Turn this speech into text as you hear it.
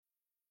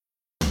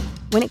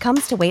When it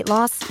comes to weight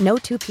loss, no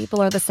two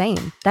people are the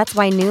same. That's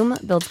why Noom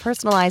builds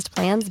personalized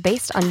plans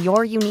based on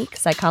your unique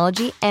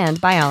psychology and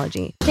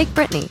biology. Take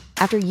Brittany.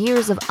 After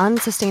years of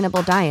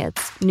unsustainable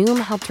diets, Noom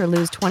helped her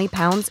lose 20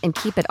 pounds and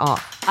keep it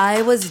off.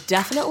 I was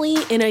definitely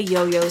in a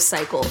yo-yo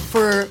cycle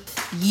for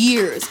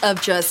years of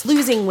just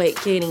losing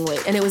weight, gaining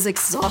weight, and it was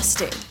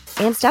exhausting.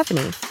 And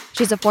Stephanie.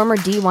 She's a former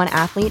D1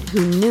 athlete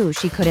who knew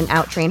she couldn't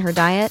out-train her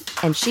diet,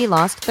 and she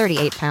lost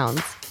 38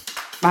 pounds.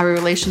 My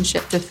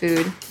relationship to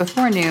food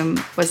before Noom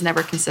was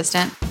never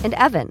consistent. And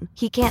Evan,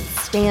 he can't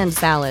stand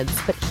salads,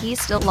 but he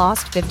still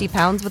lost 50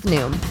 pounds with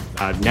Noom.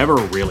 I never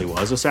really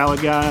was a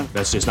salad guy.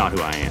 That's just not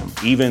who I am.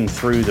 Even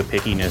through the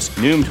pickiness,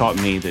 Noom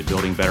taught me that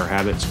building better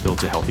habits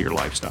builds a healthier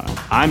lifestyle.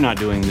 I'm not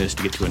doing this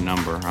to get to a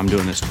number. I'm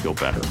doing this to feel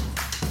better.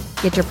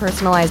 Get your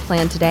personalized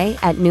plan today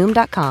at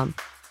Noom.com.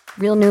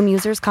 Real Noom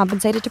users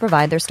compensated to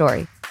provide their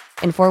story.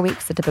 In 4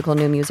 weeks, the typical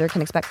Noom user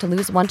can expect to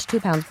lose 1 to 2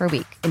 pounds per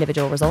week.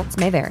 Individual results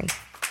may vary.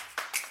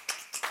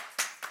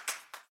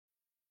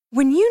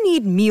 When you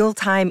need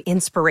mealtime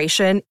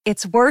inspiration,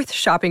 it's worth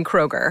shopping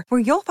Kroger, where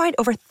you'll find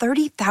over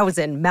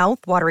 30,000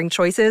 mouth-watering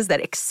choices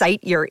that excite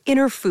your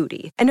inner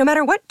foodie. And no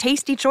matter what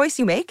tasty choice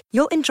you make,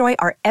 you'll enjoy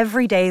our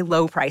everyday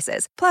low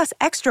prices, plus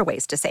extra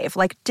ways to save,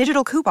 like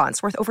digital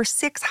coupons worth over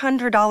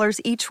 $600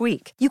 each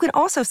week. You can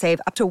also save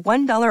up to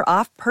 $1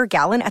 off per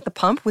gallon at the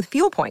pump with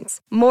fuel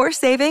points. More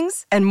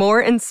savings and more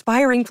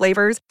inspiring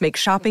flavors make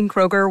shopping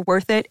Kroger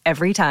worth it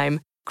every time.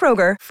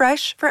 Kroger,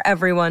 fresh for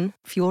everyone.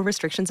 Fuel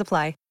restrictions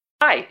apply.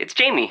 Hi, it's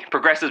Jamie,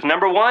 Progressive's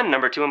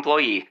 #1, #2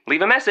 employee.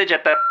 Leave a message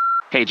at the...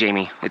 Hey,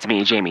 Jamie, it's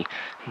me, Jamie.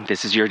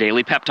 This is your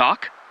daily pep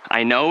talk.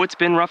 I know it's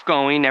been rough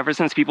going ever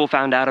since people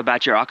found out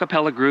about your a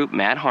cappella group,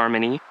 Mad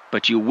Harmony,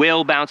 but you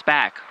will bounce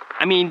back.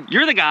 I mean,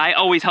 you're the guy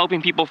always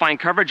helping people find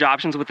coverage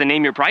options with the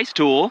Name Your Price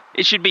tool.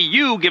 It should be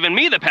you giving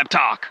me the pep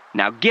talk.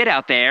 Now get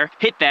out there,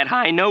 hit that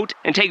high note,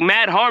 and take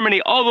Mad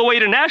Harmony all the way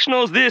to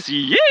nationals this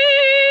year!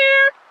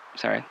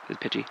 Sorry, it's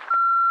pitchy.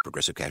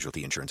 Progressive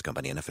Casualty Insurance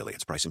Company and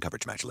Affiliates. Price and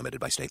coverage match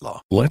limited by state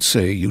law. Let's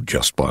say you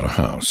just bought a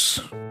house.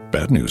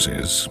 Bad news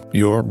is,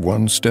 you're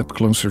one step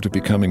closer to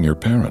becoming your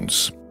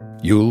parents.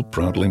 You'll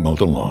proudly mow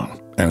the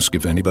lawn. Ask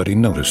if anybody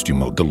noticed you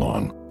mowed the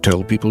lawn.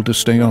 Tell people to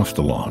stay off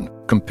the lawn.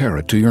 Compare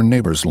it to your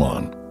neighbor's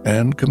lawn.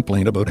 And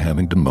complain about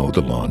having to mow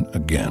the lawn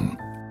again.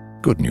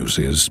 Good news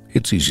is,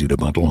 it's easy to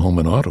bundle home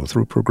and auto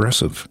through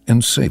Progressive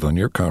and save on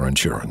your car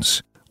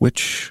insurance,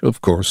 which,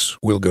 of course,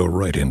 will go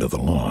right into the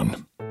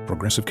lawn.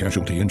 Progressive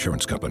Casualty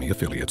Insurance Company,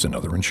 Affiliates, and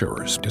other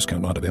insurers.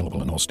 Discount not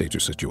available in all states or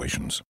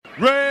situations.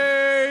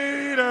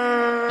 Raiders!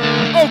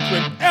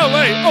 Oakland,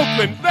 L.A.,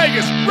 Oakland,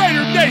 Vegas,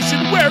 Raider Nation,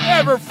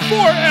 wherever,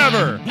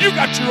 forever. You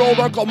got your old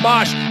Uncle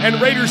Mosh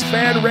and Raiders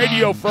Fan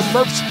Radio from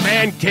Murph's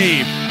Fan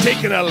Cave,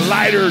 taking a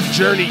lighter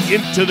journey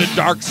into the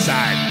dark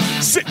side.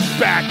 Sit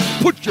back,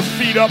 put your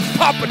feet up,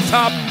 pop a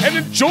top, and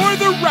enjoy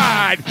the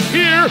ride.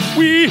 Here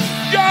we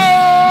go!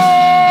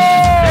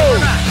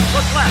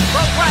 Look left,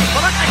 look right,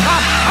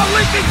 Bolitnikov, a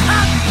leaping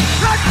pass,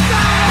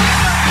 touchdown!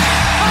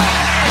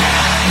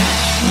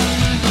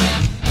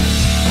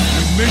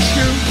 We miss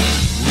you,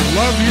 we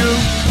love you,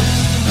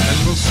 and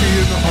we'll see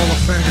you in the Hall of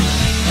Fame.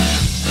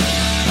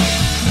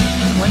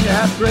 When you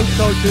have great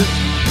coaches,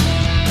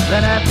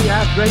 then after you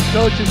have great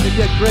coaches, you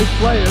get great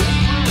players,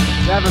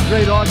 you have a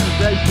great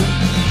organization,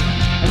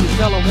 and you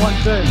tell them one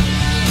thing,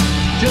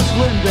 just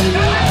win,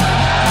 baby.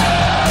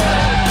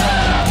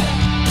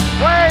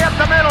 Way up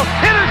the middle,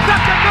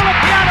 intercepted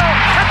Filipiano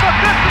at the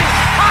 50,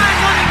 time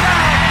running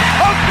down,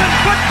 Oakland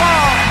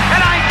football, and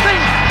I think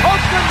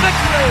Oakland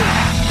victory.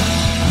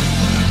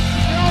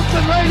 The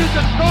Oakland Raiders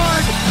have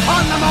scored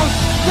on the most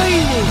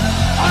zany,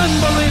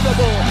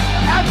 unbelievable,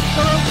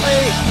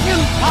 absolutely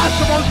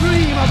impossible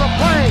dream of a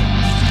play.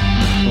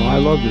 Well,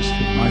 I love this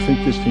team. I think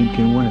this team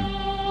can win.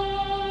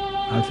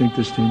 I think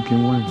this team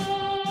can win.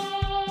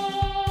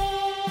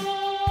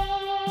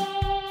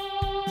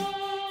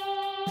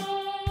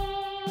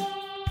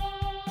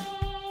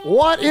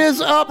 What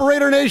is up,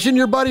 Raider Nation?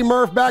 Your buddy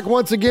Murph back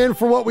once again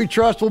for what we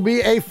trust will be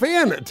a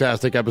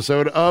fantastic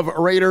episode of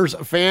Raiders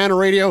Fan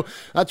Radio.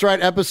 That's right,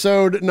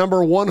 episode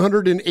number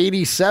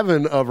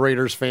 187 of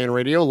Raiders Fan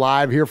Radio,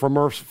 live here from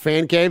Murph's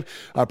Fan Cave.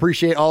 I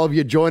appreciate all of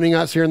you joining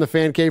us here in the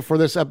Fan Cave for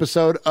this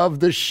episode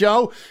of the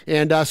show.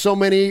 And so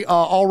many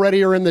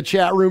already are in the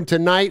chat room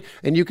tonight,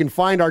 and you can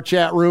find our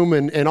chat room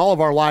and all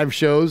of our live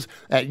shows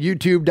at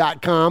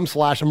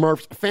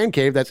youtube.com/Murph's Fan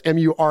Cave. That's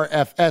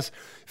MURFS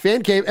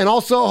Fan Cave. And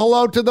also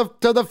hello to the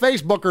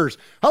Facebookers.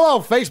 Hello,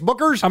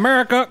 Facebookers.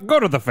 America, go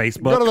to the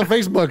Facebook. Go to the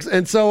Facebooks.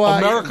 And so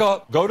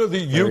America, go to the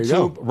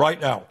YouTube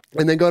right now.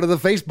 And then go to the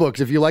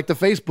Facebooks. If you like the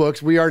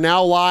Facebooks, we are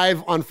now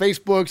live on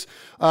Facebooks,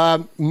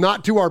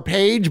 not to our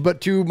page,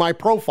 but to my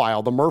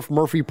profile, the Murph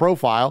Murphy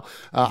profile.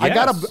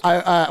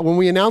 Yes. When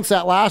we announced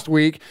that last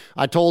week,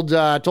 I told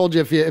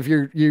you if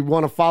you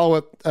want to follow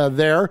it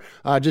there,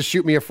 just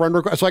shoot me a friend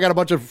request. So I got a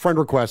bunch of friend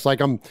requests.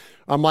 Like I'm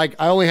like,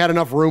 I only had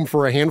enough room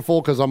for a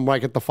handful because I'm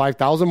like at the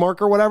 5,000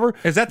 mark or whatever.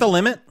 Is that the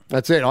limit?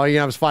 That's it. All you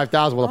have is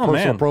 5,000 with a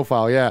personal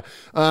profile. Yeah.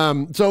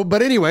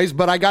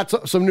 But I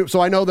got some new. So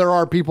I know there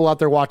are people out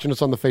there watching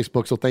us on the Facebook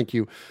Facebook. So thank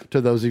you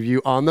to those of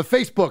you on the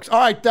Facebooks. All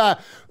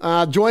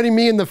right, joining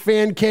me in the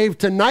fan cave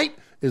tonight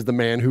is the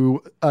man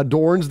who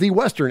adorns the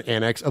western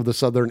annex of the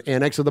southern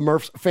annex of the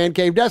Murph's Fan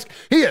Cave desk.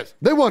 He is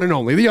the one and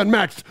only, the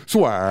unmatched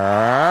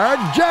Swag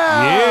Jeff.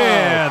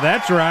 Yeah,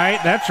 that's right.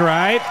 That's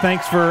right.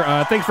 Thanks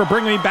for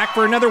bringing me back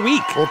for another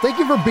week. Well, thank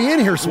you for being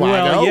here, Swaggo.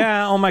 Well,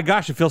 yeah. Oh my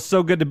gosh, it feels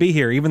so good to be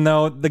here, even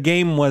though the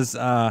game was.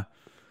 I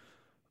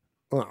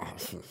don't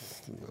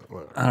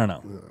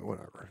know.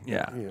 Whatever.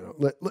 Yeah.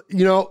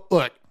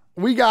 Look.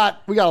 We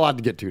got a lot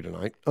to get to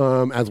tonight,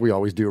 as we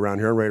always do around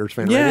here on Raiders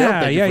Fan Radio.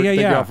 Thank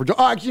you all for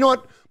you know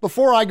what?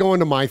 Before I go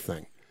into my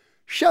thing,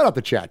 shout out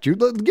the chat,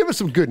 dude. Give us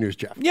some good news,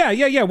 Jeff.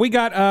 Yeah. We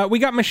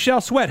got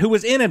Michelle Sweat, who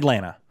was in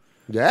Atlanta.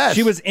 Yes,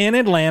 she was in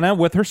Atlanta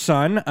with her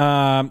son.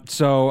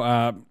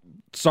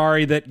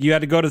 Sorry that you had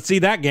to go to see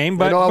that game,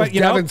 but it was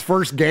Devin's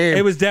first game.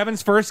 It was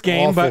Devin's first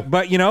game, Awful.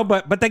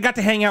 but they got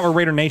to hang out with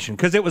Raider Nation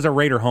because it was a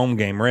Raider home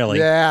game, really.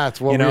 Yeah, that's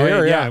what we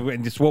hear. Yeah,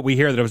 it's what we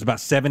hear, that it was about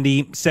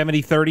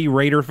 70-30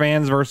 Raider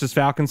fans versus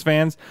Falcons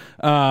fans.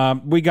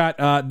 We got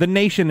the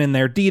Nation in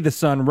there, D the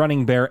Sun,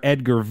 Running Bear,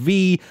 Edgar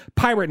V,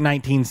 Pirate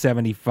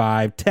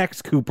 1975,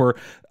 Tex Cooper,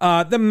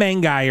 the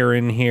Manguy are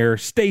in here,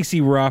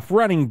 Stacy Ruff,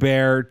 Running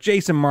Bear,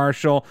 Jason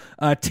Marshall,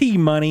 T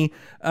Money,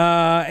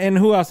 and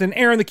who else? And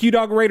Aaron the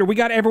Q-Dog Raider. We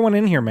got everyone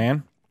in here,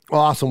 man.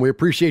 Awesome. We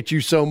appreciate you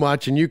so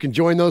much. And you can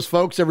join those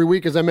folks every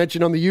week, as I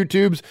mentioned, on the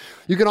YouTubes.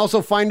 You can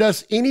also find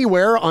us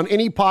anywhere on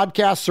any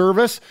podcast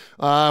service.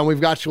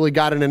 We've actually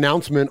got an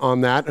announcement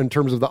on that in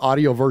terms of the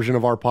audio version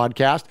of our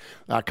podcast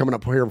coming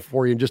up here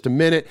for you in just a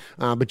minute.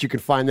 But you can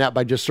find that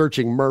by just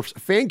searching Murph's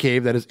Fan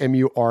Cave. That is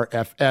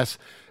MURFS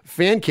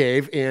Fan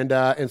Cave,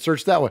 and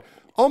search that way.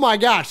 Oh my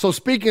gosh! So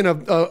speaking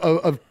of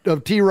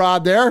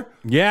T-Rod, there,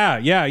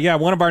 yeah,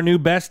 one of our new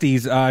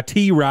besties,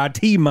 T-Rod,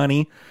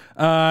 T-Money,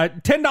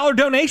 $10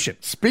 donation.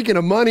 Speaking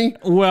of money,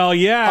 well,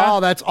 yeah. Oh,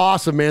 that's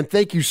awesome, man!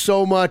 Thank you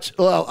so much.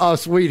 Oh,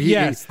 sweet. Thank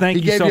you so much.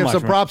 He gave you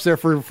some props there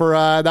for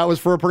that was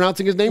for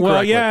pronouncing his name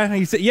correctly. Well, yeah,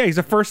 he's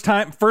a first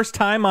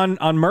time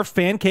on Murph's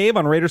Fan Cave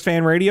on Raiders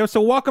Fan Radio. So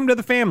welcome to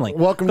the family.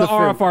 Welcome to the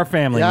RFR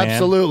family. Man.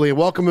 Absolutely,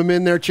 welcome him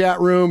in their chat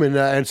room,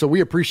 and so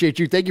we appreciate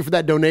you. Thank you for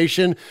that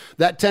donation.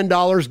 That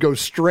 $10 goes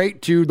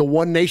straight to the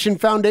One Nation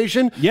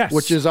Foundation,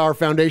 which is our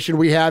foundation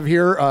we have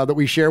here that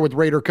we share with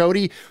Raider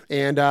Cody,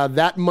 and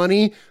that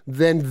money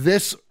then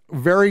this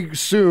very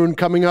soon,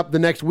 coming up the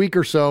next week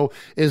or so,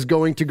 is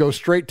going to go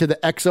straight to the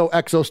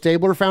XOXO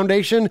Stabler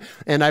Foundation.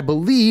 And I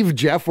believe,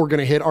 Jeff, we're going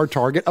to hit our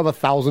target of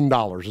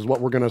 $1,000 is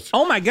what we're going to.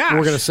 Oh my gosh!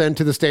 We're going to send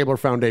to the Stabler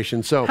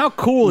Foundation. So how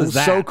cool is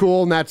that? So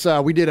cool. And that's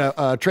we did a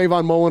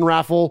Trayvon Mullen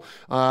raffle.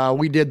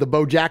 We did the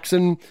Bo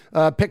Jackson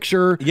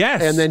picture.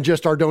 Yes. And then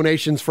just our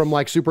donations from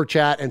like Super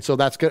Chat, and so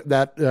that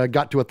got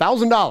to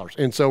 $1,000.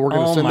 And so we're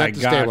going to send that to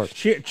Stabler.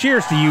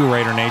 Cheers to you,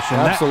 Raider Nation.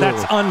 Absolutely.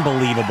 That's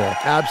unbelievable.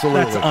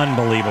 Absolutely. That's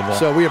unbelievable.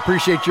 So we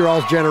appreciate your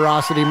all's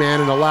generosity, man,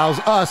 and allows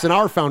us and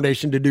our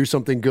foundation to do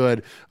something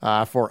good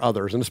for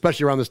others, and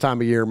especially around this time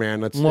of year,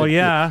 man.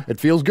 It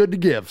feels good to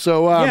give.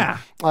 So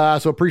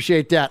so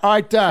appreciate that. All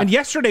right, and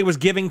yesterday was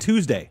Giving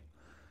Tuesday.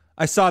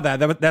 I saw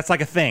that. That's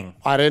like a thing.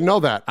 I didn't know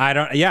that. I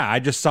don't. Yeah, I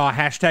just saw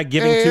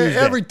 #Giving Tuesday.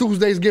 Every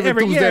Tuesday's Giving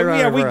Tuesday.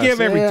 Yeah, we give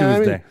every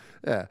Tuesday.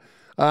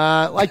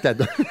 Like that.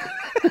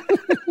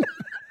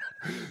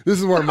 This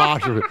is where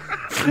Mosh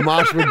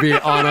would be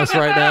on us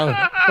right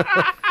now.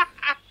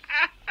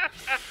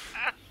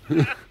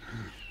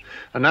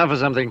 And now for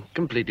something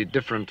completely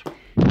different.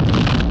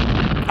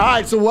 All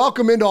right, so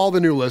welcome into all the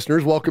new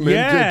listeners. Welcome in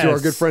to our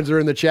good friends that are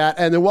in the chat,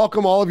 and then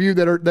welcome all of you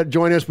that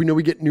join us. We know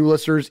we get new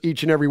listeners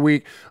each and every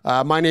week.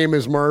 My name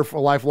is Murph, a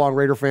lifelong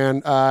Raider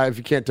fan. If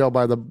you can't tell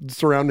by the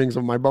surroundings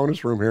of my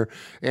bonus room here,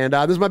 and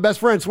this is my best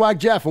friend Swag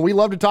Jeff, and we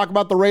love to talk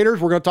about the Raiders.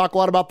 We're going to talk a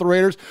lot about the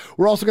Raiders.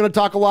 We're also going to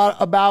talk a lot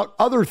about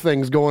other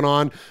things going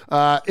on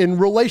in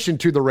relation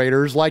to the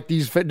Raiders, like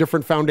these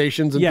different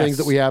foundations and things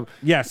that we have.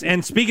 Yes,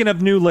 and speaking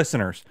of new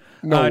listeners.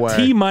 No way.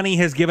 T-Money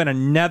has given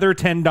another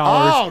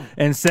 $10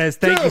 and says,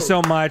 thank you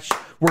so much.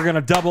 We're going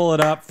to double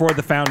it up for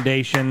the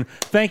foundation.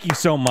 Thank you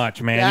so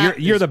much, man.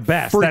 You're the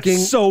best.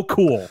 That's so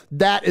cool.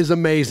 That is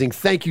amazing.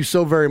 Thank you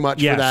so very much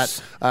for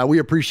that. We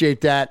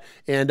appreciate that.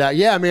 And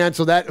man,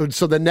 so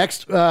the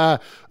next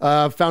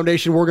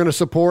foundation we're going to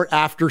support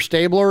after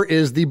Stabler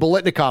is the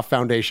Bolitnikoff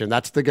Foundation.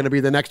 That's going to be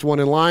the next one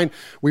in line.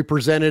 We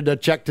presented a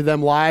check to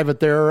them live at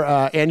their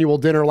annual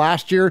dinner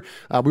last year.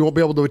 We won't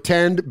be able to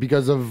attend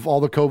because of all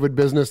the COVID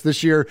business this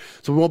year.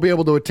 So we won't be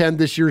able to attend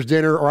this year's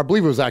dinner, or I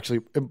believe it was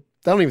actually, I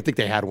don't even think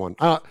they had one.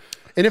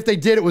 And if they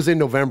did, it was in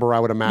November, I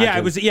would imagine. Yeah,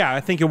 it was. Yeah, I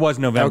think it was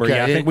November. Okay.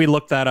 Yeah, I think we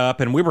looked that up,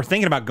 and we were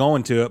thinking about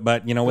going to it,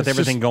 but with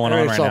everything going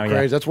on right now,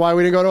 crazy. That's why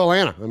we didn't go to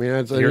Atlanta. I mean,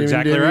 you're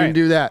exactly right. We didn't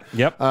do that.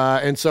 Yep.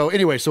 And so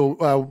anyway, so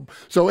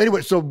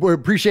we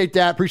appreciate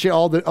that. Appreciate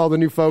all the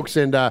new folks,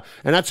 and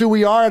that's who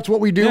we are. That's what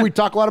we do. Yeah. We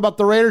talk a lot about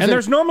the Raiders. And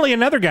there's normally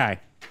another guy.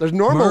 There's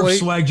normally Murph,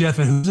 Swag, Jeff,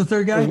 and who's the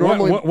third guy?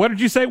 What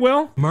did you say,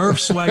 Will? Murph,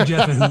 Swag,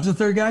 Jeff, and who's the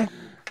third guy?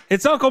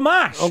 It's Uncle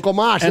Mosh. Uncle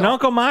Mosh. And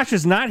Uncle Mosh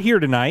is not here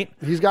tonight.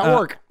 He's got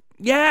work.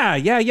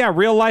 Yeah.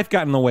 Real life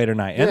got in the way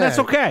tonight. And that's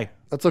okay.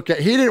 That's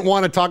okay. He didn't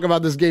want to talk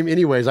about this game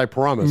anyways, I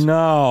promise.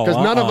 No.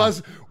 Because none of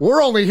us,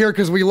 we're only here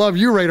because we love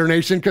you, Raider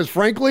Nation, because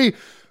frankly,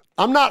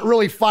 I'm not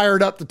really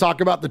fired up to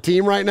talk about the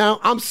team right now.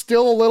 I'm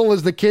still a little,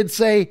 as the kids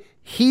say,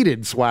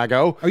 heated,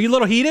 Swaggo. Are you a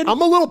little heated?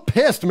 I'm a little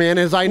pissed, man,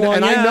 I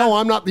know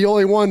I'm not the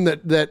only one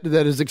that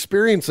is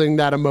experiencing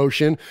that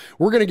emotion.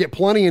 We're going to get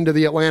plenty into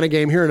the Atlanta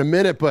game here in a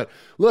minute, but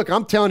look,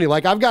 I'm telling you,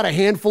 like, I've got a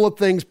handful of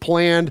things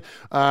planned.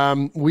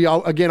 We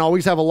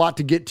always have a lot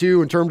to get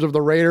to in terms of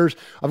the Raiders.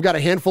 I've got a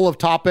handful of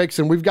topics,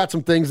 and we've got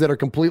some things that are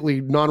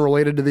completely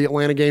non-related to the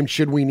Atlanta game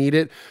should we need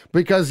it.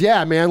 Because,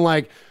 yeah, man,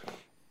 like,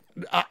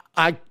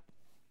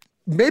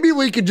 maybe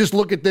we could just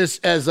look at this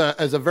as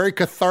a very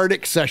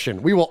cathartic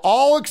session. We will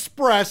all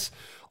express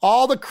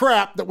all the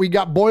crap that we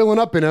got boiling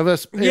up in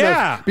us.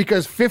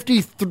 Because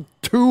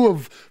 52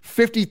 of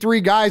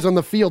 53 guys on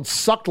the field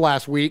sucked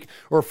last week,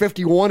 or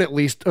 51 at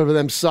least of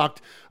them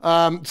sucked.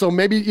 So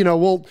maybe,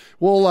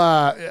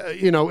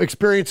 we'll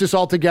experience this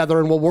all together,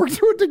 and we'll work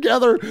through it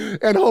together,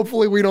 and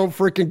hopefully we don't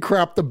freaking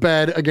crap the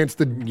bed against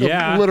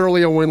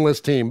literally a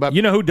winless team. But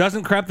you know who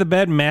doesn't crap the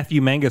bed?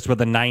 Matthew Mangus with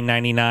a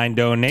 $9.99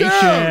 donation. Dude,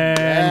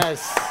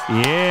 yes.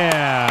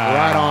 Yeah.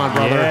 Right on,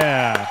 brother.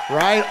 Yeah.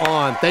 Right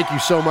on. Thank you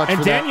so much. And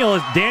for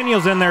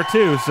Daniel's in there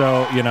too,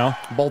 so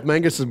both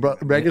Mangus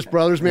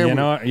brothers,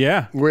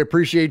 man. We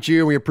appreciate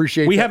you. We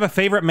appreciate. We have a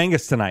favorite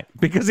Mangus tonight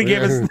because he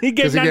gave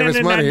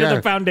us money to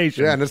the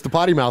foundation. Yeah, and it's the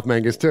Potty Mouth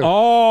Mangus too.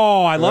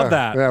 Oh, I love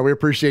that. Yeah, we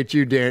appreciate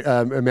you,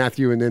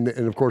 Matthew, and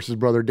of course his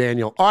brother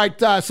Daniel. All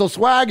right, so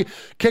Swag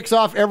kicks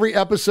off every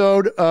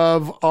episode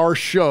of our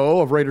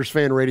show of Raiders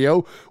Fan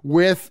Radio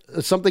with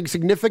something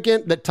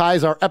significant that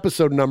ties our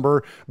episode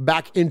number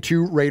back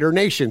into Raider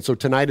Nation. So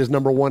tonight is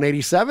number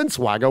 187.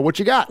 Swaggo, what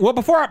you got? Well,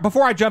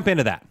 before I jump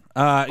into that,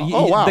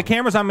 wow. The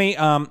camera's on me.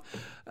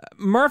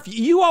 Murph,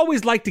 you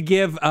always like to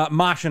give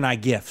Mosh and I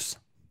gifts.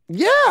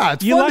 Yeah,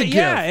 it's fun to give.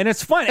 Yeah, and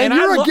it's fun. And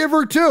you're a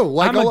giver too.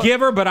 I'm a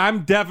giver, but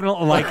I'm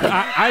definitely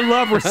I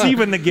love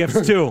receiving the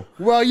gifts too.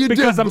 Well, you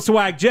because I'm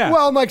Swag Jeff.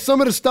 Well, like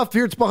some of the stuff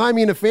here, it's behind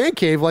me in the fan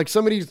cave. Like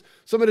some of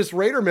this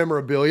Raider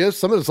memorabilia,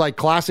 some of this like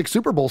classic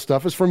Super Bowl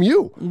stuff is from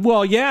you.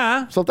 Well,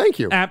 yeah. So thank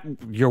you.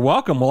 You're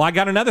welcome. Well, I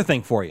got another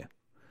thing for you.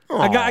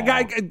 I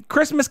got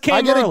Christmas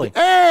came early.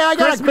 I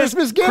got a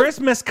Christmas gift.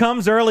 Christmas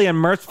comes early in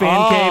Murph's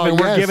Fan Cave, and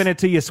we're giving it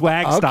to you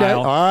Swag style.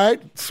 All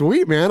right.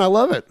 Sweet, man. I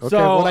love it. Okay,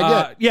 what'd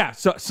I get? Yeah,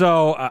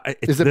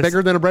 is it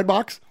bigger than a bread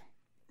box?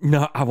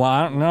 No,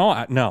 well,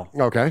 no.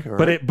 Okay, all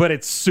right. But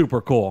it's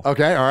super cool.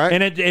 Okay, all right.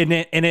 And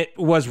it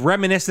was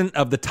reminiscent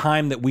of the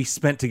time that we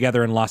spent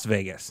together in Las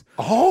Vegas.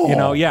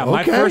 Oh,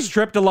 my first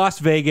trip to Las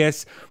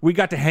Vegas. We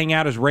got to hang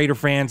out as Raider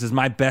fans, as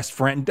my best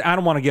friend. I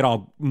don't want to get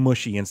all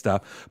mushy and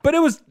stuff, but it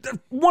was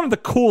one of the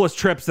coolest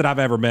trips that I've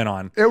ever been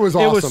on. It was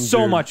awesome. It was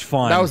so much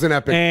fun. That was an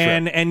epic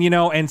trip.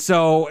 And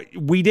so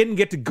we didn't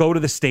get to go to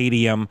the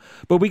stadium,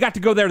 but we got to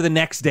go there the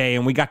next day,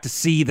 and we got to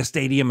see the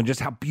stadium and just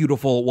how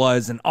beautiful it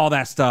was and all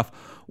that stuff.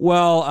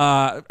 Well,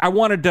 I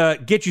wanted to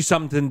get you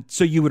something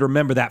so you would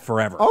remember that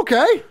forever.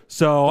 Okay.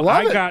 So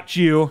I got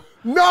you.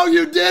 No,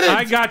 you didn't.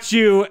 I got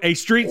you a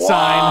street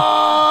sign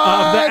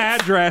of the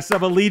address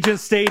of Allegiant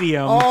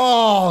Stadium.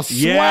 Oh,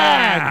 swag.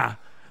 Yeah.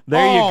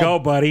 There you go,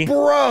 buddy.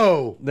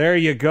 Bro. There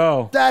you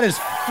go. That is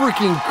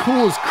freaking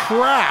cool as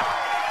crap.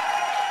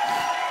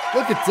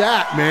 Look at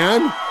that,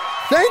 man.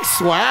 Thanks,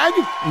 Swag.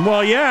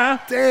 Well, yeah.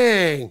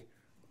 Dang.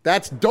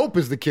 That's dope,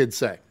 as the kids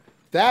say.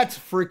 That's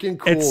freaking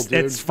cool, dude.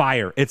 It's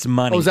fire. It's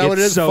money. Oh, is that what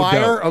it is? So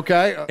fire? Dope.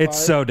 Okay. It's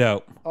so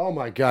dope. Oh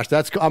my gosh,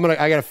 that's cool.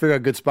 I got to figure out a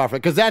good spot for it,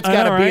 because that's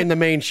got to be in the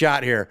main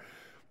shot here.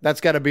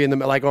 That's got to be in the,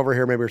 like, over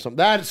here maybe or something.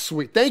 That is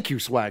sweet. Thank you,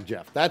 Swag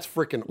Jeff. That's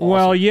freaking awesome.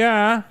 Well,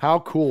 yeah. How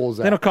cool is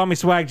that? They don't call me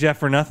Swag Jeff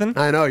for nothing.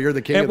 I know, you're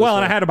the king of the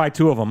and I had to buy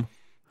 2 of them.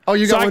 Oh,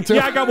 you got one too?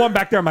 Yeah, I got one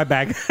back there in my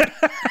bag.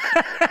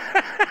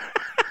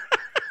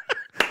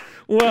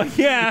 Well,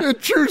 yeah.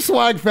 True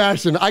Swag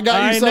fashion. I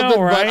got you something,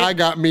 right? but I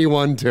got me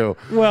one too.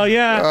 Well,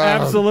 yeah,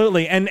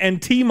 absolutely.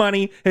 And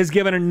T-Money has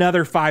given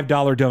another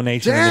 $5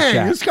 donation in the chat.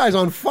 Dang, this guy's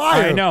on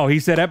fire. I know. He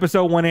said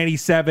episode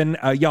 187,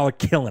 y'all are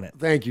killing it.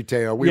 Thank you,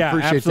 Teo. We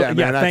appreciate that,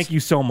 man. Yeah, thank you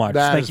so much.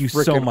 Thank you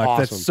so much.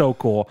 Awesome. That's so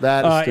cool.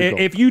 That is cool.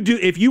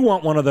 If you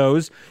want one of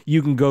those,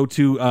 you can go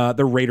to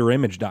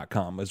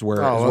theraiderimage.com is where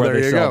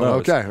they sell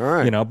those. Okay, all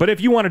right. But if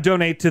you want to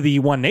donate to the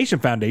One Nation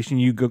Foundation,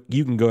 you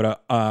can go to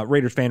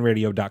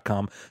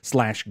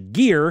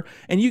RaidersFanRadio.com/gear,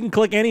 and you can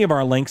click any of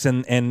our links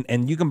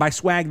and you can buy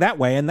swag that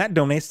way, and that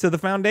donates to the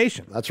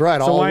foundation. That's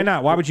right. So why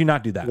not? Why would you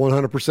not do that?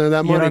 100% of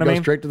that money goes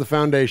straight to the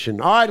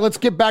foundation. All right, let's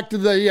get back to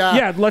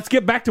the... let's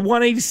get back to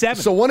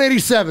 187. So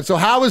 187. So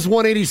how is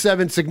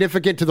 187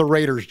 significant to the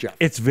Raiders, Jeff?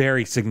 It's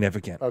very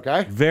significant.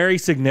 Okay. Very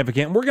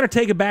significant. We're going to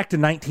take it back to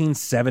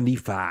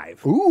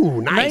 1975.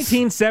 Ooh, nice.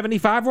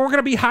 1975. We're going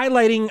to be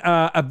highlighting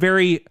a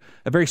very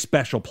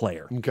special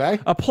player. Okay.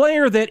 A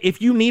player that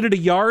if you needed a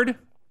yard,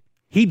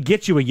 he'd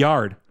get you a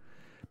yard.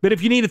 But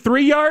if you needed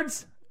 3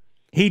 yards,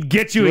 He'd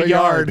get you a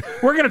yard.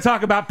 We're going to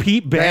talk about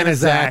Pete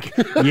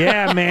Banaszak.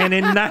 Yeah, man.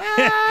 In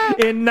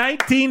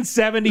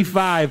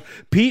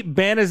 1975, Pete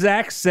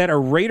Banaszak set a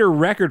Raider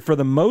record for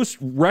the most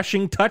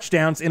rushing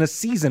touchdowns in a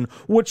season,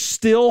 which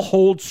still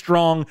holds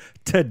strong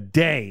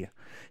today.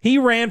 He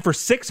ran for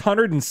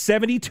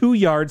 672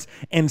 yards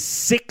and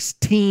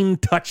 16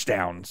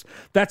 touchdowns.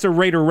 That's a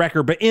Raider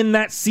record, but in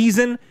that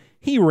season,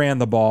 he ran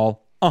the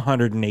ball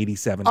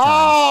 187 times.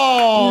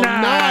 Oh,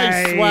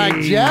 nice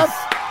swag,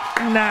 Jeff.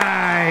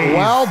 Nice.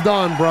 Well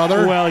done,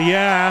 brother. Well,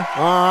 yeah.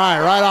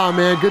 All right on,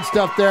 man. Good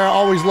stuff there.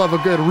 Always love a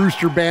good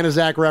Rooster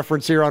Banaszak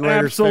reference here on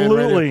Raiders Fan Radio.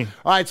 Absolutely.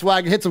 All right,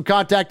 Swag, hit some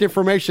contact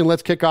information.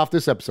 Let's kick off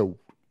this episode.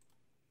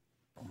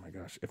 Oh, my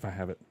gosh. If I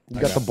have it. You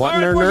got the button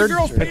there, boys nerd? and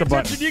girls, pay Hit the button.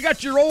 attention. You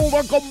got your old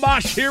Uncle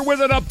Mosh here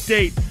with an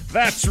update.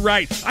 That's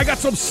right. I got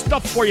some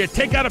stuff for you.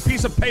 Take out a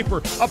piece of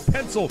paper, a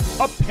pencil,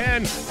 a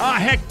pen.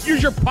 Heck,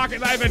 use your pocket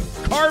knife and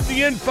carve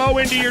the info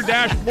into your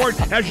dashboard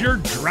as you're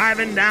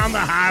driving down the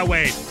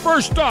highway.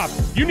 First off,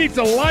 you need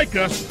to like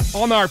us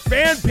on our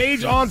fan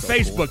page on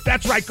Facebook.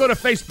 That's right. Go to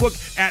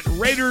Facebook at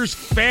Raiders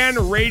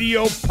Fan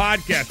Radio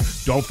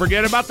Podcast. Don't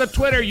forget about the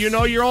Twitter. You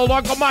know your old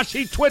Uncle Mosh,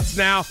 he twits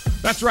now.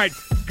 That's right.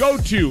 Go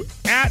to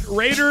at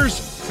Raiders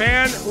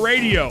Fan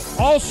Radio.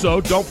 Also,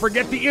 don't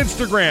forget the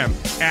Instagram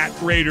at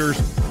Raiders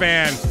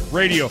Fan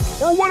Radio.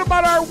 Or what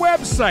about our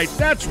website?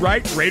 That's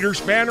right,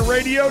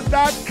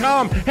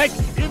 RaidersFanRadio.com. Heck,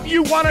 if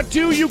you want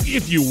to, you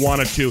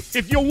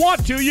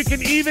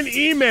can even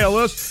email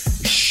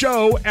us,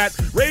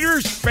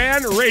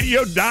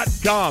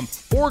 show@RaidersFanRadio.com,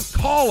 or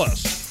call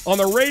us on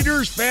the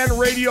Raiders Fan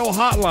Radio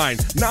hotline,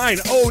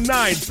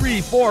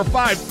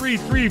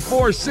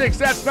 909-345-3346.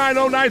 That's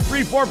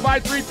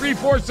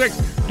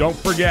 909-345-3346. Don't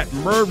forget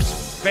Merv's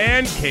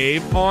Fan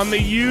Cave on the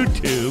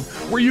YouTube,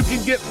 where you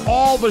can get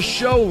all the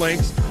show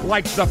links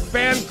like the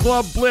Fan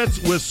Club Blitz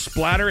with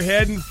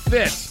Splatterhead and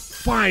Fitz.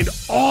 Find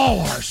all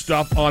our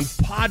stuff on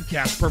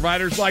podcast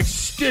providers like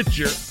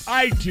Stitcher,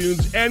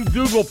 iTunes, and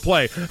Google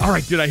Play. All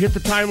right, did I hit the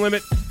time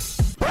limit?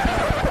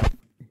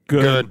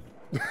 Good.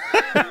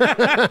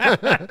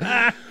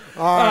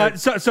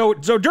 So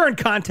during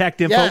contact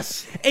info,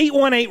 Yes.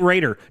 818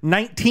 Raider,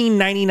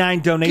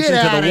 1999 donation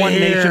Get to outta the One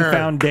here. Nation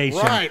Foundation.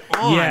 Right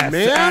on, yes,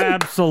 man.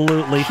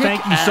 absolutely. Kick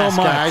Thank you so ass,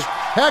 much. guys.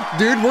 Heck,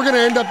 dude, we're going to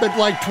end up at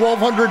like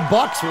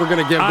 $1,200 we're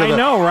going to give to I the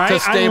know, right? to I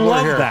Stabler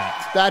love here. that.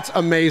 That's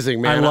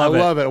amazing, man. I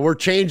love it. We're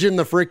changing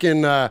the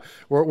freaking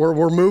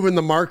we're moving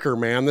the marker,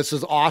 man. This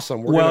is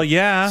awesome.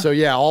 Yeah. So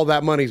yeah, all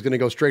that money is going to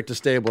go straight to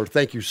Stabler.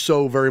 Thank you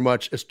so very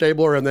much,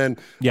 Stabler, and then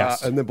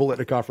and then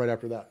Bolitnikoff right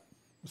after that.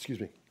 Excuse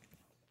me.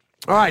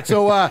 All right,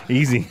 so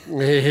easy.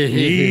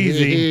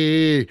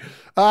 Easy.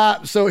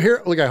 So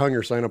here, look, I hung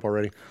your sign up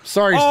already.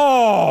 Sorry,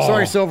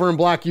 Silver and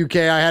Black UK.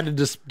 I had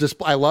to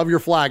I love your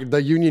flag,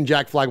 the Union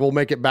Jack flag. We'll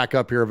make it back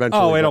up here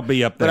eventually. Oh, it'll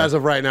be up there. But as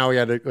of right now, we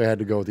had to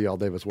go with the Al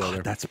Davis wear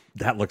there.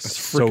 That looks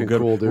so freaking good.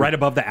 cool, dude. Right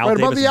above the Al right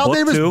Davis above the Al book,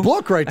 Davis too.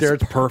 book right there.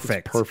 That's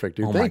perfect. It's perfect,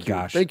 dude. Oh Thank my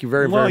you. gosh. Thank you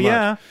very, Well, very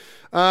yeah.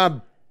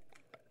 much.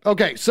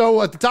 Okay,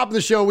 so at the top of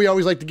the show, we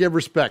always like to give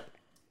respect.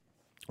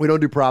 We don't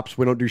do props.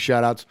 We don't do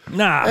shout-outs.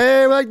 Nah.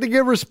 Hey, we like to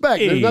give respect.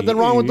 There's nothing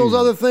wrong with those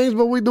other things,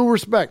 but we do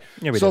respect.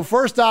 Yeah, we so do.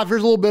 first off,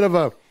 here's a little bit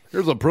of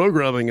here's a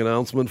programming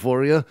announcement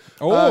for you.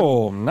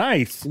 Oh,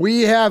 nice.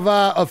 We have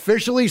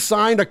officially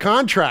signed a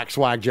contract,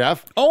 Swag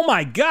Jeff. Oh,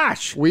 my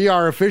gosh. We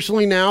are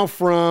officially now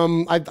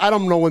from, I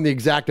don't know when the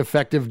exact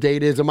effective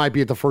date is. It might be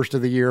at the first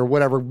of the year,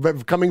 whatever,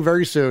 but coming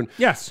very soon.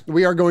 Yes.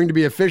 We are going to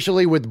be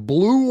officially with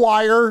Blue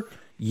Wire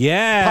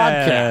Yes.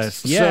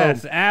 Podcast.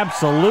 Yes, So-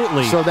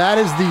 absolutely. So that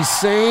is the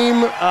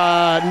same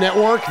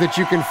network that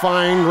you can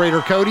find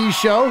Raider Cody's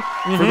show.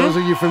 For those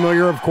of you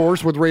familiar, of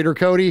course, with Raider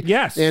Cody.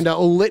 Yes. And a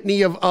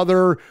litany of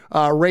other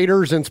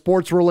Raiders and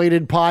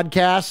sports-related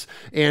podcasts.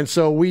 And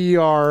so we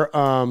are...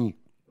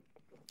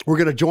 we're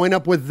going to join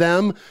up with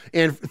them.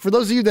 And for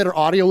those of you that are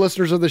audio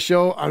listeners of the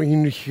show, I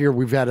mean, here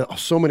we've had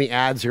so many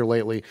ads here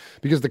lately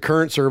because the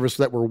current service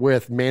that we're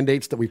with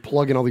mandates that we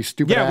plug in all these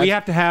stupid ads. we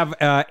have to have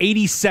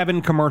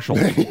 87 commercials.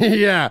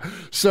 Yeah.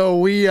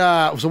 So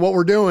so what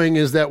we're doing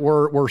is that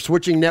we're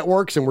switching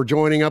networks and we're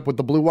joining up with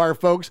the Blue Wire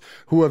folks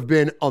who have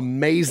been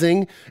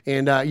amazing.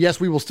 And yes,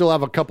 we will still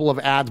have a couple of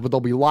ads, but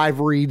they'll be live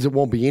reads. It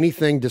won't be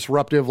anything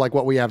disruptive like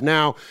what we have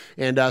now.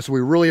 And so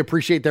we really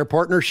appreciate their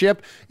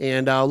partnership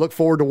and look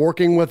forward to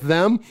working with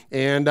them.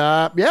 And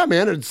yeah,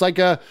 man, it's like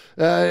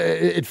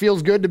it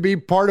feels good to be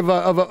part of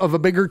a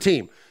bigger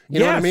team. You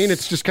know what I Yes. mean?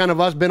 It's just kind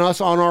of been us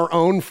on our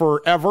own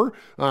forever.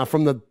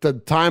 From the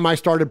time I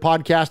started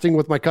podcasting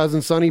with my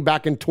cousin Sonny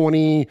back in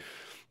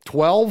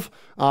 2012,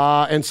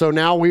 and so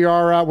now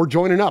we're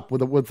joining up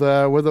with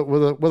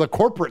a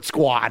corporate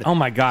squad. Oh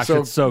my gosh,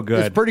 it's so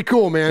good. It's pretty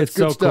cool, man. It's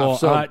good so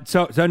stuff.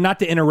 cool. So not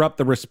to interrupt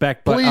the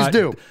respect, but Please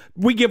do.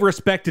 We give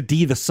respect to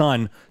D the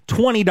Sun.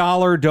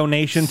 $20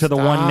 donation to the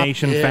One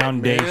Nation it,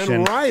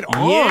 Foundation. man. Right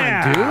on,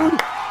 yeah. dude.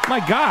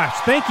 My gosh,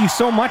 thank you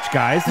so much,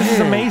 guys. This is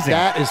Man, amazing.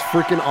 That is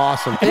freaking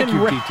awesome. Thank you,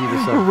 DT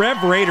the Sun.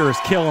 Rev Raider is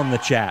killing the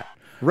chat.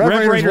 Rev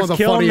Raider's one of the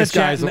killing funniest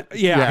chat. guys.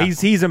 Yeah, Yeah.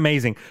 he's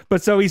amazing.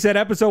 But so he said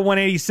episode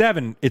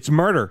 187, it's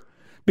murder.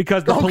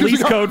 Because the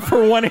police code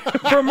for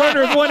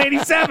murder is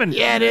 187.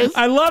 Yeah, it is.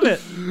 I love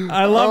it.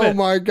 I love it. Oh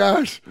my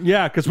gosh.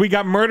 Yeah, because we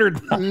got murdered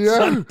on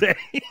Sunday.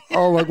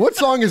 Oh, like what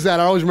song is that?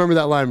 I always remember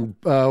that line.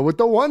 With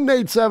the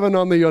 187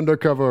 on the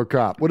undercover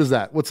cop. What is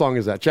that? What song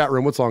is that? Chat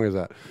room. What song is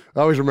that?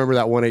 I always remember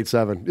that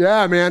 187.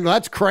 Yeah, man,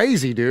 that's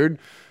crazy, dude.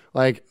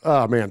 Like,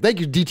 oh man,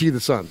 thank you, DT the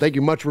Sun. Thank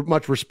you, much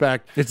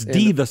respect. It's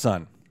D the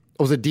Sun.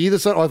 Was it D the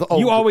Sun?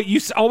 You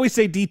always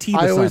say DT the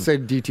Sun. I always say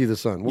DT the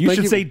Sun. Well, you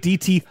should say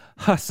DT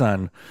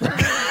Hassan.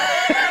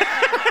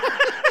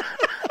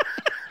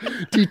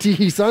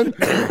 DT Sun.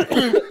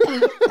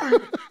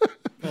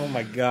 Oh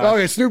my god.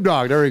 Okay, Snoop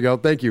Dogg. There we go.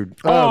 Thank you.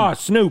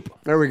 Snoop.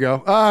 There we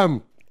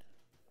go.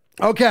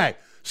 Okay,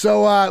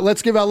 so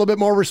let's give out a little bit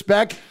more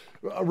respect.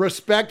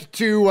 Respect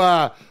to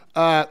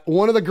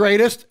one of the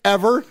greatest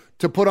ever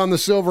to put on the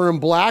silver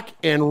and black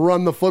and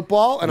run the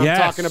football. And I'm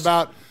talking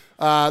about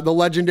the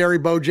legendary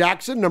Bo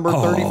Jackson, number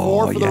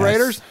 34 for the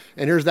Raiders.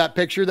 And here's that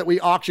picture that we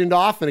auctioned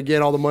off. And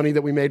again, all the money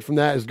that we made from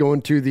that is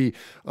going to the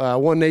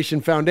One Nation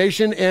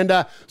Foundation.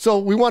 And so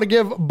we want to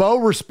give Bo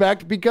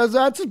respect because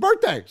it's his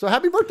birthday. So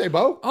happy birthday,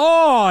 Bo.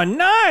 Oh,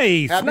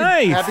 nice.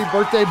 Happy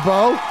birthday,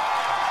 Bo.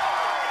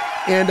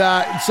 And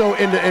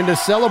and to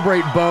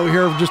celebrate Bo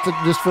here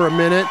just for a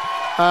minute,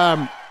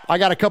 I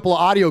got a couple of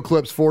audio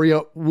clips for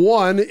you.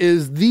 One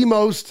is the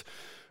most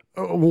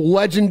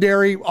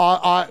legendary,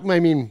 I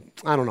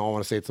don't know. I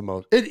want to say it's the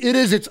most.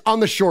 It's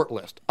on the short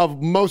list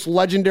of most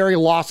legendary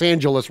Los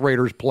Angeles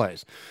Raiders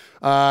plays.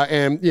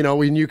 And,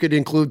 you could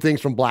include things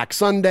from Black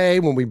Sunday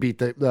when we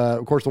beat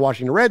of course, the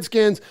Washington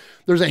Redskins.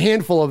 There's a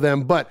handful of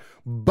them, but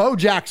Bo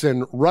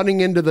Jackson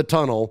running into the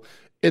tunnel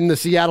in the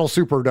Seattle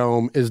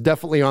Superdome is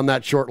definitely on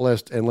that short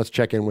list. And let's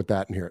check in with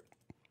that and hear it.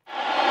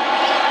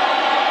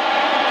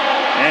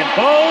 And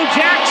Bo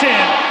Jackson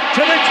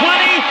to the 20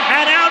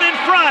 and out in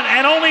front,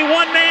 and only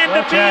one man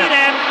to beat,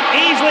 and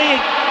Easley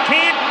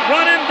can't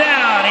run him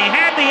down. He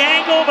had the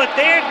angle, but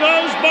there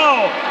goes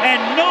Bo,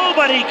 and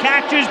nobody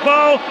catches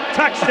Bo.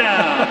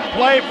 Touchdown.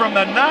 Play from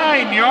the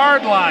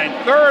 9-yard line,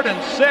 3rd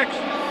and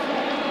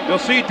 6. You'll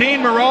see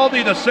Dean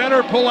Miraldi, the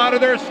center, pull out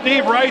of there.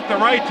 Steve Wright, the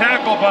right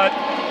tackle, but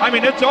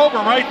it's over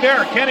right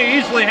there. Kenny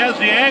Easley has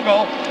the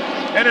angle.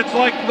 And it's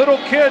like little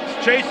kids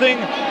chasing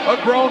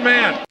a grown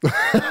man.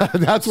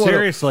 That's what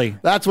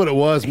it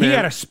was, man. He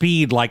had a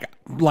speed like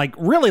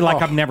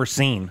I've never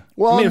seen.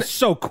 Well, it's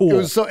so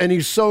cool. And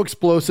he's so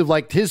explosive.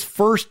 Like his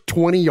first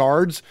 20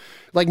 yards,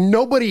 like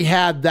nobody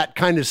had that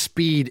kind of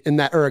speed in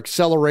that or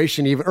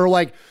acceleration even, or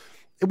like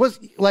it was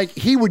like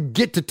he would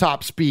get to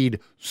top speed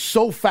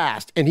so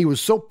fast and he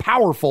was so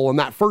powerful in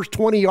that first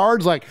 20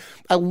 yards. Like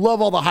I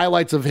love all the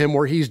highlights of him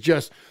where he's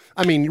just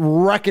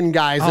wrecking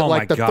guys at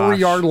like the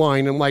 3-yard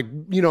line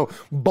and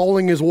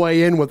bowling his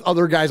way in with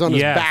other guys on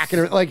his back.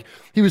 And like,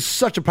 he was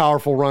such a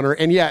powerful runner.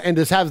 And and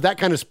just have that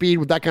kind of speed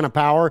with that kind of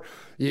power,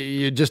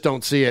 you just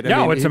don't see it.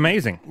 It's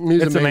amazing.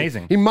 It's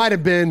amazing. He might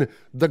have been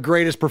the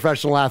greatest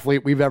professional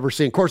athlete we've ever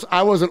seen. Of course,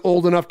 I wasn't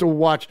old enough to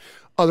watch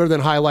other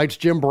than highlights,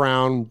 Jim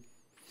Brown,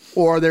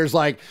 or there's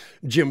like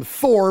Jim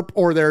Thorpe,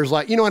 or there's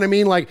like, you know what I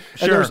mean? Like,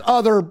 sure. There's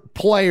other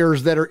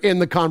players that are in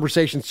the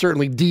conversation.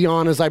 Certainly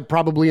Dion is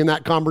probably in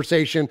that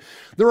conversation.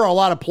 There are a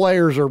lot of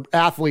players or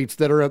athletes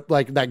that are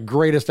like that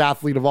greatest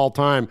athlete of all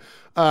time.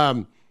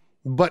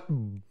 But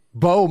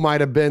Bo might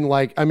have been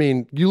like,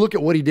 you look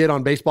at what he did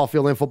on baseball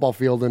field and football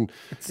field, and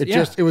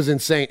it was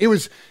insane. He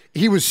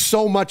was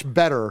so much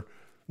better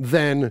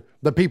than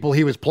the people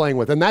he was playing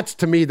with. And that's,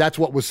 to me, that's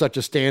what was such a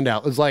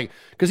standout. It's like,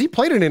 because he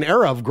played in an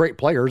era of great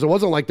players. It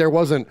wasn't like it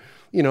wasn't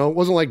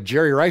like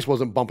Jerry Rice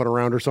wasn't bumping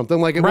around or something.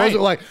 Like it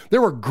wasn't like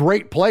there were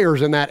great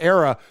players in that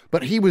era,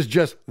 but he was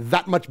just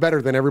that much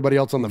better than everybody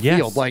else on the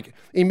field. Like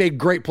he made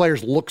great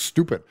players look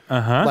stupid.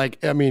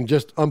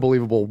 Just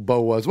unbelievable Bo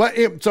was.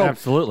 So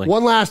absolutely.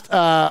 One last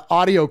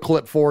audio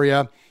clip for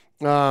you.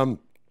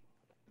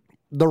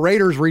 The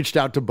Raiders reached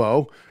out to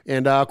Bo,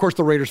 and of course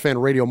the Raiders fan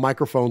radio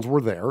microphones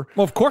were there.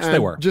 Well, of course they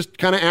were. Just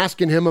kind of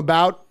asking him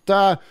about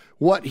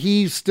what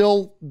he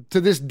still, to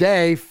this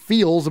day,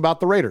 feels about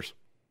the Raiders.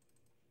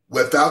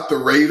 Without the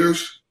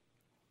Raiders,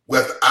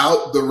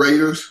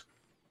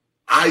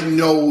 I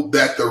know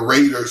that the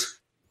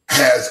Raiders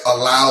has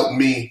allowed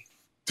me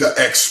to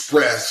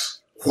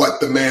express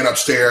what the man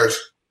upstairs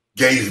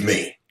gave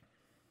me.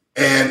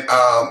 And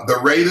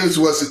the Raiders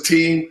was a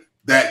team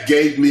that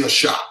gave me a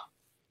shot.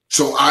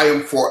 So I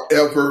am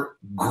forever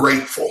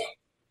grateful.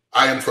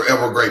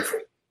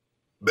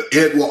 But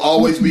it will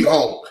always be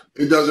home.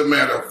 It doesn't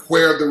matter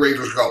where the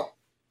Raiders go.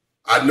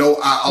 I know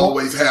I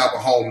always have a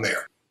home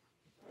there.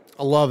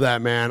 I love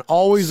that, man.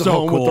 Always so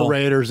home cool. with the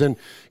Raiders. And,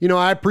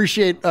 I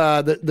appreciate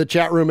the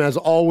chat room as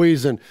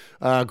always, and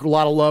a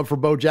lot of love for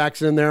Bo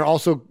Jackson in there.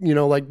 Also,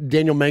 like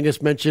Daniel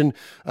Mangus mentioned,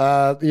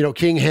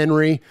 King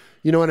Henry,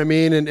 you know what I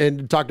mean?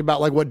 And talked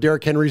about like what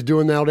Derrick Henry's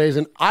doing nowadays.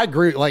 And I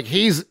agree. Like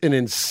he's an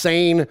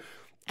insane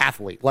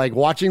athlete. Like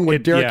watching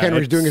what Derrick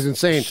Henry's doing is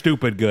insane.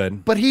 Stupid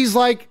good. But he's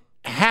like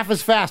half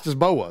as fast as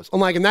Bo was.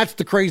 And that's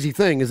the crazy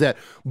thing is that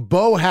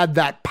Bo had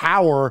that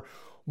power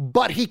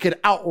but he could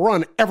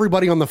outrun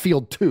everybody on the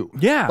field too.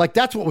 Yeah. Like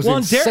that's what was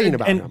insane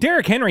about him. And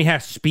Derrick Henry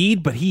has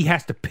speed, but he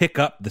has to pick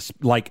up this,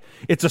 like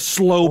it's a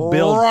slow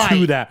build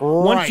to that.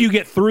 Once you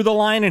get through the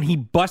line and he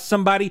busts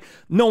somebody,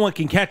 no one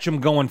can catch him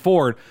going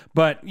forward.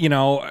 But,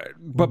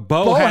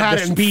 Bo had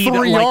the speed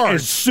like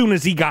as soon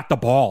as he got the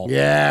ball.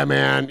 Yeah,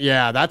 man.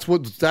 Yeah, that's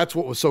what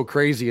was so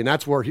crazy. And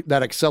that's where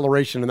that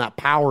acceleration and that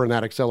power and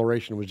that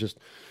acceleration was just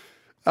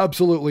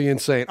absolutely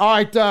insane. All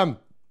right,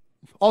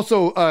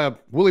 also,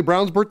 Willie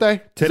Brown's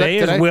birthday. Today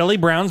is Willie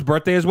Brown's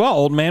birthday as well.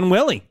 Old Man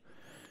Willie.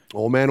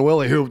 Old Man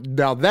Willie, who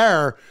now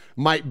there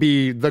might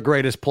be the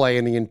greatest play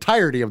in the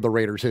entirety of the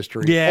Raiders'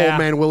 history. Yeah. Old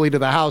Man Willie to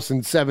the house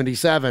in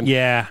 77.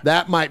 Yeah.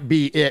 That might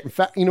be it. In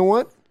fact, you know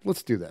what?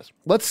 Let's do this.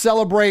 Let's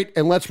celebrate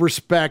and let's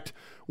respect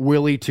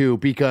Willie too,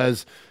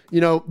 because,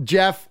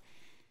 Jeff,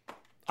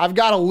 I've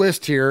got a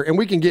list here, and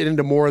we can get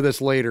into more of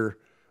this later.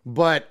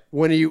 But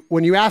when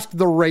you ask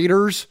the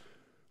Raiders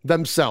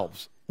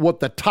themselves what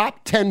the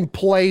top 10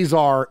 plays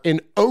are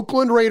in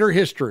Oakland Raider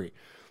history,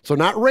 so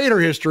not Raider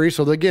history,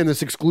 so again,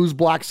 this excludes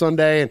Black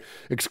Sunday and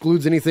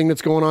excludes anything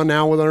that's going on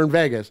now with her in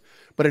Vegas,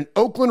 but in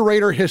Oakland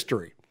Raider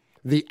history,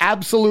 the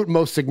absolute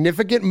most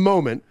significant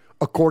moment,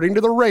 according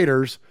to the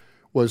Raiders,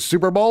 was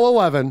Super Bowl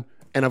 11,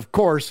 and of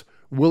course,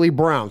 Willie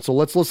Brown. So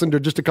let's listen to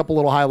just a couple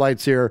little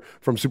highlights here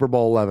from Super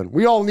Bowl 11.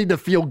 We all need to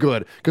feel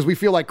good because we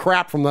feel like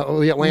crap from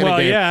the Atlanta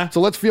game. Yeah. So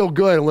let's feel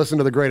good and listen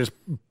to the greatest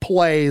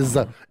plays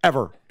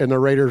ever in the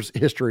Raiders'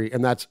 history,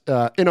 and that's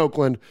in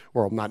Oakland,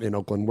 or not in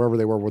Oakland, wherever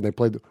they were when they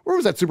played. Where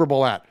was that Super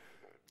Bowl at?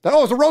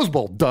 Oh, it's a Rose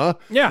Bowl. Duh.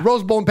 Yeah.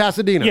 Rose Bowl in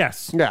Pasadena.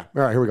 Yes. Yeah.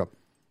 All right, here we go.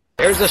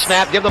 Here's the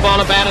snap. Give the ball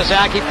to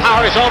Banaszak. He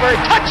powers over.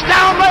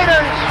 Touchdown,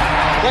 Raiders!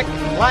 Quick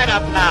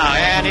lineup now,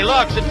 and he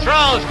looks and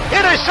throws.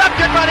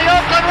 Intercepted by the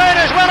Oakland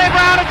Raiders. Willie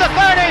Brown at the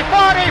 30,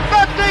 40,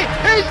 50.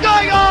 He's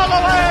going all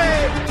the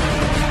way.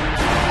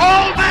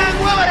 Old Man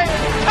Willie.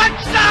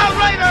 Touchdown,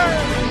 Raiders!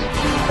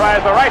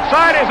 Tries the right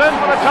side. He's in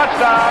for the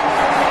touchdown.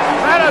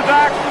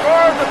 Banaszak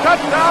scores the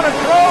touchdown and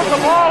throws the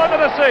ball into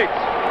the seats.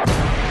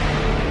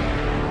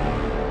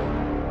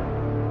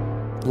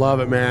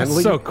 Love it, man.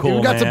 That's so cool,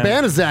 We got some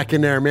Banaszak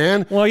in there,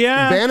 man. Well,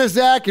 yeah.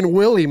 Banaszak and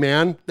Willie,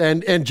 man.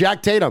 And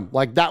Jack Tatum.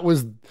 Like, that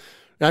was,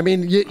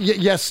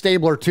 yes,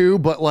 Stabler too,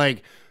 but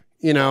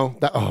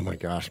that, oh my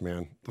gosh,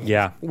 man.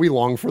 Yeah. We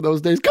long for those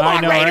days. Come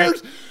on,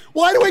 Raiders. Right?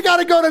 Why do we got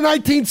to go to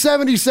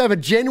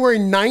 1977? January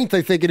 9th,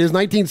 I think it is,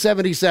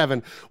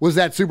 1977 was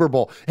that Super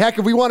Bowl. Heck,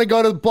 if we want to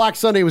go to Black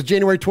Sunday, it was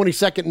January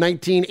 22nd,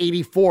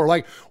 1984.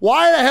 Like,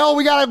 why the hell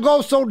we got to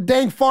go so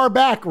dang far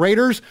back,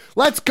 Raiders?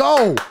 Let's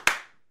go.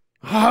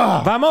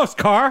 Vamos,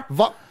 car.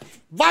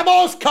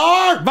 Vamos,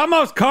 car.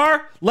 Vamos,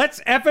 car. Let's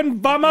effing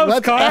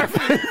vamos, car.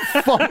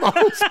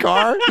 Vamos,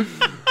 car.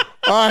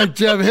 All right,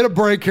 Jeff, hit a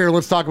break here.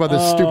 Let's talk about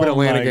this stupid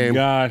Atlanta game.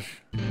 Gosh.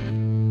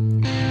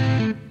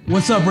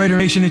 What's up, Raider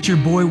Nation? It's your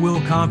boy,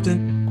 Will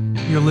Compton.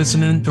 You're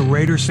listening to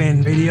Raiders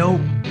Fan Radio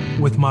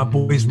with my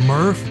boys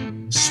Murph,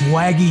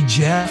 Swaggy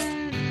Jeff,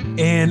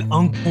 and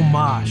Uncle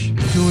Mosh.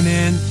 Tune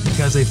in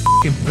because they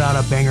fucking put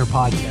out a banger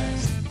podcast.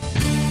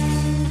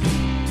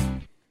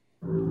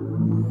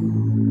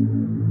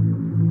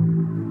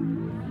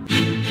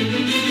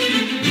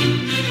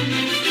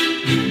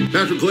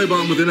 Patrick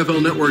Claybon with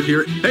NFL Network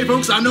here. Hey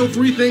folks, I know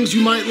 3 things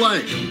you might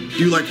like. Do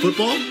you like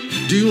football?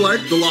 Do you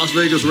like the Las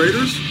Vegas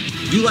Raiders?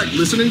 Do you like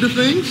listening to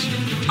things?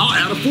 I'll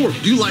add a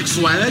 4th. Do you like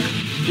swag?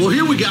 Well,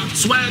 here we got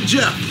Swag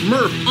Jeff,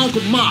 Murph,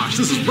 Uncle Mosh.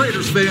 This is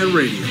Raiders Fan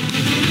Radio.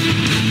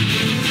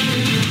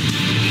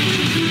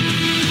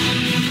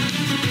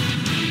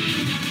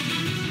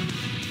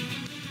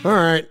 All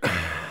right.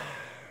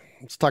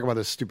 Let's talk about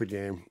this stupid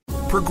game.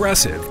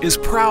 Progressive is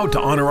proud to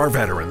honor our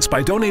veterans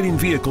by donating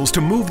vehicles to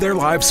move their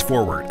lives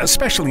forward,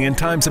 especially in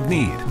times of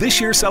need.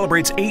 This year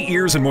celebrates 8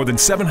 years and more than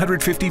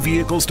 750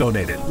 vehicles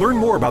donated. Learn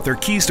more about their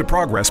Keys to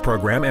Progress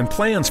program and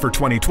plans for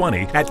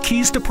 2020 at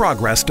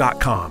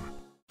keystoprogress.com.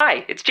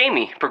 Hi, it's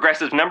Jamie,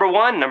 Progressive's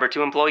 #1,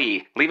 #2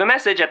 employee. Leave a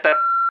message at the...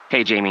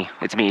 Hey, Jamie,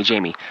 it's me,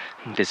 Jamie.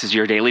 This is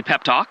your daily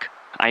pep talk.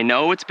 I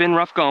know it's been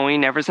rough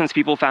going ever since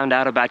people found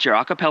out about your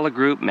a cappella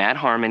group, Mad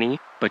Harmony,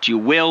 but you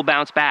will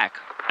bounce back.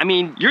 I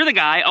mean, you're the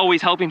guy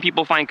always helping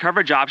people find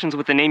coverage options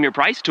with the Name Your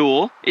Price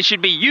tool. It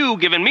should be you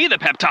giving me the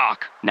pep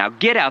talk. Now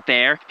get out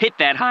there, hit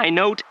that high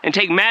note, and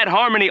take Mad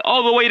Harmony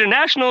all the way to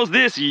nationals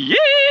this year.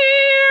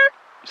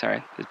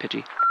 Sorry, it's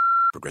pitchy.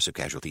 Progressive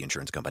Casualty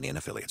Insurance Company and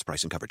Affiliates.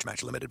 Price and coverage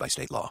match limited by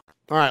state law.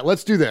 All right,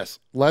 let's do this.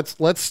 Let's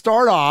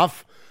start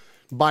off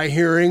by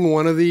hearing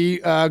one of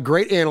the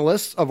great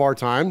analysts of our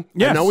time.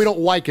 Yes. I know we don't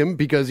like him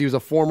because he was a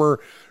former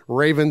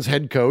Ravens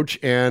head coach,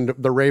 and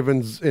the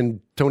Ravens and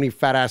Tony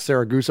Fat-Ass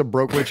Saragusa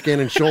broke Rich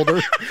Gannon's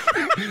shoulder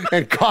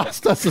and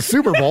cost us a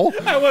Super Bowl.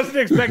 I wasn't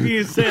expecting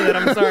you to say that.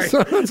 I'm sorry.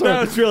 That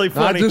was really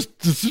funny. Just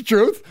the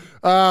truth.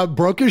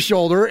 Broke his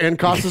shoulder and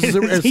cost us a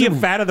Super Bowl. Is he a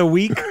fat of the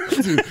week?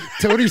 Dude,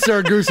 Tony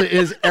Saragusa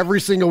is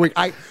every single week.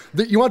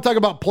 You want to talk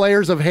about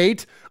players of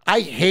hate?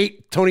 I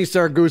hate Tony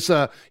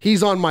Saragusa.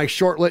 He's on my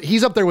short list.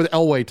 He's up there with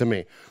Elway to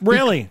me.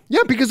 Really?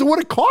 Yeah, because of what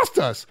it cost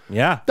us.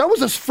 Yeah. That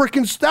was a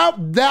freaking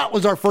stout. That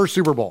was our first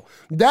Super Bowl.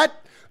 That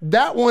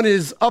That one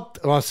is up.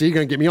 Oh, so you're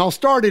going to get me all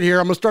started here.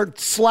 I'm going to start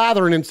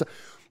slathering and stuff.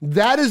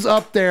 That is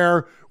up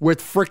there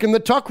with frickin' the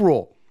tuck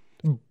rule.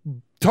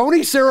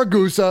 Tony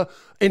Siragusa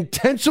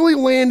intentionally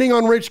landing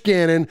on Rich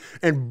Gannon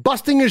and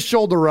busting his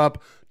shoulder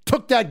up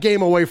took that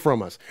game away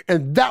from us.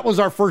 And that was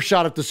our first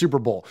shot at the Super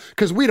Bowl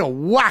because we'd have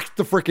whacked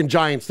the freaking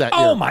Giants that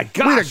year. Oh, my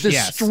gosh, we'd have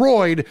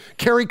destroyed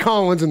Kerry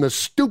Collins and the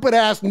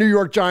stupid-ass New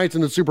York Giants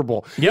in the Super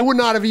Bowl. It would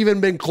not have even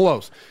been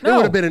close. It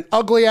would have been an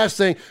ugly-ass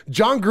thing.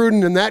 John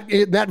Gruden and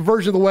that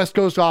version of the West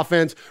Coast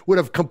offense would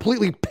have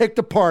completely picked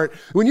apart.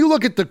 When you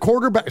look at the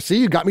quarterback, see,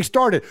 you got me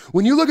started.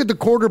 When you look at the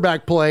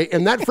quarterback play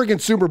in that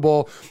freaking Super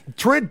Bowl,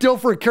 Trent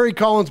Dilfer and Kerry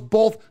Collins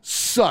both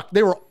sucked.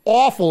 They were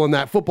awful in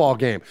that football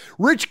game.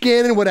 Rich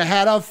Gannon would have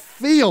had a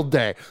field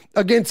day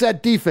against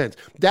that defense.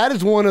 That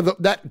is one of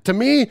that to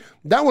me,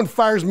 that one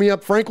fires me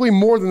up, frankly,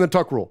 more than the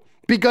tuck rule.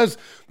 Because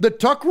the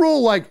tuck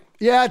rule,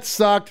 it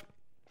sucked.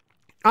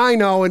 I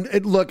know, and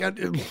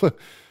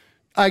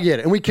I get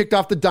it. And we kicked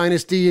off the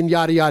dynasty and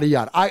yada, yada,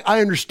 yada.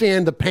 I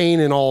understand the pain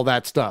and all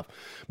that stuff.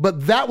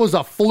 But that was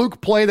a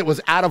fluke play that was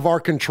out of our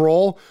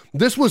control.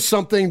 This was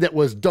something that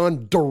was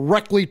done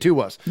directly to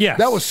us. Yes.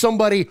 That was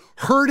somebody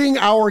hurting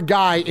our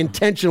guy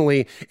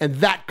intentionally, and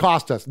that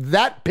cost us.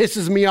 That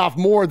pisses me off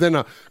more than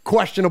a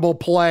questionable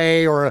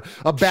play or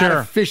a bad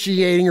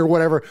officiating or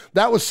whatever.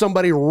 That was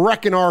somebody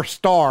wrecking our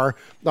star.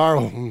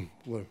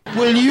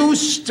 Will you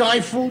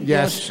stifle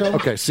yourself?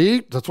 Okay,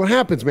 see? That's what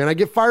happens, man. I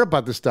get fired up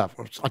about this stuff.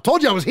 I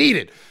told you I was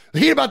heated.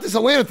 Heated about this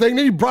Atlanta thing.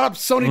 Then you brought up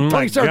Tony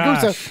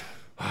Siragusa.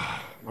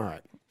 All right.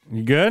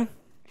 You good?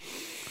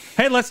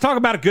 Hey, let's talk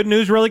about a good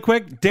news really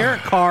quick.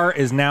 Derek Carr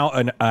is now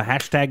a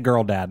hashtag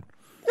girl dad.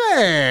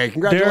 Hey,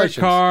 congratulations.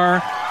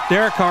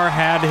 Derek Carr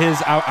had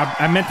his,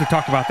 I meant to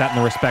talk about that in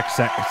the respect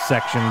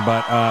section,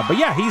 but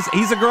yeah,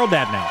 he's a girl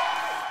dad now.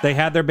 They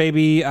had their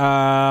baby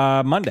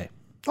Monday.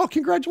 Oh,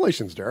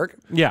 congratulations, Derek.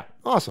 Yeah.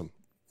 Awesome.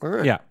 All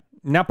right. Yeah.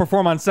 Now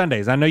perform on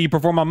Sundays. I know you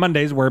perform on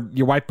Mondays where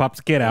your wife pops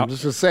a kid out. I'm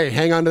just going to say,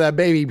 hang on to that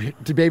baby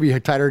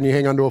tighter than you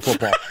hang on to a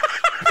football.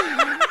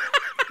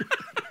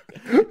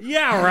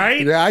 Yeah,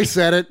 right? Yeah, I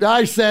said it.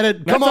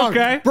 Come on.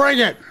 Okay. Bring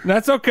it.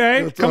 That's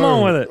okay. Come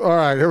on with it. All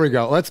right, here we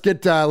go. Let's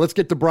get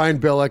to Brian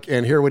Billick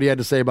and hear what he had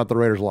to say about the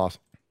Raiders' loss.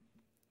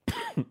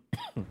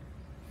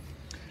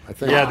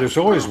 Yeah, there's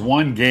always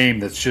one game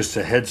that's just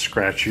a head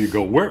scratcher. You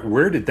go,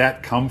 where did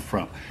that come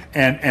from?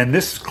 And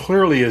this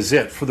clearly is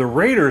it. For the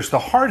Raiders, the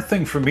hard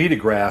thing for me to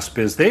grasp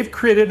is they've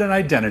created an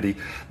identity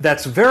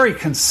that's very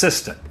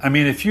consistent. I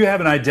mean, if you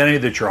have an identity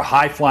that you're a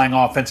high-flying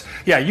offense,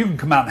 yeah, you can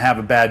come out and have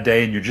a bad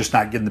day and you're just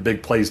not getting the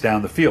big plays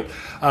down the field.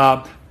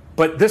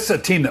 But this is a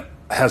team that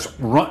has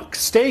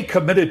stayed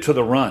committed to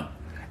the run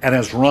and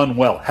has run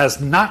well,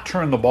 has not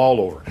turned the ball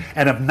over,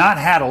 and have not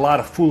had a lot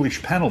of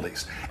foolish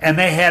penalties. And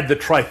they had the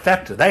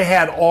trifecta. They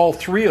had all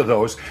three of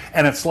those,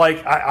 and it's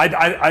like,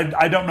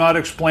 I don't know how to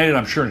explain it.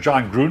 I'm sure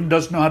John Gruden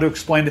doesn't know how to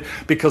explain it,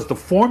 because the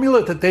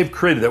formula that they've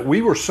created that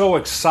we were so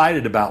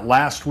excited about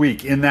last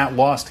week in that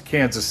loss to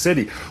Kansas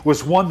City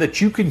was one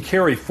that you can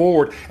carry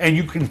forward, and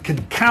you can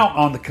count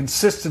on the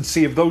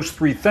consistency of those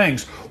three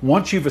things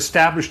once you've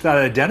established that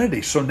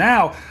identity. So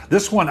now,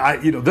 this one,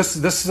 this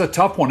is a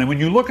tough one. And when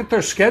you look at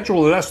their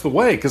schedule, that's the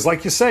way, because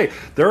like you say,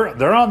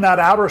 they're on that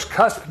outer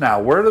cusp now.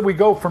 Where do we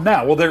go from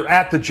now? Well, they're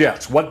at the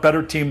Jets. What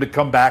better team to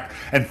come back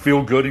and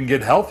feel good and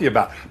get healthy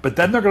about? But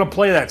then they're going to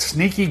play that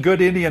sneaky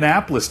good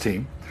Indianapolis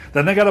team.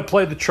 Then they got to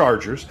play the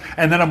Chargers,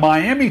 and then a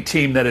Miami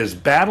team that is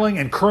battling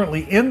and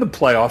currently in the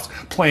playoffs,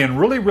 playing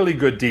really, really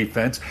good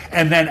defense,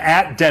 and then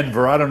at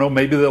Denver. I don't know,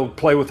 maybe they'll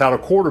play without a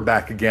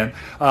quarterback again.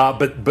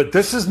 But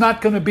this is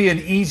not going to be an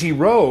easy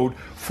road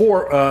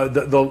for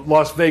the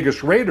Las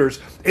Vegas Raiders.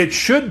 It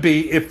should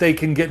be if they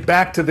can get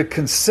back to the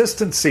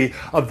consistency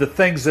of the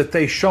things that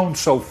they've shown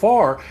so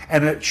far,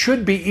 and it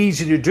should be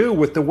easy to do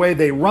with the way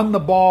they run the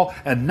ball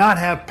and not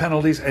have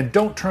penalties and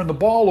don't turn the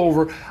ball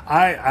over.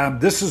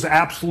 This is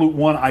absolute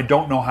one. I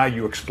don't know how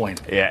you explain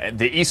it. Yeah,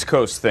 the East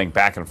Coast thing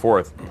back and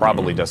forth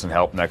probably doesn't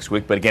help next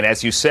week. But again,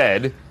 as you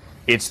said,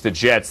 it's the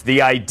Jets.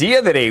 The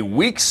idea that a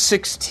Week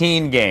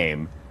 16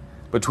 game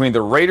between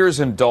the Raiders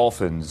and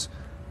Dolphins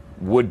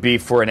would be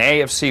for an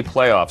AFC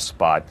playoff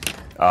spot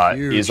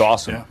is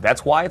awesome. Yeah.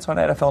 That's why it's on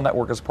NFL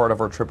Network as part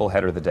of our triple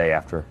header the day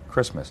after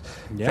Christmas.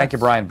 Yes. Thank you,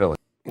 Brian Billick.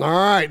 All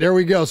right, there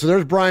we go. So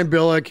there's Brian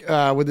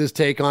Billick with his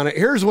take on it.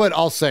 Here's what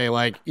I'll say.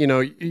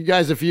 You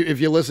guys, if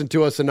you listen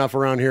to us enough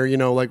around here,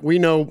 we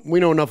know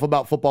enough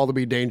about football to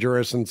be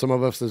dangerous, and some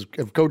of us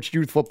have coached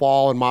youth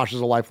football, and Mosh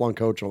is a lifelong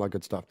coach and all that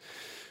good stuff.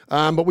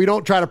 But we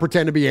don't try to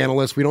pretend to be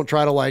analysts. We don't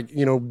try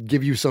to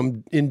give you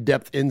some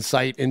in-depth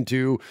insight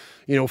into,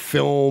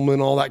 film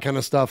and all that kind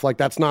of stuff.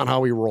 That's not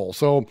how we roll.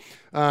 So,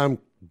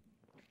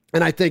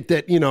 and I think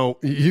that,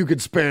 you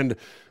could spend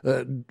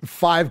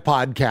 5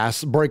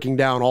 podcasts breaking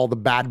down all the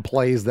bad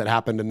plays that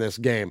happened in this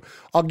game.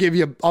 I'll give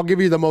you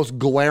the most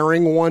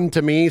glaring one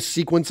to me,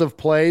 sequence of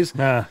plays.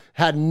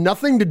 Had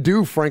nothing to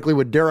do, frankly,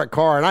 with Derek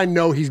Carr. And I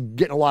know he's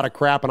getting a lot of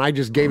crap, and I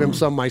just gave him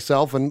some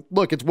myself. And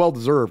look, it's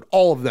well-deserved.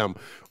 All of them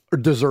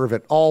deserve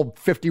it. All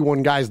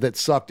 51 guys that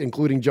sucked,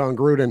 including John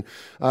Gruden.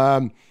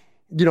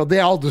 they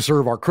all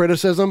deserve our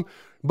criticism.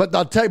 But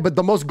I'll tell you, but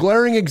the most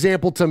glaring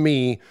example to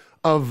me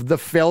of the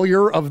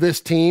failure of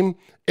this team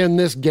in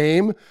this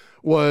game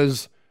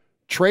was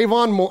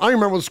Trayvon Mullen. I don't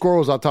remember what the score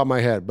was off the top of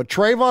my head, but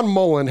Trayvon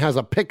Mullen has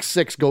a pick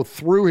six go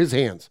through his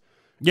hands.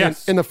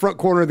 Yes. In the front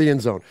corner of the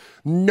end zone.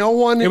 No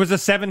one. It was a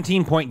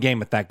 17-point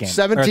game at that game.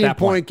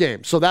 17-point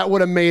game. So that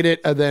would have made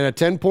it then a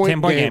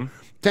 10-point game.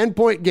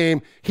 10-point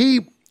game.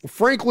 He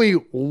frankly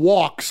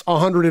walks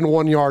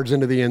 101 yards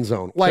into the end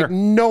zone. Like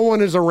no one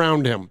is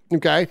around him.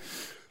 Okay.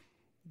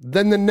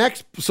 Then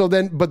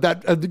but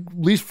that at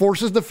least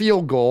forces the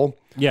field goal.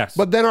 Yes.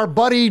 But then our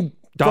buddy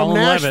from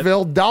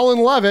Nashville,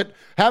 Dallin Levitt,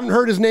 haven't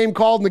heard his name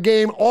called in the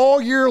game all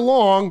year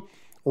long,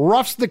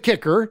 roughs the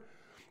kicker.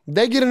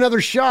 They get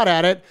another shot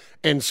at it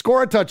and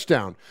score a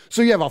touchdown.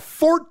 So you have a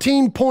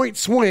 14-point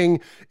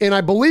swing, and I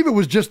believe it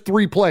was just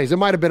 3 plays. It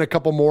might have been a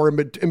couple more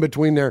in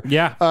between there.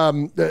 Yeah.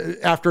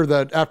 After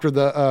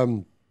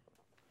the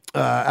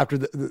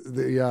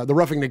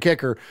roughing the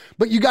kicker.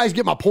 But you guys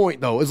get my point,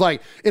 though. It's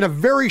like in a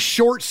very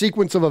short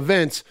sequence of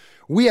events,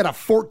 we had a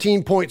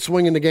 14-point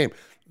swing in the game.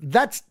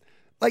 That's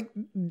like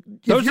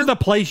those are the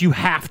plays you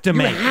have to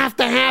make. You have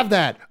to have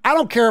that. I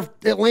don't care if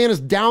Atlanta's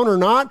down or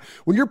not.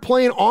 When you're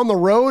playing on the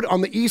road on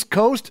the East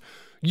Coast,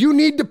 you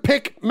need to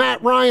pick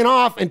Matt Ryan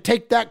off and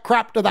take that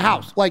crap to the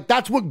house. Like,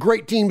 that's what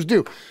great teams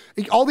do.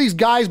 All these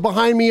guys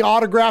behind me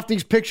autographed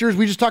these pictures.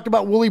 We just talked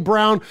about Willie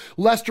Brown,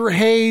 Lester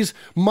Hayes,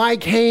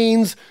 Mike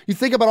Haynes. You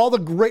think about all the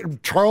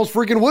great Charles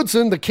freaking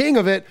Woodson, the king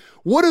of it.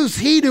 What does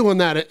he do in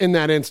that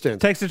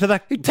instance? He takes it to the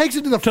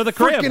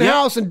freaking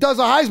house and does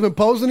a Heisman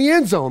pose in the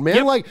end zone, man.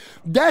 Yep. Like,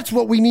 that's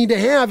what we need to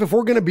have if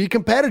we're going to be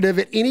competitive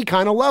at any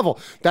kind of level.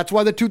 That's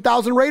why the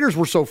 2000 Raiders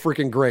were so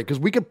freaking great, because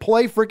we could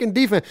play freaking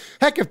defense.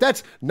 Heck, if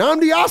that's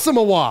Nnamdi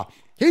Asomugha,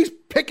 he's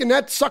picking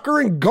that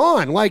sucker and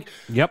gone. Like,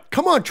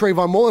 come on,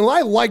 Trayvon Mullen.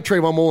 I like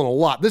Trayvon Mullen a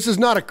lot. This is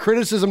not a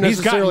criticism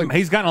necessarily.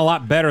 He's gotten a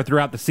lot better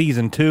throughout the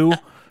season, too,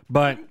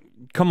 but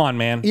come on,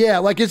 man. Yeah,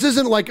 like, this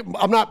isn't like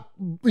I'm not,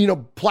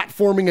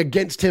 platforming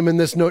against him in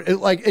this note.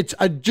 It's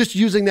just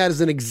using that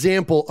as an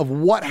example of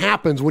what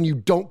happens when you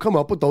don't come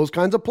up with those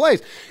kinds of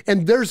plays.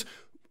 And there's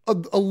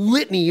a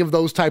litany of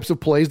those types of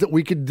plays that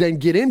we could then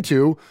get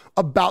into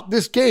about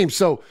this game.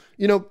 So,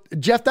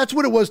 Jeff, that's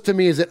what it was to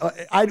me, is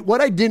that what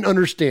I didn't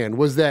understand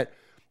was that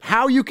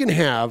how you can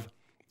have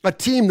a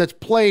team that's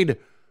played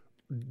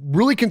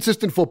really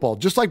consistent football,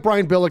 just like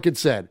Brian Billick had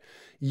said.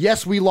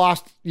 Yes, we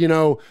lost,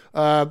 to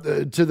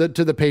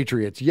the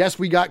Patriots. Yes,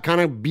 we got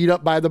kind of beat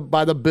up by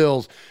the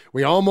Bills.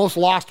 We almost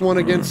lost one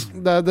against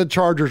the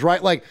Chargers,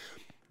 right? Like,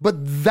 but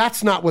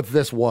that's not what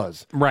this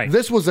was. Right.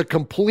 This was a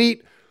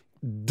complete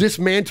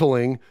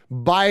dismantling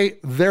by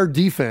their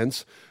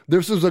defense.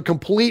 This was a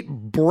complete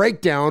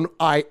breakdown.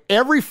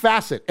 Every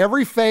facet,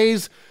 every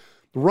phase,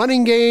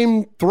 running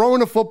game,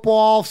 throwing a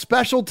football,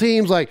 special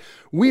teams, like,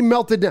 we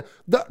melted down.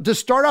 To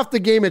start off the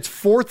game, it's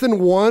 4th and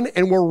 1,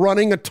 and we're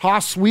running a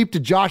toss sweep to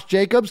Josh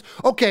Jacobs.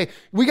 Okay,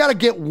 we got to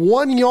get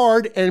 1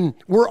 yard, and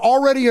we're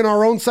already in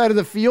our own side of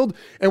the field,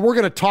 and we're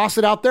going to toss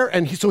it out there,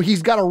 and so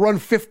he's got to run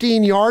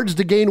 15 yards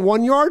to gain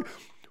 1 yard?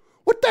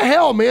 What the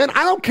hell, man?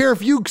 I don't care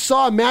if you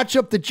saw a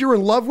matchup that you're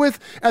in love with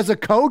as a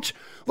coach.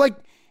 Like,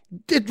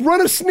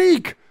 run a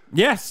sneak.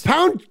 Yes.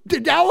 Pound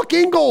Alec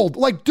Ingold.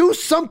 Like, do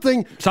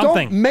something.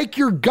 Don't make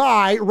your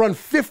guy run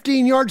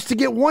 15 yards to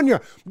get 1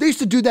 yard. They used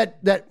to do that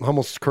I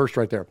almost cursed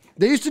right there.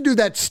 They used to do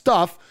that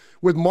stuff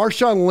with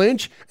Marshawn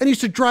Lynch, and it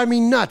used to drive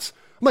me nuts.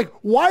 I'm like,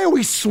 why are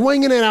we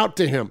swinging it out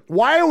to him?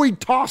 Why are we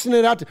tossing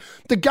it out to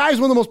the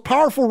guy's one of the most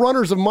powerful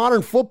runners of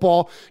modern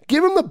football?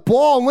 Give him the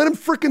ball and let him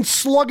freaking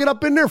slug it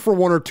up in there for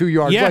 1 or 2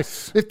 yards.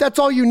 Yes. Like, if that's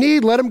all you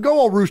need, let him go,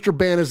 all Rooster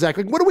Banaszak.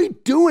 Like, what are we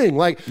doing?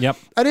 Like,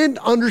 I didn't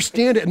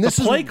understand it. And this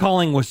play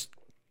calling was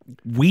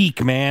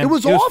weak, man. It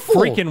was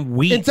awful. Freaking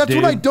weak. And that's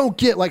what I don't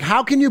get. Like,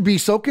 how can you be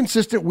so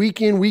consistent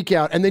week in, week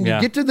out, and then you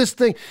get to this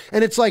thing,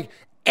 and it's like,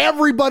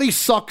 everybody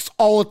sucks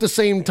all at the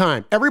same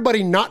time.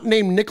 Everybody not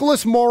named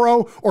Nicholas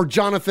Morrow or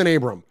Jonathan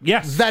Abram.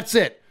 Yes. That's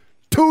it.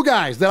 2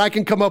 guys that I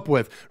can come up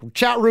with.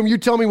 Chat room, you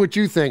tell me what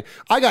you think.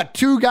 I got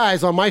 2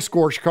 guys on my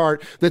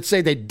scorecard that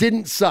say they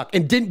didn't suck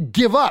and didn't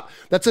give up.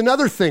 That's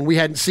another thing we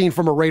hadn't seen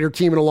from a Raider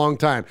team in a long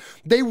time.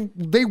 They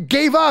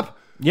gave up.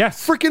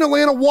 Yes. Freaking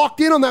Atlanta walked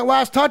in on that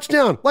last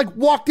touchdown. Like,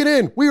 walked it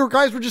in.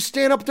 Guys were just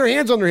standing up with their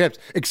hands on their hips,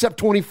 except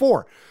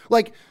 24.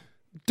 Like,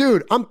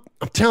 dude, I'm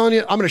telling you,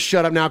 I'm going to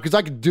shut up now because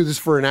I could do this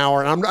for an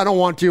hour, and I don't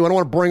want to. I don't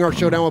want to bring our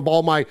show down with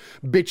all my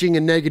bitching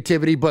and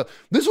negativity, but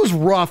this was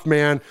rough,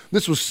 man.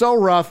 This was so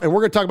rough, and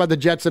we're going to talk about the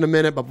Jets in a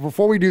minute, but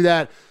before we do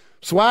that,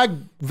 Swag,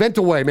 vent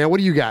away, man. What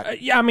do you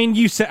got?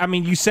 You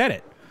said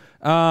it.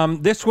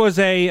 This was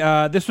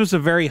a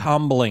very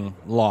humbling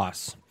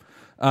loss.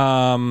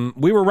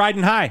 We were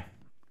riding high,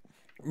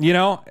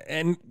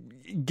 and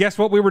guess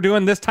what we were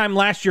doing this time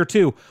last year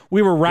too?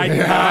 We were riding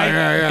high,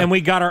 and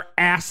we got our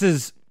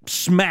asses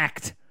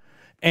smacked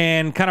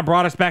and kind of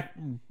brought us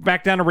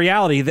back down to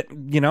reality that,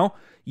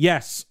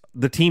 yes,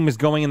 the team is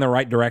going in the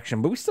right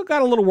direction, but we still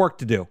got a little work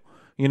to do.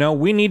 You know,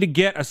 we need to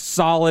get a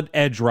solid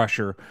edge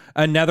rusher,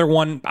 another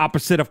one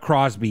opposite of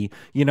Crosby.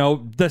 You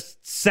know, the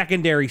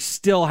secondary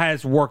still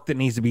has work that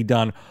needs to be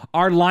done.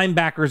 Our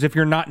linebackers, if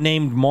you're not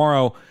named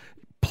Morrow,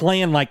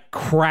 playing like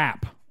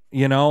crap.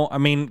 You know, I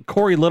mean,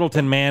 Corey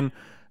Littleton, man,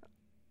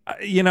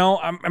 you know,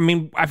 I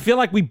mean, I feel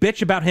like we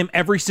bitch about him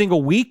every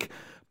single week,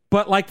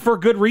 but like for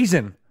good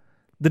reason.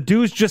 The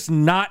dude's just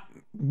not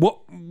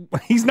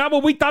he's not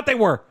what we thought they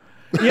were.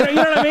 You know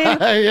what I mean?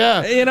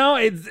 Yeah.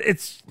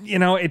 You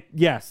know,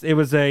 yes, it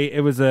was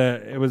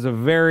a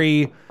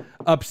very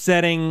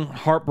upsetting,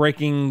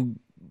 heartbreaking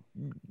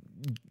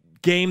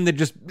game that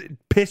just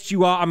pissed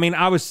you off. I mean,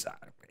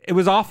 it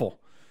was awful.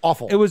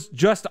 Awful. It was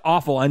just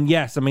awful. And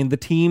yes, I mean, the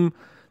team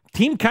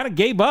kind of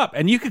gave up,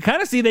 and you could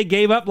kind of see they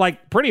gave up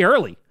like pretty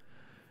early.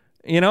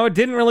 You know, it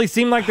didn't really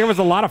seem like there was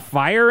a lot of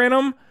fire in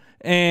them.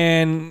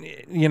 And,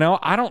 you know,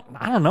 I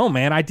don't know,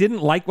 man. I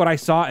didn't like what I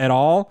saw at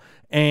all.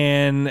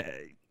 And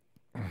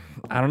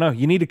I don't know.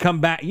 You need to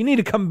come back. You need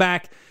to come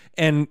back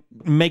and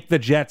make the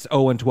Jets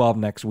 0-12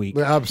 next week.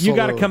 Absolutely. You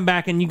got to come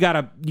back and you got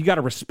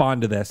to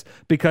respond to this,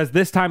 because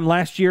this time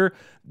last year,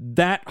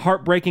 that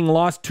heartbreaking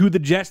loss to the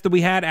Jets that we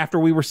had after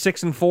we were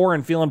 6-4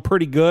 and feeling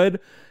pretty good,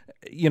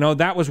 you know,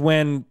 that was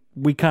when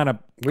we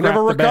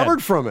never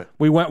recovered from it.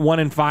 We went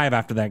 1-5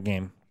 after that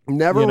game.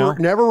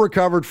 Never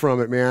recovered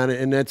from it, man.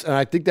 And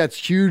I think that's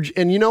huge.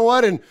 And you know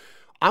what? And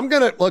I'm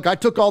going to look, I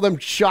took all them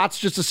shots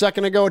just a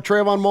second ago at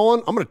Trayvon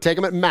Mullen. I'm going to take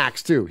him at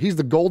Max too. He's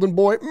the golden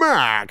boy.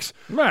 Max.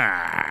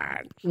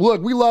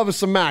 Look, we love us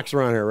some Max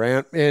around here,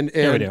 right? And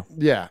yeah, we do.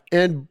 Yeah.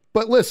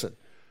 But listen,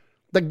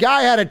 the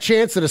guy had a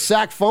chance at a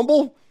sack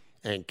fumble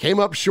and came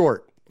up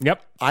short.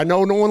 Yep. I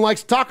know no one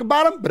likes to talk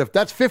about him, but if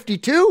that's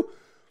 52,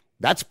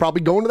 that's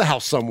probably going to the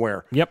house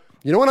somewhere. Yep.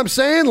 You know what I'm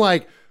saying?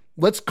 Like,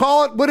 let's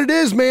call it what it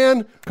is,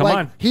 man. Come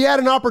on. He had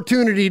an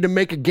opportunity to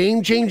make a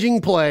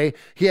game-changing play.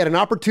 He had an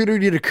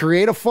opportunity to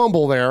create a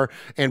fumble there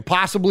and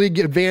possibly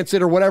advance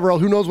it or whatever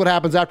else. Who knows what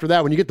happens after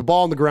that when you get the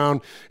ball on the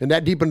ground and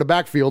that deep in the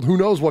backfield? Who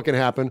knows what can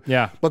happen?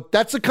 Yeah. But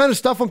that's the kind of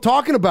stuff I'm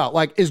talking about.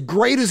 Like, as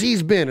great as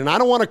he's been, and I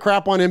don't want to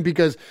crap on him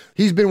because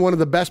he's been one of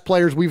the best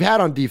players we've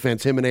had on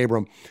defense, him and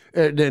Abram,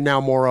 and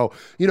now Morrow.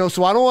 You know,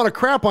 so I don't want to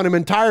crap on him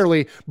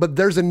entirely, but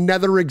there's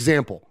another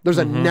example. There's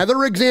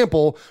another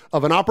example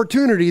of an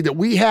opportunity that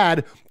we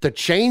had to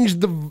change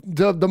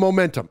the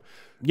momentum.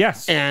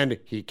 Yes. And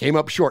he came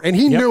up short. And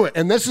he knew it.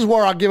 And this is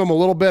where I'll give him a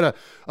little bit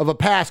of a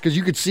pass, because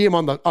you could see him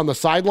on the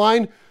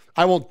sideline.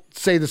 I won't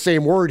say the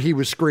same word he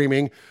was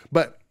screaming,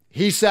 but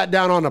he sat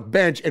down on a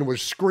bench and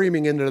was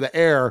screaming into the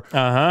air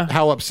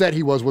how upset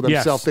he was with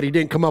himself that he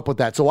didn't come up with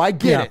that. So I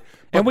get it.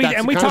 And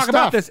we talk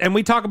about this, and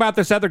we talk about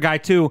this other guy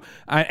too.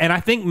 And I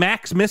think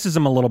Max misses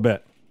him a little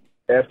bit.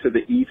 F to the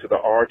E to the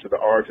R to the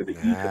R to the E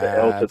to the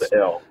L to the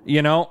L.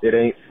 You know, it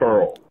ain't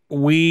furl.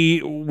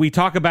 We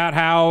talk about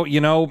how, you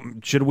know,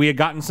 should we have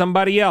gotten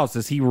somebody else?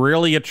 Is he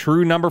really a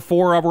true number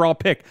 4 overall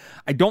pick?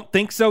 I don't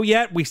think so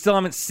yet. We still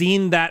haven't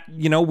seen that.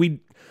 You know, we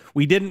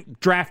didn't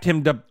draft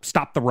him to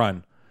stop the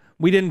run.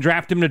 We didn't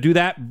draft him to do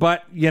that,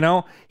 but, you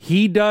know,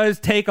 he does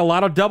take a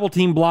lot of double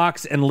team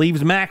blocks and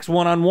leaves Max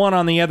one-on-one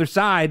on the other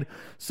side.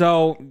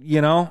 So,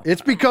 you know.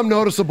 It's become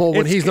noticeable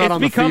when he's not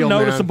on the field, It's become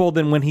noticeable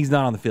than when he's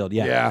not on the field.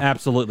 Yeah,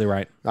 absolutely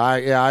right. I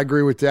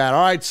agree with that.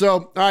 All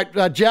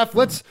right, Jeff,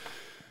 let's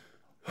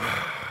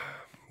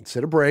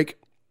hit a break.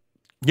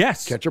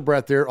 Yes. Catch your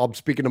breath here. I'm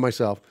speaking to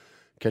myself.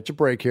 Catch a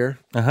break here.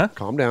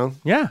 Calm down.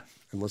 Yeah.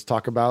 And let's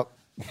talk about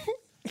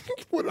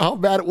how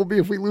bad it will be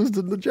if we lose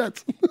to the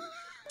Jets.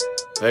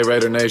 Hey,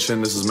 Raider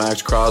Nation, this is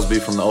Max Crosby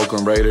from the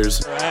Oakland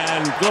Raiders.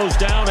 And goes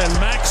down, and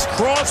Max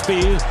Crosby,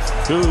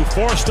 who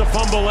forced a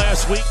fumble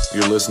last week.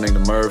 You're listening to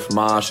Murph,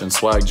 Mosh, and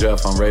Swag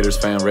Jeff on Raiders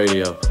Fan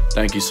Radio.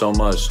 Thank you so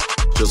much.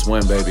 Just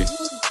win, baby.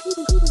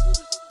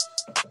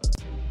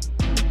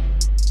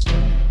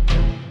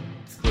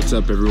 What's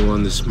up,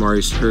 everyone? This is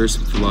Marius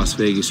Hurst with the Las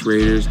Vegas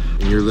Raiders,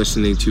 and you're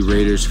listening to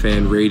Raiders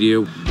Fan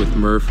Radio with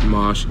Murph,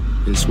 Mosh,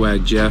 and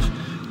Swag Jeff.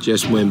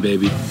 Just win,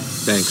 baby.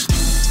 Thanks.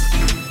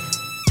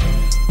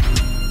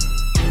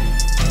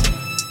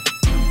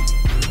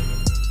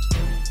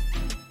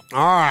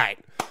 All right.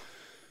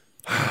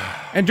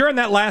 And during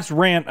that last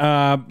rant,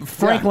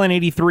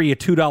 Franklin83, a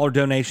 $2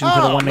 donation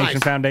to the One Nation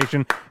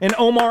Foundation, and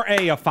Omar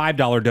A, a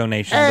 $5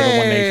 donation to the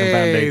One Nation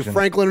Foundation.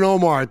 Franklin and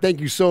Omar, thank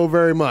you so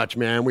very much,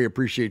 man. We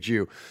appreciate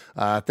you.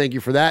 Thank you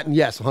for that. And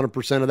yes,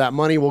 100% of that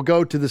money will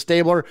go to the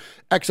Stabler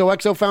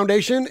XOXO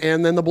Foundation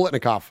and then the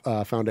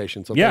Bolitnikoff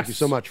Foundation. So thank you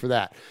so much for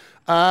that.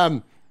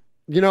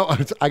 You know,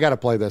 I got to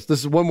play this.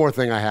 This is one more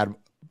thing I had.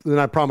 Then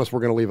I promise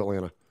we're going to leave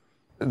Atlanta.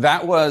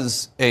 That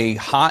was a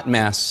hot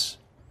mess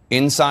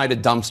inside a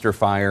dumpster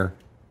fire,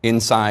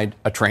 inside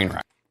a train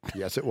wreck.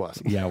 Yes, it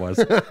was. Yeah, it was.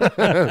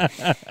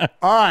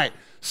 All right.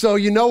 So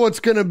you know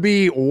what's going to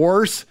be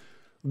worse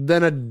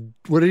than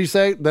what did he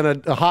say?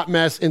 Than a hot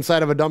mess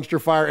inside of a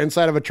dumpster fire,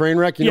 inside of a train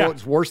wreck? You know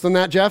what's worse than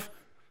that, Jeff?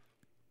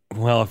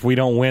 Well, if we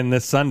don't win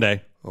this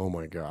Sunday. Oh,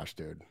 my gosh,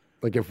 dude.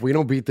 Like, if we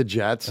don't beat the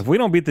Jets. If we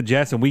don't beat the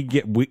Jets and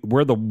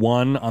we're the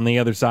one on the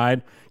other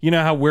side. You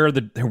know how we're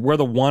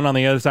the one on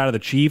the other side of the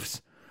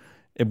Chiefs?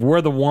 If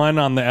we're the one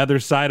on the other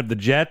side of the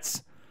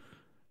Jets,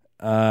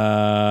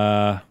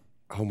 oh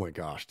my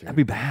gosh, dude. That'd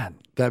be bad.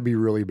 That'd be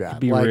really bad.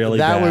 That'd be really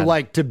bad. That would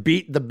like to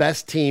beat the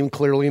best team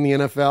clearly in the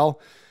NFL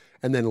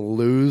and then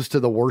lose to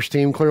the worst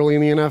team clearly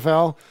in the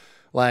NFL.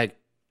 Like,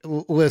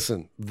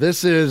 listen,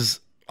 this is,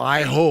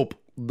 I hope,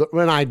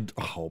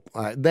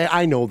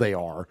 I know they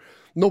are.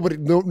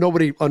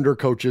 Nobody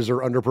undercoaches or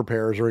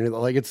underprepares or anything.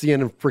 Like, it's the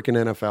end of freaking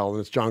NFL and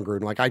it's John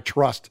Gruden. Like, I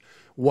trust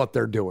what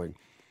they're doing.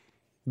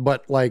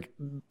 But like,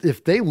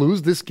 if they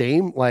lose this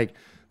game, like,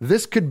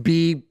 this could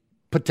be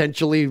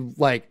potentially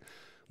like,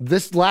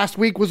 this last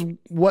week was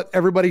what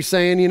everybody's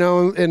saying, you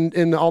know,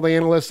 and all the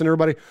analysts and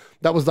everybody,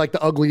 that was like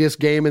the ugliest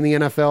game in the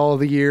NFL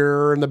of the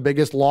year and the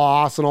biggest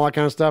loss and all that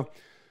kind of stuff.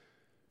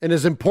 And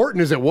as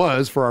important as it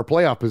was for our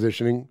playoff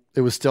positioning,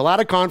 it was still out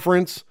of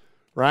conference,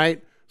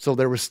 right? So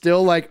there was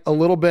still like a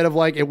little bit of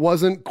like, it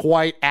wasn't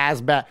quite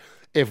as bad.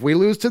 If we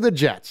lose to the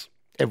Jets,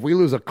 if we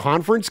lose a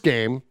conference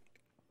game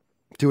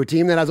to a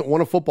team that hasn't won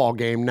a football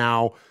game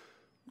now,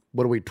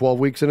 what are we, 12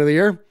 weeks into the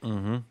year?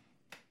 Mm-hmm.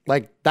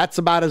 Like, that's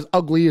about as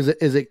ugly as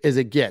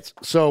it gets.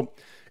 So,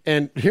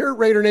 and here at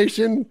Raider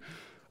Nation,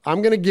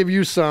 I'm going to give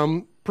you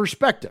some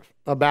perspective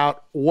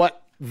about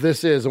what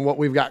this is and what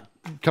we've got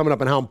coming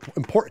up and how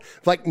important.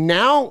 Like,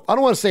 now, I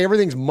don't want to say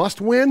everything's must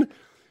win,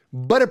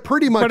 but it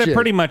pretty much is.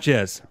 Pretty much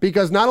is.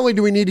 Because not only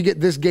do we need to get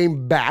this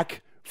game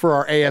back for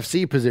our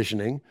AFC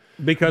positioning,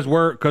 because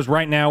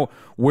right now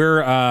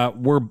we're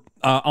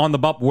on the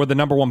bubble. We're the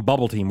number one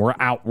bubble team. We're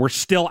out. We're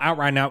still out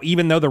right now,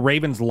 even though the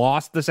Ravens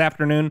lost this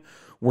afternoon.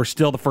 We're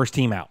still the first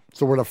team out.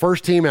 So we're the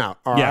first team out.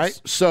 All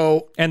right.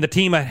 So, and the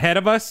team ahead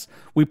of us,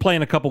 we play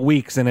in a couple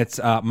weeks, and it's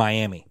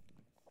Miami.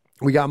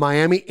 We got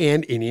Miami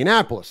and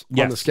Indianapolis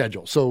on the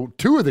schedule. So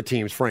two of the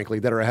teams, frankly,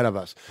 that are ahead of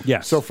us.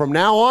 Yes. So from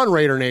now on,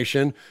 Raider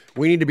Nation,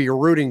 we need to be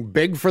rooting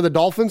big for the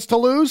Dolphins to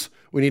lose.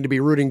 We need to be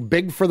rooting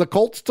big for the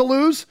Colts to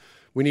lose.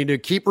 We need to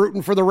keep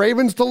rooting for the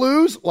Ravens to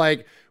lose,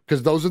 like,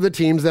 because those are the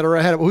teams that are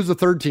ahead of. Who's the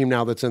third team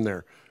now that's in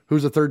there?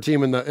 Who's the third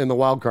team in the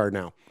wild card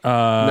now?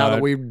 Now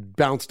that we've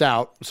bounced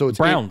out, so it's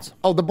Browns.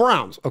 The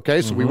Browns.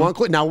 Okay, so we want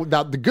now.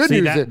 The good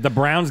news is the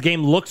Browns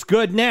game looks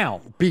good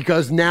now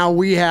because now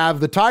we have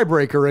the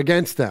tiebreaker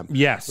against them.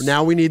 Yes.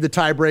 Now we need the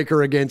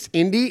tiebreaker against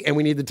Indy, and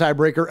we need the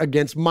tiebreaker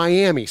against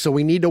Miami. So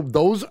we need to.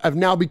 Those have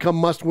now become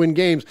must-win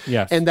games.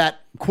 Yes. And that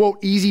quote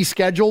easy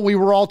schedule we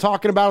were all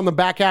talking about in the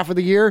back half of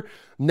the year.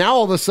 Now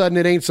all of a sudden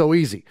it ain't so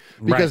easy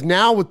because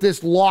now with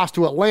this loss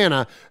to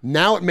Atlanta,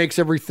 now it makes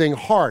everything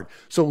hard.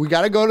 So we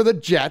got to go to the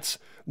Jets.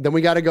 Then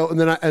we got to go, and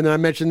then I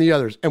mentioned the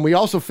others, and we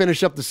also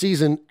finish up the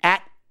season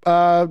at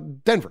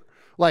Denver.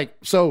 Like,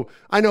 so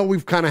I know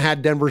we've kind of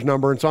had Denver's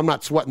number, and so I'm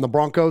not sweating the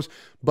Broncos,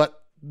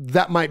 but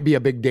that might be a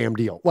big damn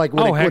deal. Like,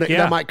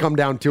 that might come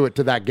down to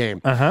that game,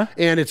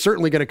 and it's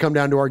certainly going to come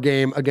down to our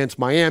game against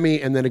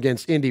Miami and then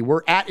against Indy.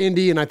 We're at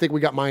Indy, and I think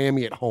we got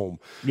Miami at home.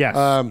 Yes.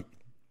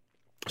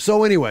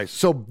 So anyway,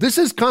 so this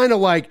is kind of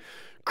like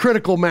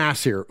critical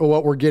mass here, or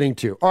what we're getting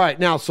to. All right,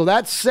 now, so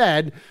that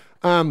said,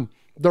 the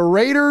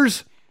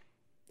Raiders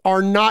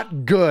are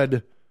not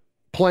good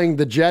playing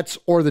the Jets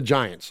or the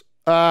Giants.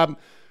 The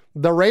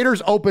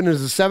Raiders open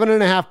as a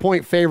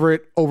 7.5-point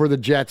favorite over the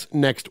Jets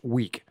next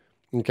week.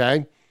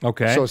 Okay. So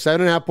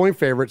 7.5-point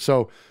favorite.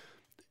 So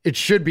it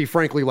should be,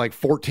 frankly, like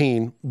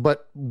 14.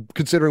 But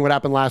considering what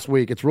happened last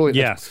week, it's really,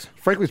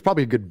 frankly, it's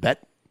probably a good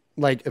bet.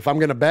 Like, if I'm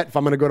going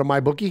to go to my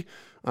bookie,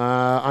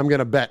 I'm going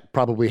to bet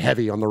probably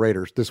heavy on the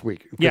Raiders this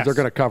week because they're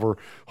going to cover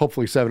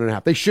hopefully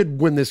 7.5. They should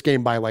win this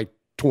game by like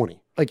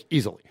 20, like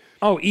easily.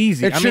 Oh,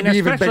 easy. It should be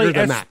even bigger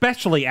than that.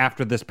 Especially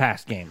after this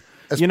past game.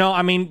 You know,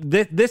 I mean,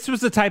 this was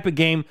the type of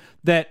game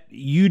that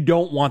you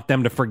don't want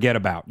them to forget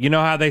about. You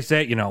know how they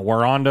say, you know,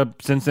 we're on to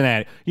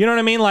Cincinnati. You know what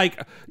I mean?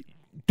 Like,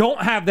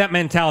 don't have that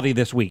mentality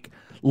this week.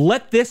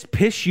 Let this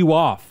piss you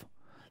off.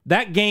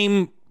 That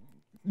game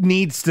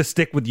needs to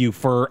stick with you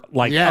for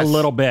like a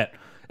little bit.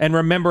 And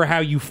remember how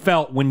you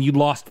felt when you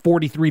lost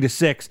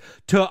 43-6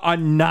 to a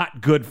not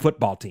good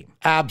football team.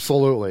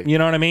 Absolutely. You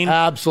know what I mean?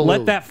 Absolutely.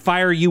 Let that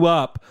fire you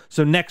up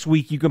so next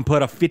week you can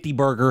put a 50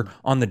 burger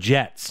on the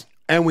Jets.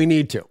 And we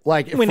need to.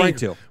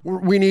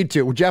 We need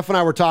to. Jeff and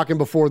I were talking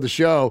before the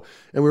show,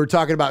 and we were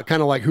talking about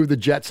kind of like who the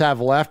Jets have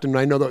left. And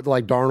I know that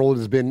like Darnold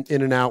has been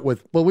in and out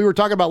with, well, we were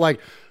talking about like,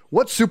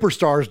 what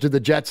superstars did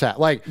the Jets have?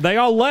 Like, they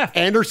all left.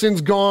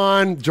 Anderson's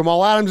gone.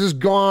 Jamal Adams is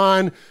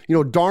gone. You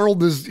know,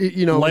 Darnold is,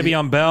 you know.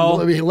 Le'Veon Bell.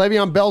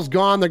 Le'Veon Bell's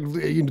gone.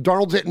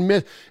 Darnold's hit and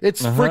miss.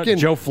 It's freaking.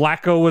 Joe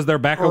Flacco was their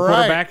backup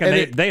quarterback,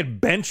 and they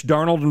had benched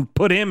Darnold and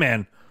put him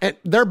in. And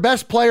their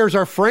best players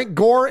are Frank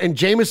Gore and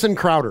Jamison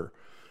Crowder.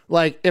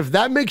 Like, if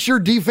that makes your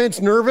defense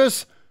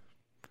nervous,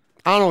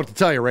 I don't know what to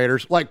tell you,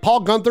 Raiders. Like,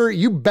 Paul Gunther,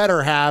 you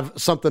better have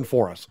something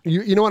for us.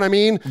 You know what I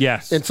mean?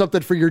 Yes. And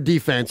something for your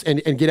defense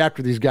and get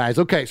after these guys.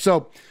 Okay,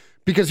 so,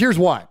 because here's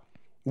why.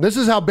 This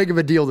is how big of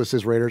a deal this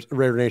is,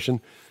 Raider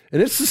Nation.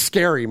 And this is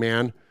scary,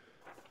 man.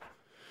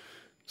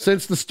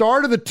 Since the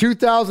start of the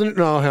 2000...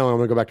 No, hell on, I'm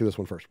going to go back to this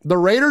one first. The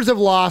Raiders have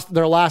lost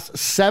their last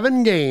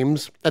 7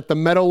 games at the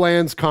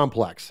Meadowlands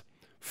Complex.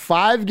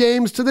 5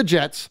 games to the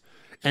Jets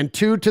and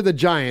 2 to the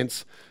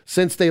Giants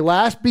since they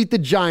last beat the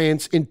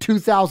Giants in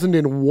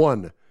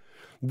 2001.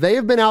 They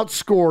have been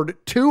outscored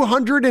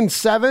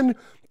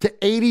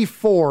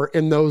 207-84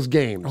 in those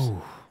games.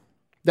 Oh.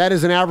 That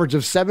is an average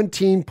of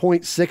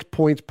 17.6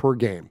 points per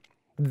game.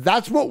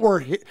 That's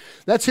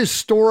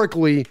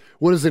historically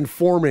what is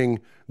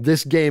informing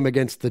this game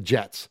against the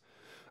Jets.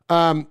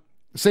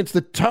 Since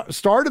the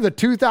start of the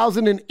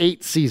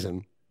 2008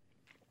 season,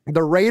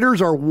 the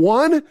Raiders are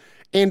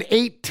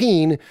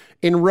 1-18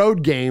 in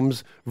road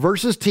games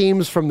versus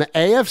teams from the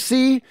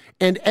AFC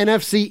and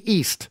NFC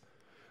East.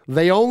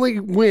 The only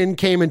win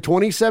came in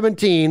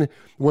 2017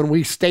 when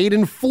we stayed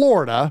in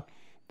Florida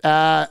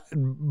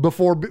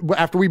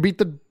after we beat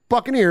the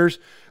Buccaneers,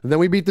 and then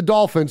we beat the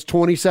Dolphins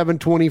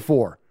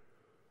 27-24.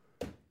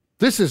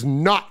 This is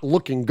not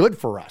looking good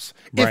for us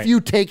if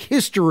you take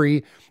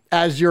history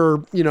as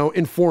your,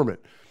 informant.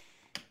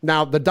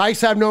 Now, the dice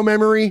have no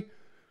memory.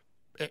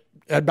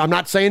 I'm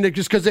not saying that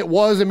just because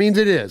it means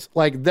it is.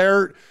 Like,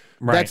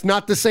 that's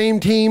not the same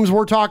teams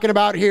we're talking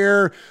about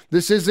here.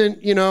 This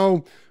isn't,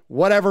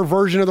 whatever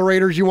version of the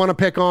Raiders you want to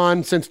pick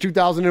on since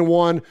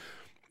 2001.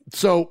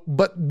 So,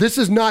 but this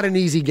is not an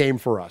easy game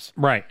for us.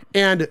 Right.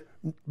 And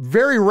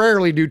very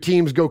rarely do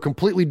teams go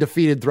completely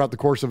defeated throughout the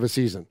course of a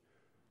season.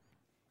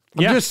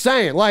 I'm just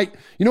saying,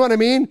 you know what I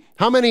mean?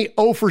 How many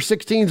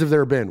 0-for-16s have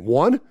there been?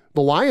 One?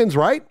 The Lions,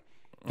 right?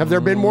 Have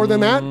there been more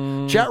than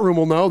that? Chat room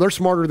will know. They're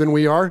smarter than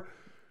we are.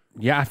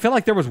 Yeah, I feel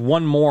like there was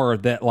one more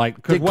that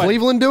Did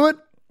Cleveland do it?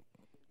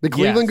 Did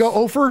Cleveland go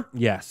 0-for?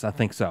 Yes, I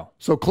think so.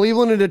 So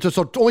Cleveland did it.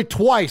 So only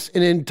twice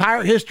in the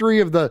entire history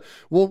of the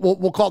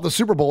we'll call it the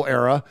Super Bowl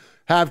era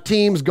have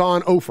teams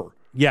gone 0-for.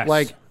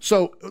 Yes.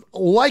 So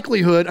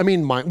likelihood. I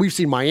mean, we've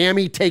seen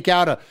Miami take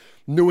out a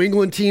New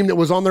England team that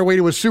was on their way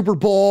to a Super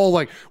Bowl.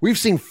 We've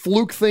seen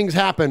fluke things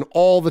happen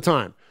all the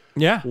time.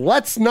 Yeah.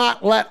 Let's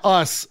not let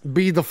us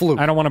be the fluke.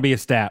 I don't want to be a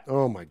stat.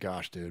 Oh my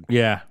gosh, dude.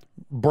 Yeah.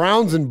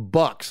 Browns and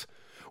Bucks.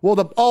 Well,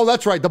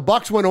 that's right. The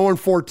Bucks went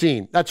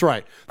 0-14. That's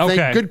right.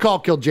 Okay. Good call,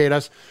 Kill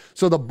Jadas.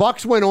 So the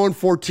Bucks went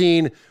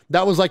 0-14.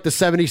 That was like the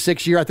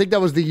 76 year. I think that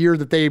was the year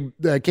that they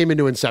came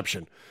into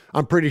inception.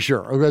 I'm pretty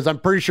sure. Because I'm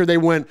pretty sure they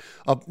went,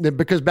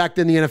 because back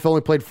then the NFL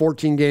only played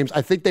 14 games.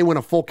 I think they went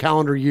a full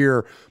calendar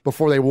year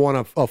before they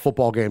won a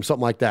football game,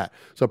 something like that.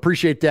 So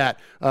appreciate that.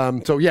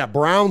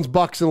 Browns,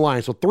 Bucks, and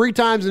Lions. So 3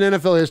 times in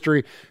NFL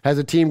history has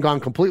a team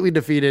gone completely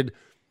defeated.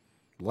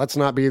 Let's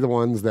not be the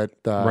ones that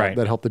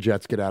help the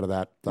Jets get out of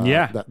that.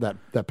 That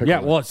pick. Yeah.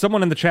 Well,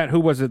 someone in the chat, who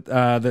was it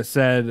that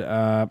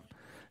said,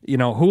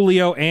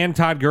 Julio and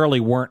Todd Gurley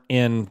weren't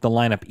in the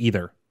lineup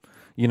either.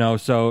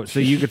 So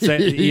you could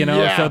say,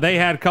 so they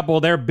had a couple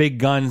of their big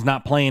guns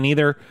not playing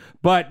either.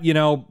 But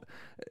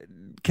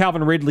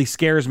Calvin Ridley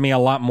scares me a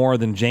lot more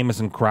than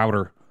Jamison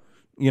Crowder.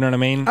 You know what I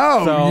mean?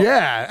 Oh,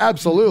 yeah,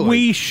 absolutely.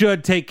 We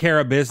should take care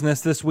of business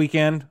this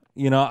weekend.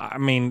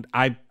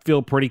 I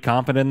feel pretty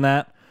confident in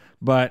that.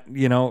 But,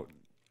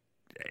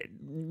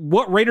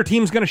 what Raider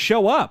team's going to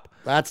show up?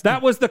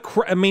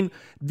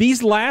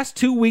 These last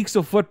 2 weeks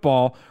of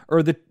football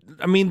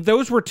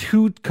those were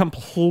 2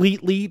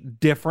 completely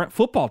different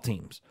football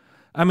teams.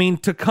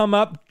 To come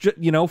up,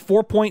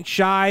 4 points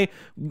shy,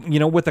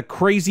 with a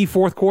crazy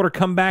fourth quarter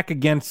comeback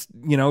against,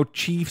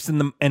 Chiefs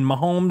and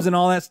Mahomes and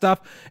all that stuff,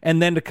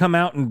 and then to come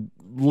out and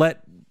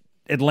let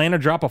Atlanta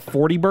drop a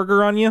 40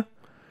 burger on you.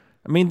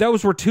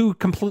 Those were 2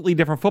 completely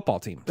different football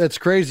teams. That's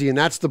crazy, and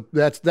that's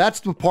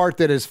the part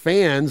that as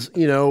fans,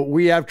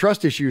 we have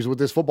trust issues with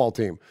this football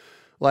team.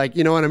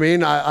 You know what I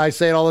mean? I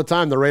say it all the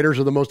time. The Raiders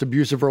are the most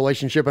abusive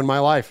relationship in my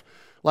life.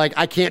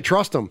 I can't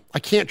trust them. I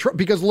can't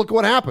because look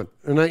what happened.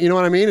 And you know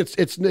what I mean?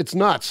 It's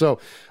nuts. So,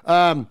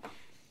 all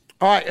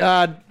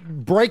right.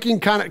 Breaking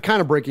kind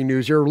of breaking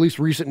news here, or at least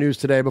recent news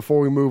today. Before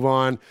we move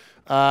on,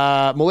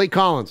 Malik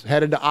Collins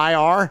headed to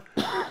IR.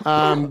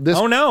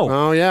 Oh no!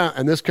 Oh yeah,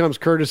 and this comes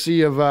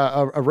courtesy of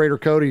Raider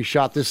Cody.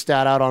 Shot this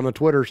stat out on the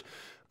Twitters.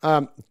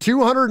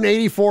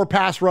 284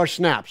 pass rush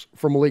snaps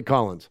for Malik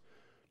Collins,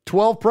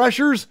 12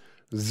 pressures,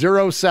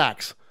 0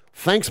 sacks.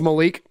 Thanks,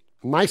 Malik.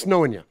 Nice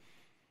knowing you.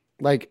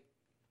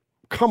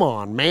 Come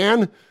on,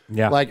 man.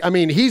 Yeah.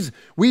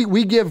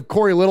 We give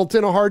Corey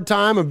Littleton a hard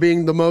time of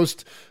being the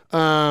most,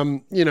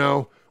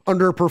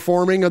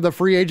 underperforming of the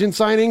free agent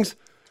signings.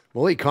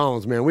 Malik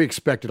Collins, man, we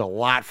expected a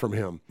lot from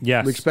him.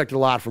 Yes. We expected a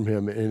lot from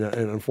him, and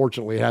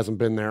unfortunately it hasn't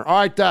been there. All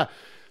right,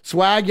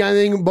 Swag,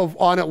 anything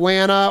on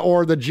Atlanta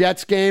or the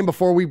Jets game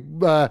before we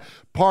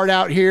part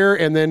out here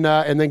and then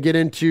get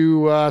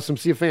into some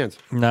Sea of Fans?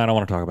 No, I don't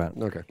want to talk about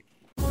it. Okay.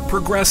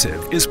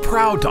 Progressive is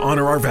proud to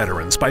honor our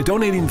veterans by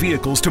donating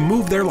vehicles to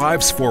move their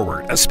lives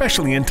forward,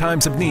 especially in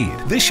times of need.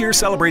 This year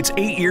celebrates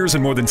 8 years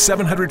and more than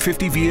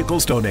 750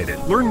 vehicles donated.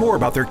 Learn more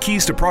about their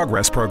Keys to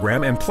Progress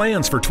program and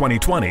plans for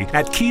 2020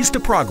 at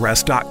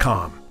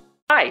keystoprogress.com.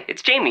 Hi,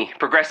 it's Jamie,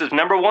 Progressive's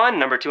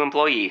 #1, #2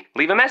 employee.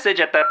 Leave a message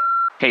at the...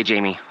 Hey,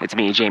 Jamie, it's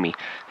me, Jamie.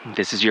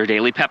 This is your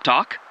daily pep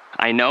talk.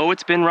 I know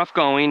it's been rough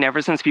going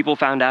ever since people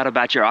found out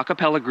about your a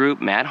cappella group,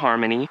 Mad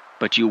Harmony,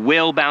 but you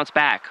will bounce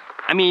back.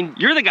 I mean,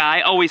 you're the guy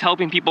always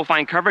helping people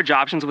find coverage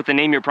options with the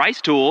Name Your Price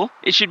tool.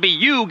 It should be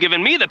you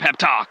giving me the pep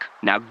talk.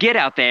 Now get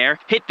out there,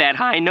 hit that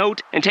high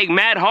note, and take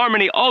Mad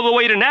Harmony all the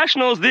way to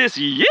nationals this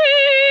year.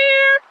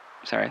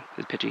 Sorry,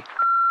 it's pitchy.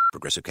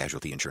 Progressive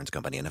Casualty Insurance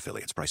Company and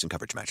Affiliates. Price and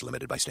coverage match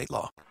limited by state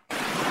law. There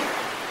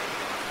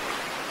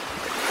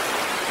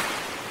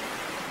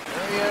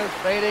he is,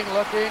 fading,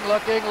 looking.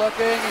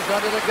 He's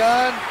under the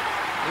gun.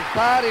 He's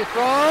caught, he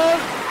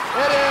throws.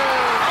 It is.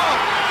 Oh,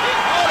 he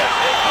caught it.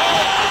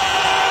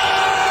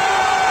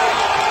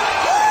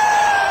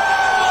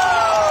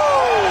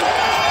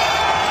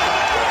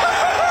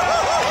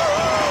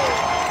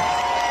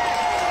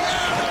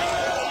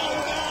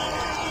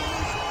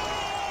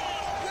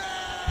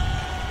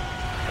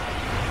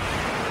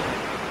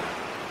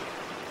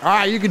 All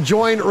right, you can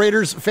join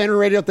Raiders Fan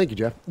Radio. Thank you,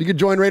 Jeff. You can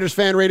join Raiders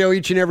Fan Radio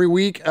each and every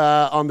week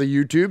on the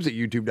YouTubes at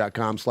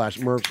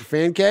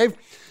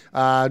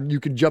youtube.com/MurphFanCave. You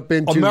can jump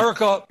into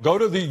America. Go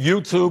to the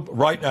YouTube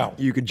right now.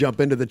 You can jump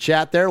into the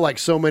chat there, like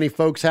so many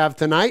folks have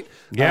tonight.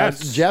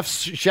 Yes, Jeff,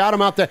 shout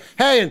them out there.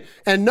 Hey,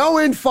 and no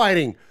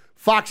infighting,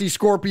 Foxy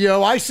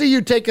Scorpio. I see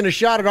you taking a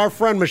shot at our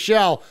friend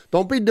Michelle.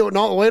 Don't be doing.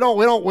 No, we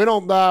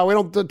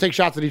don't take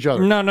shots at each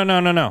other.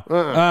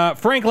 No.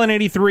 Franklin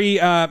 83,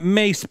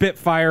 May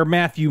Spitfire,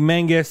 Matthew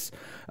Mengus.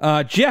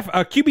 Jeff,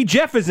 QB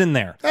Jeff is in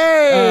there.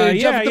 Hey,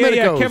 Jeff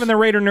Dominicos. Kevin the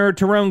Raider Nerd,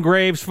 Tyrone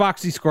Graves,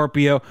 Foxy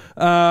Scorpio,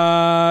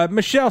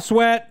 Michelle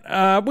Sweat.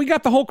 We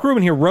got the whole crew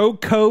in here.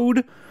 Rogue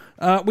Code.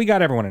 We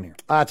got everyone in here.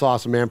 That's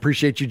awesome, man.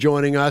 Appreciate you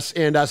joining us.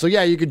 And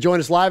you can join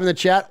us live in the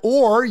chat,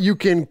 or you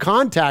can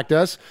contact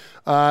us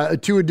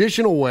two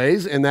additional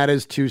ways, and that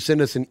is to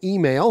send us an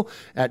email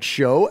at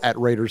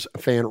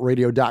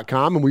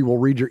show@RaidersFanRadio.com, and we will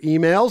read your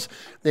emails.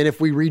 And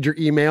if we read your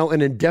email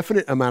an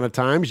indefinite amount of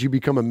times, you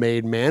become a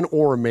made man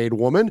or a made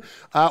woman,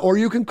 or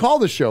you can call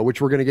the show,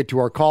 which we're going to get to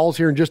our calls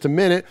here in just a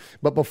minute.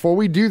 But before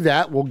we do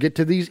that, we'll get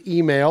to these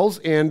emails.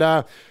 And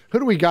who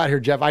do we got here,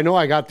 Jeff? I know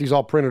I got these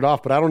all printed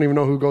off, but I don't even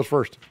know who goes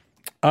first.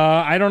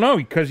 I don't know,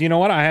 because you know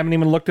what? I haven't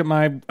even looked at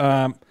my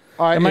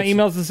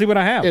emails to see what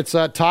I have. It's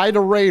Ty the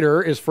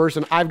Raider is first,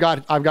 and I've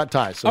got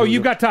ties. So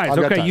you've got ties.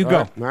 Okay, you go.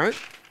 All right.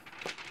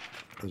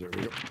 There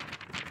we go.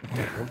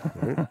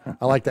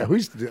 I like that. Who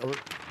used to do? Was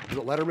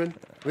it Letterman?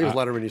 I think it was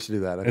Letterman used to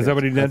do that. Is that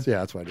what he did?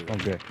 That's what I did.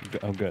 Okay.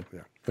 Oh, good.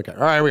 Yeah. Okay. All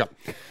right. Here we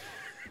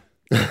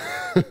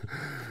go.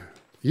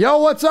 Yo,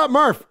 what's up,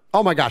 Murph?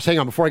 Oh my gosh, hang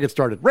on before I get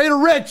started. Raider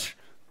Rich.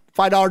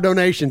 $5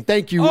 donation.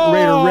 Thank you,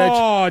 Raider Rich.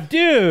 Oh,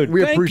 dude.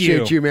 We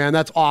appreciate you, man.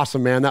 That's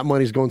awesome, man. That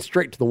money's going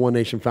straight to the One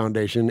Nation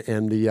Foundation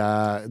and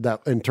that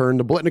in turn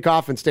the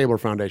Blitnikoff and Stabler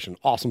Foundation.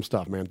 Awesome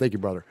stuff, man. Thank you,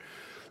 brother.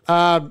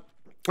 All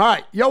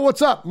right. Yo,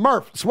 what's up?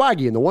 Murph,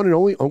 Swaggy, and the one and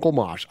only Uncle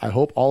Mosh. I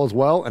hope all is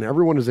well and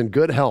everyone is in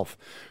good health.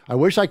 I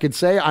wish I could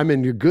say I'm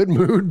in a good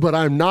mood, but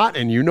I'm not,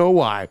 and you know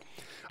why.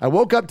 I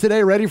woke up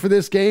today ready for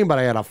this game, but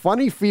I had a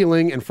funny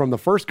feeling, and from the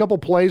first couple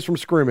plays from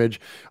scrimmage,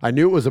 I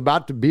knew it was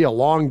about to be a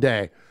long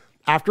day.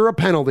 After a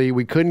penalty,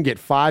 we couldn't get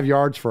 5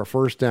 yards for a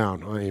first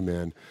down.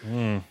 Amen.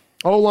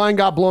 O-line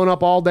got blown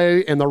up all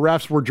day, and the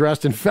refs were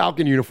dressed in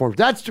Falcon uniforms.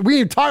 We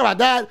didn't talk about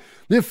that.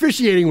 The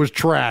officiating was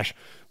trash.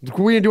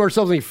 We didn't do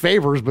ourselves any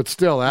favors, but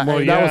still, that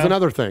was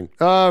another thing.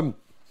 Not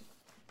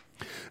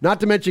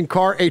to mention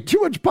Carr ate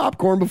too much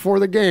popcorn before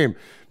the game.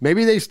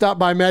 Maybe they stopped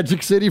by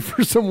Magic City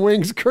for some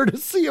wings,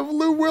 courtesy of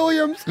Lou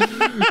Williams.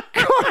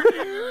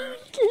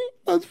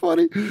 That's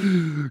funny.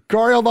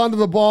 Carr held onto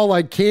the ball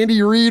like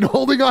Candy Reid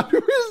holding on to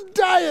his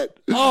diet.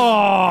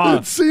 Oh.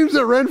 It seems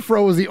that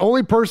Renfro was the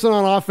only person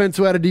on offense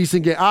who had a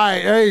decent game. All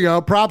right, there you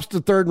go. Props to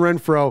third and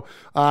Renfro.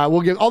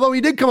 Although he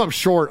did come up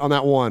short on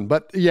that one,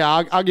 but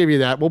yeah, I'll give you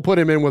that. We'll put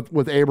him in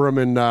with Abram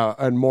and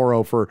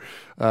Morrow for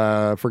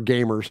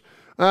gamers.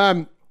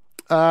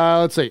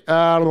 Let's see.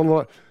 I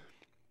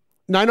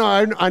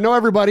know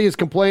everybody is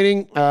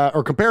complaining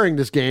or comparing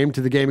this game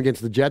to the game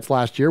against the Jets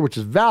last year, which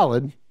is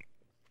valid.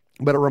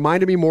 But it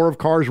reminded me more of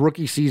Carr's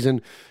rookie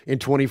season in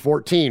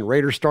 2014.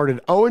 Raiders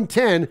started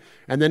 0-10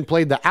 and then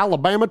played the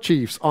Alabama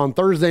Chiefs on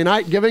Thursday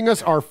night, giving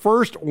us our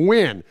first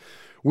win.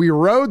 We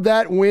rode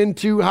that win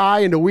too high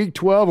into Week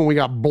 12, and we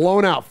got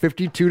blown out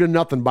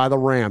 52-0 by the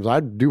Rams.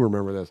 I do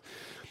remember this.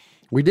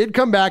 We did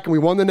come back, and we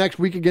won the next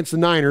week against the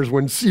Niners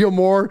when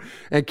Seamore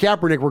and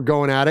Kaepernick were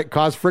going at it,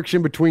 caused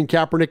friction between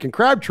Kaepernick and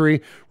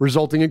Crabtree,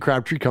 resulting in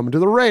Crabtree coming to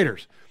the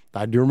Raiders.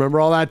 I do remember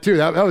all that, too.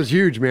 That was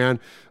huge, man.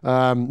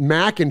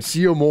 Mack and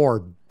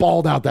Seamore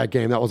balled out that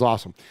game. That was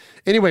awesome.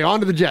 Anyway, on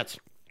to the Jets.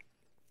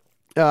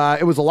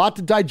 It was a lot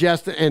to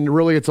digest, and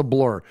really it's a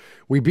blur.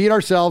 We beat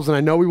ourselves, and I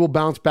know we will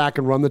bounce back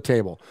and run the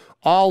table.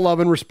 All love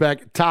and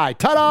respect. Ty.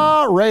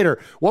 Ta-da! Raider.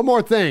 One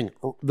more thing.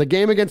 The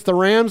game against the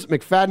Rams,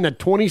 McFadden had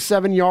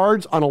 27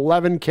 yards on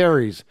 11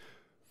 carries.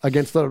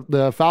 Against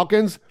the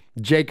Falcons,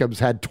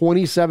 Jacobs had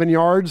 27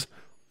 yards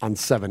on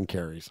 7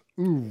 carries.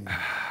 Ooh.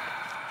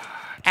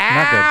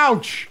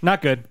 Ouch!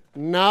 Not good.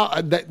 No,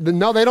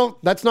 they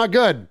don't. That's not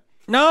good.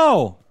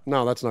 No,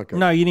 that's not good.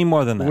 No, you need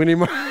more than that. We need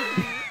more.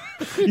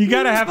 You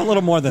got to have a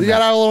little more than that. You got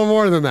to have a little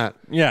more than that.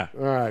 Yeah.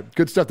 All right.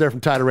 Good stuff there from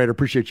Tyler Raider.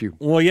 Appreciate you.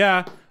 Well,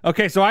 yeah.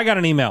 Okay, so I got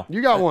an email.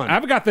 You got one.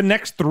 I've got the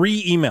next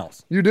 3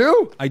 emails. You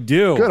do? I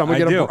do. Good. I'm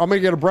gonna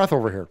get a breath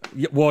over here.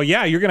 Well,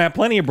 yeah, you're gonna have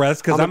plenty of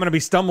breaths because I'm gonna be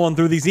stumbling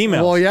through these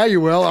emails. Well, yeah, you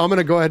will. I'm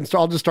gonna go ahead and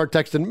I'll just start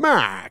texting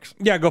Max.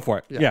 Yeah, go for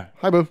it. Yeah.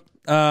 Hi, boo.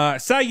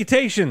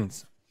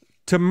 Salutations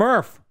to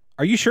Murph.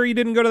 Are you sure you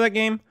didn't go to that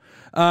game?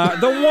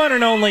 The one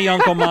and only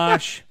Uncle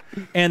Mosh.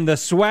 And the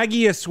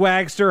swaggiest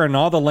swagster in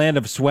all the land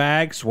of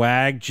swag,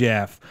 Swag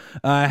Jeff.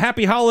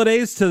 Happy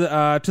holidays to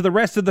the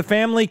rest of the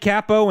family,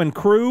 Capo and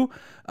crew.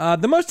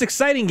 The most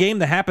exciting thing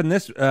that happened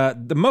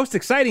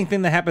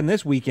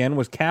this weekend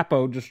was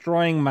Capo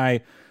destroying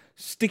my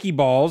sticky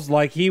balls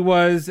like he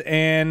was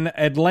an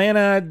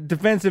Atlanta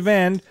defensive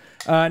end,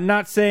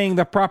 not saying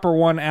the proper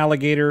one.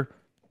 Alligator,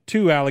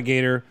 2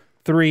 alligator.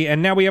 3,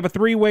 and now we have a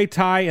 3-way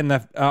tie in the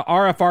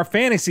RFR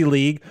Fantasy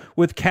League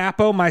with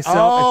Capo,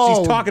 myself.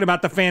 She's talking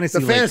about the fantasy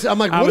league. I'm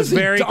like, I was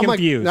very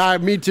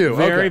confused. Me too.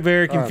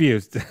 Very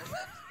confused.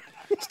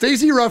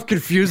 Stacey Ruff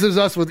confuses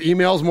us with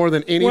emails more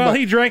than anybody. Well,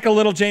 he drank a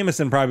little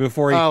Jameson probably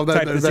before he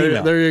typed this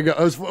email. There you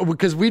go.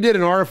 Because we did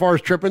an RFR's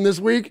tripping this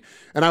week,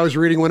 and I was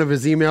reading one of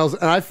his emails,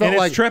 and I felt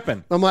like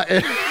tripping. I'm like,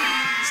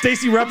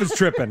 Stacey Ruff is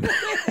tripping.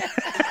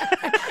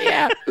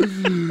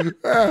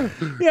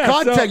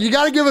 Context. You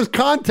got to give us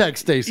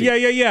context, Stacey.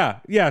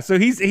 Yeah. So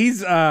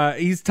he's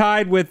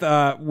tied with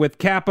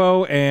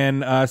Capo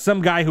and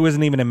some guy who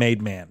isn't even a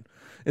made man,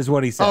 is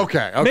what he said.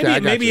 Okay.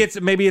 Maybe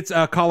it's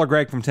Caller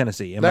Greg from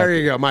Tennessee. There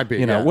you go. Might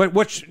be.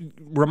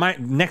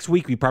 Next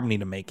week we probably need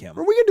to make him.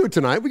 Or we can do it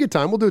tonight. We get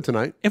time. We'll do it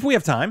tonight if we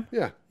have time.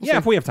 Yeah.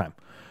 If we have time.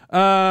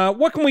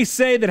 What can we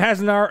say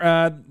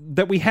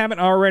that we haven't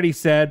already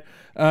said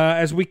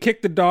as we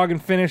kicked the dog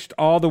and finished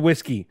all the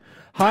whiskey?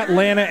 Hot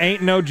Atlanta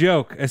ain't no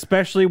joke,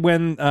 especially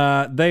when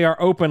they are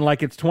open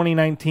like it's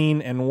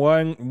 2019 and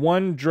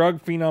one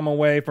drug phenom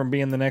away from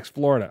being the next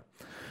Florida.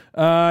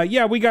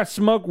 We got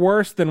smoked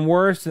worse than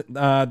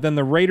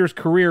the Raiders'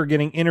 career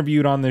getting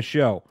interviewed on this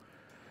show.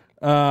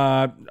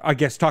 I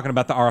guess talking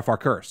about the RFR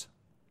curse.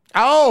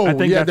 Oh, I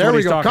think there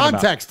we go.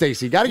 Context,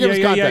 Stacey. Got to give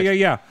us context.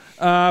 Yeah.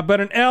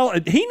 But an L,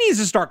 he needs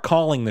to start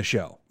calling the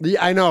show.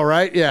 Yeah, I know,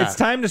 right? Yeah. It's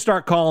time to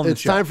start calling the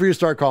show. It's time for you to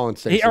start calling,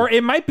 Stacey. Or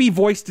it might be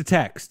voice to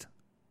text.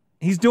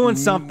 He's doing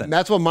something.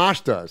 That's what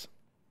Mosh does.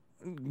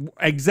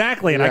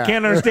 Exactly, and I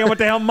can't understand what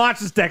the hell Mosh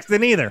is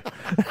texting either.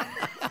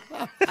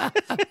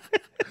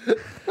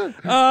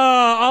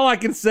 All I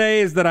can say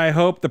is that I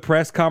hope the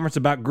press conference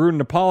about Gruden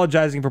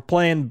apologizing for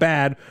playing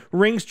bad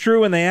rings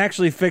true and they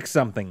actually fix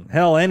something.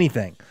 Hell,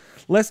 anything.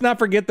 Let's not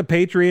forget the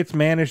Patriots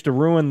managed to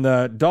ruin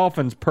the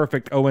Dolphins'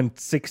 perfect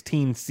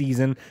 0-16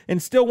 season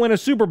and still win a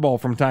Super Bowl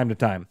from time to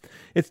time.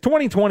 It's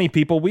 2020,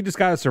 people. We just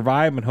got to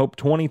survive and hope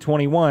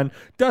 2021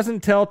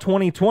 doesn't tell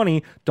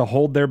 2020 to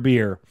hold their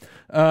beer.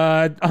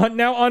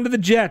 Now on to the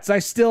Jets. I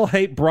still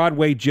hate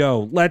Broadway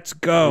Joe. Let's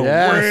go.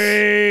 Yes.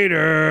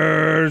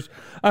 Raiders.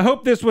 I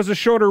hope this was a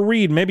shorter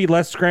read, maybe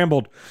less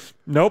scrambled.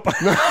 Nope.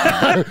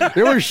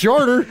 It was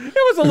shorter. It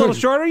was a little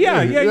shorter.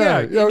 Yeah.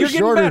 You're getting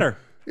shorter. better.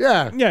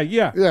 Yeah.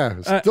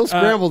 Still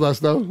scrambled us,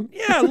 though.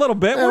 Yeah, a little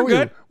bit. We're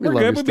good. We're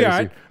good. We'll be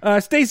all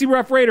right. Stacey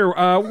Ruff Raider,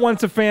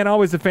 once a fan,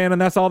 always a fan, and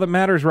that's all that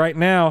matters right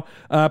now.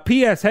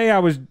 P.S. Hey, I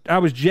was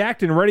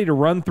jacked and ready to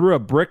run through a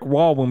brick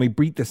wall when we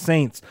beat the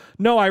Saints.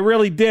 No, I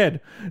really did.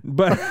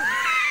 But...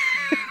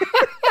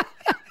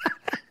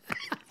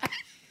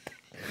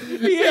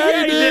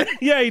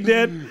 Yeah, he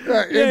did.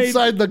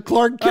 Inside the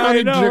Clark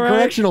County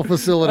Correctional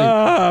Facility.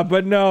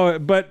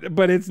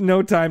 But it's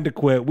no time to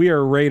quit. We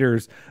are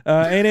Raiders.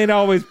 It ain't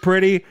always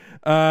pretty.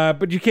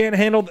 But you can't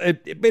handle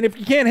it. But if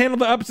you can't handle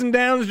the ups and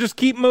downs, just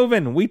keep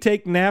moving. We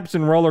take naps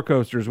and roller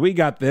coasters. We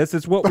got this.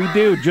 It's what we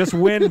do. Just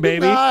win,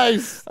 baby.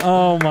 Nice.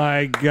 Oh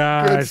my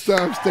gosh. Good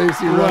stuff,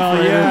 Stacey Ruff.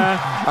 Well,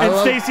 yeah. And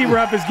Stacey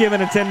Ruff is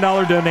giving a $10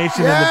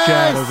 donation in the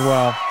chat as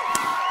well.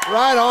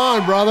 Right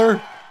on,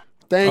 brother.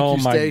 Thank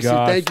you, Stacey.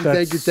 Thank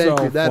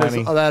you.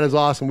 That is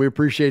awesome. We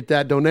appreciate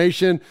that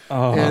donation.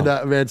 And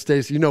man,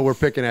 Stacey, we're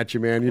picking at you,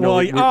 man.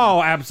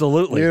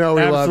 Absolutely. We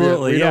love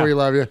you. We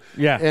love you.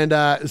 Yeah.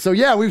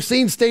 And we've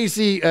seen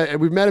Stacey.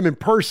 We've met him in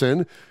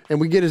person,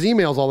 and we get his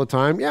emails all the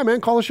time. Yeah,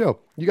 man, call the show.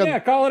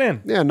 Call it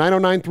in. Yeah,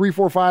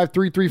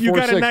 909-345-3346. You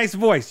got a nice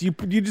voice. You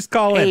just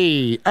call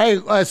in.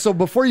 Hey. So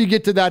before you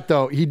get to that,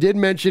 though, he did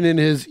mention in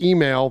his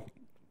email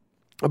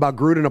about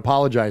Gruden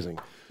apologizing.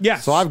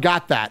 Yes. So I've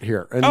got that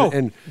here.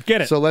 And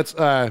get it. So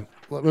let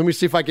me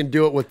see if I can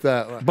do it with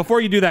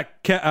Before you do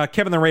that,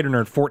 Kevin the Raider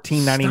Nerd,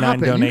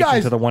 $14.99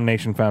 donation to the One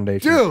Nation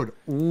Foundation. Dude,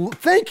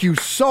 thank you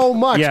so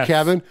much,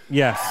 Kevin.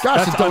 Yes.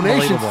 Gosh, the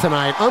donations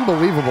tonight,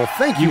 unbelievable.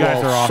 Thank you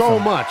guys all are awesome. so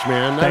much,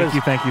 man. Thank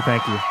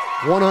you.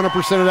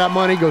 100% of that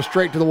money goes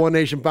straight to the One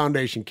Nation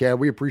Foundation, Kev.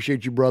 We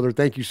appreciate you, brother.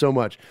 Thank you so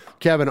much.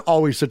 Kevin,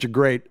 always such a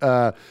great,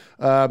 not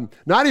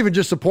even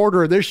just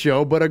supporter of this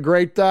show, but a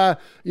great, what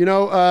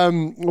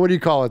do you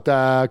call it?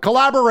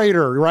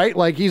 Collaborator, right?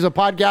 Like he's a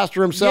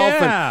podcaster himself.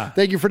 Yeah. And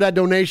thank you for that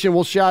donation.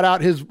 We'll shout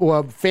out his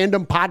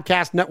Fandom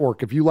Podcast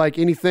Network. If you like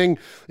anything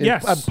in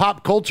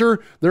pop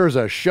culture, there is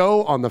a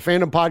show on the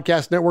Fandom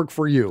Podcast Network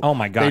for you. Oh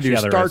my gosh, they do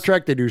Star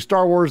Trek, they do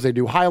Star Wars, they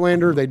do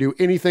Highlander, they do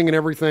anything and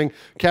everything.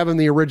 Kevin,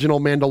 the original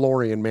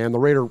Mandalorian, man, the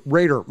Raider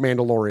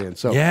Mandalorian.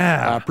 So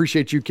I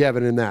appreciate you,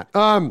 Kevin, in that.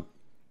 All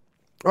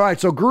right,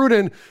 so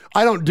Gruden,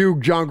 I don't do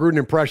John Gruden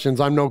impressions.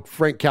 I'm no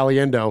Frank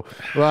Caliendo,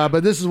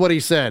 but this is what he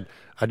said.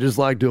 I'd just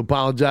like to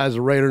apologize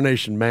to Raider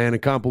Nation, man,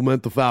 and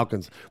compliment the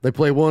Falcons. They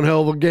played one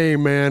hell of a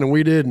game, man, and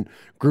we didn't.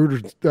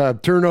 Gruder's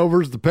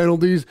turnovers, the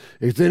penalties,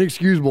 it's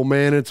inexcusable,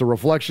 man. It's a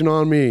reflection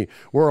on me.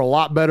 We're a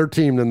lot better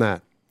team than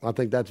that. I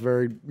think that's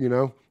very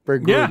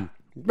Gruden. Yeah.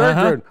 Very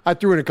good. I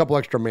threw in a couple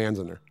extra mans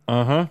in there.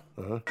 We're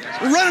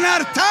running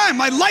out of time.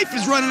 My life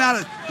is running out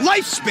of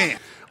lifespan.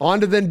 On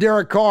to then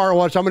Derek Carr.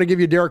 Watch, I'm going to give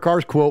you Derek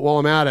Carr's quote while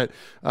I'm at it.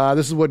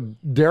 This is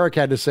what Derek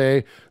had to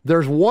say.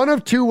 There's one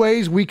of two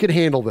ways we could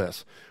handle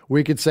this.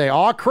 We could say,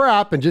 aw,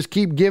 crap, and just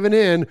keep giving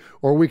in,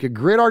 or we could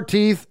grit our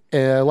teeth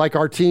like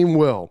our team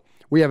will.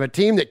 We have a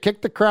team that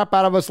kicked the crap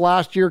out of us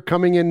last year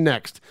coming in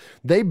next.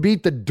 They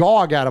beat the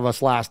dog out of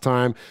us last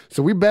time,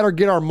 so we better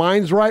get our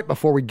minds right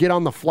before we get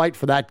on the flight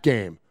for that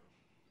game.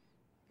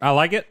 I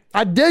like it.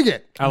 I dig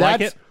it. I like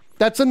it.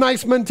 That's a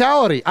nice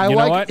mentality. I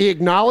like he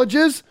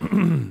acknowledges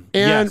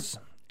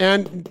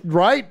and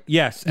right?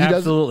 Yes,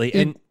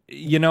 absolutely.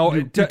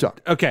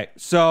 Okay,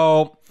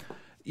 so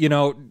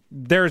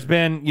there's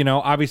been,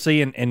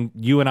 obviously, and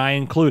you and I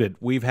included,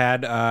 we've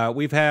had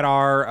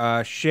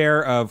our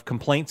share of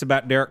complaints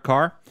about Derek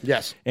Carr.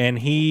 Yes, and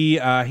he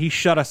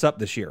shut us up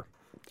this year.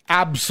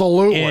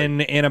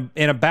 Absolutely,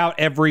 in about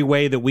every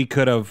way that we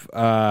could have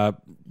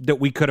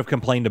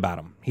complained about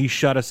him. He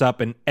shut us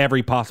up in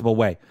every possible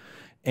way,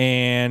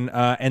 and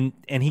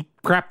he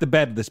crapped the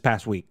bed this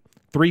past week.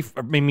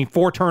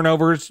 4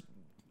 turnovers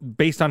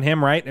based on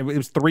him, right? It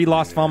was 3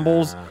 lost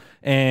fumbles.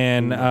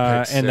 And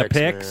the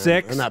pick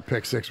six. And that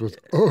pick six was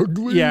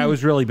ugly. Yeah, it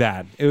was really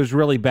bad. It was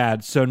really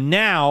bad. So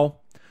now,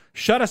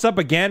 shut us up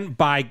again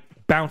by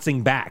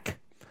bouncing back.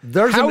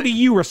 How do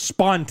you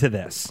respond to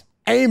this?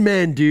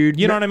 Amen, dude.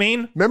 You know what I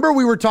mean? Remember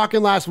we were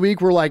talking last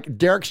week where like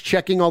Derek's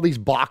checking all these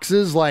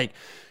boxes, like,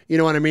 you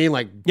know what I mean?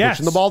 Like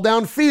pushing the ball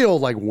downfield,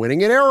 like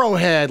winning at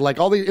Arrowhead, like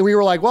all these. And we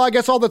were like, well, I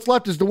guess all that's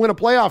left is to win a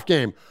playoff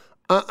game.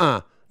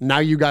 Now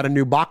you got a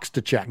new box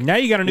to check. Now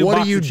you got a new box to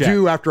check. What do you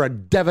do after a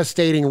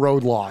devastating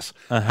road loss?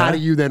 How do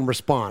you then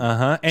respond?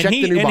 And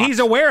he's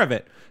aware of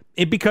it.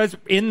 Because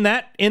in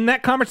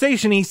that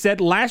conversation, he said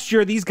last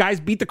year these guys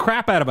beat the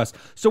crap out of us.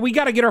 So we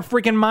got to get our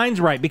freaking minds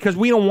right because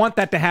we don't want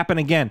that to happen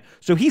again.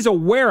 So he's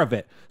aware of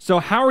it. So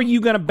how are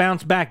you going to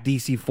bounce back,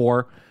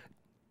 DC4?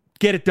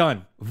 Get it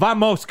done.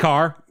 Vamos,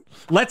 Carr.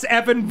 Let's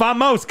effing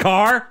vamos,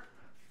 Carr.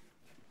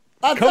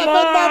 Come on.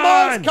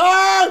 Vamos,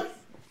 Carr.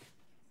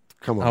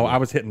 Come on. Oh, I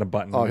was hitting the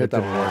button. Oh, hit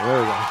that one. There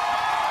we go.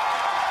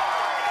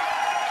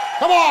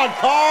 Come on,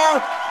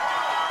 Carr.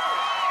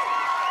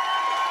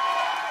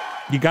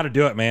 You got to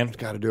do it, man. You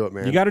got to do it,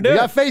 man. You got to do it. We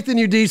got faith in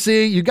you,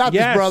 DC. You got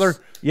this, brother.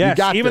 Yes. You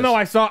got Even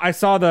this. though I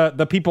saw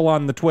the people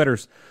on the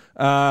Twitters,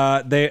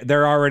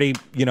 they're already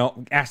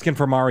asking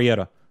for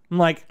Mariota. I'm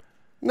like,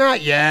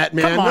 not yet,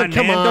 man. Come on,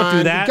 don't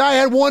do that. The guy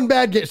had one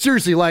bad game.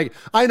 Seriously, like,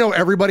 I know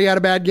everybody had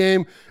a bad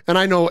game, and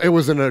I know it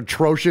was an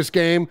atrocious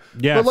game.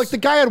 Yes. But, like, the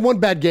guy had one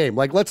bad game.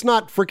 Like, let's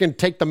not freaking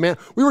take the man.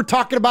 We were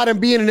talking about him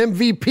being an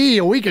MVP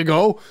a week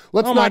ago.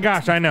 My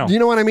gosh, I know. You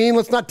know what I mean?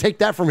 Let's not take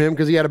that from him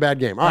because he had a bad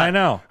game. All right. I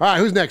know. All right,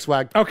 who's next,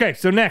 Swag? Okay,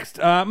 so next,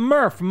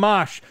 Murph,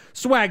 Mosh,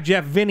 Swag,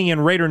 Jeff, Vinny,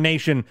 and Raider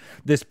Nation.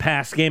 This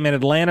past game in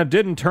Atlanta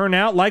didn't turn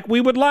out like we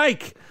would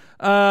like.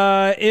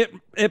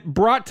 It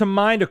brought to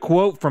mind a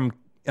quote from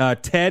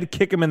Ted,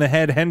 kick him in the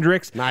head,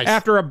 Hendricks. Nice.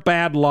 After a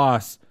bad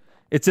loss,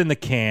 it's in the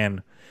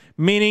can.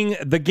 Meaning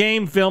the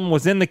game film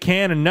was in the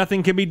can and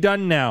nothing can be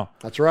done now.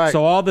 That's right.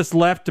 So all that's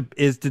left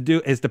is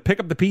to pick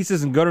up the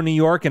pieces and go to New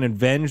York and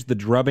avenge the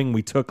drubbing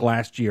we took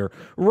last year.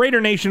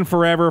 Raider Nation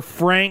forever.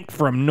 Frank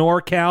from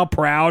NorCal,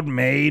 proud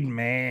made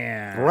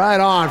man. Right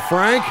on,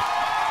 Frank.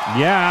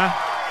 Yeah.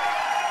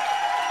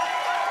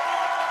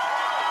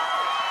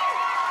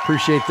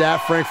 Appreciate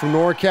that, Frank from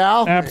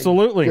NorCal.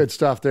 Absolutely. Good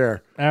stuff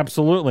there.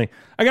 Absolutely.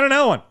 I got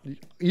another one.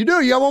 You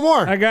do? You got one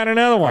more? I got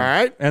another one. All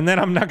right. And then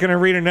I'm not going to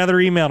read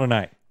another email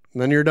tonight.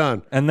 And then you're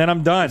done. And then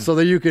I'm done. So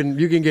that you can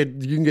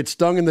get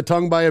stung in the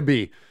tongue by a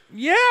bee.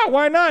 Yeah,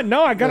 why not?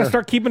 No, I got to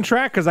start keeping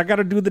track because I got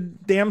to do the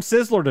damn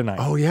Sizzler tonight.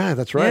 Oh, yeah,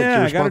 that's right.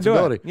 Yeah, it's your responsibility.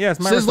 I got to do it. Yeah, it's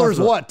my Sizzler's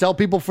responsibility. what? Tell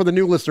people for the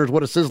new listeners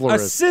what a Sizzler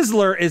is. A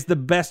Sizzler is the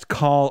best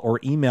call or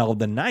email of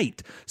the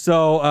night.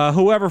 So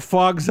whoever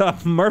fogs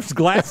up Murph's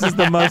glasses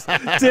the most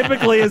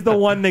typically is the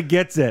one that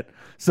gets it.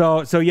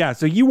 So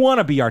you want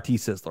a BRT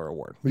Sizzler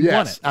award. You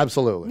want it.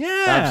 Absolutely.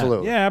 Yeah,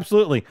 absolutely. Yeah,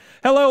 absolutely.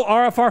 Hello,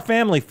 RFR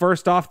family.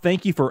 First off,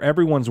 thank you for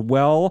everyone's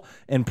well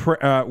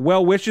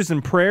wishes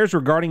and prayers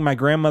regarding my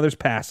grandmother's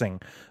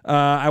passing.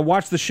 I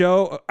watched the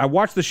show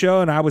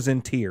and I was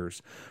in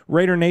tears.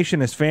 Raider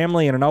Nation is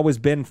family, and it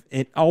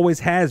always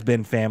has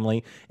been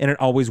family, and it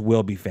always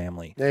will be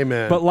family.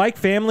 Amen. But like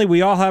family,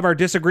 we all have our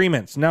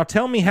disagreements. Now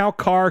tell me how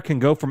Carr can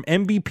go from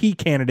MVP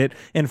candidate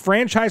and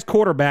franchise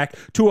quarterback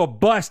to a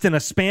bust in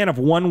a span of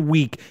 1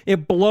 week.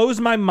 It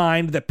blows my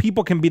mind that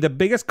people can be the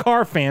biggest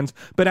Carr fans,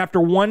 but after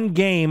one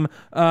game,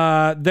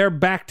 they're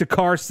back to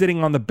Carr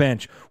sitting on the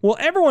bench. Will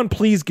everyone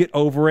please get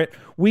over it?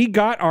 We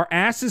got our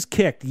asses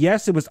kicked.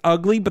 Yes, it was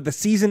ugly, but the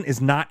season is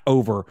not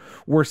over.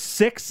 We're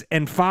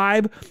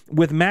 6-5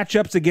 with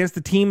matchups against the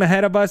team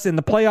ahead of us in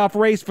the playoff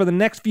race for the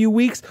next few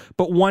weeks,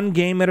 but one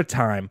game at a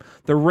time.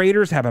 The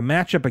Raiders have a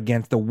matchup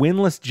against the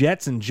winless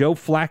Jets and Joe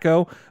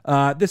Flacco.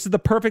 This is the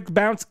perfect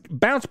bounce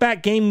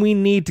back game we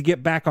need to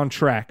get back on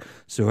track.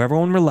 So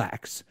everyone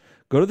relax.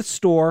 Go to the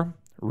store,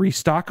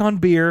 restock on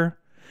beer,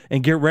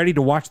 and get ready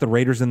to watch the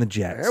Raiders and the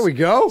Jets. There we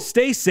go.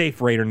 Stay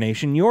safe, Raider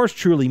Nation. Yours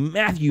truly,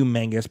 Matthew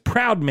Mangus,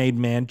 proud made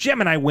man,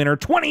 Gemini winner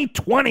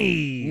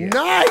 2020.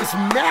 Nice,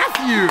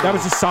 Matthew. That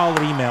was a solid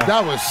email.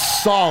 That was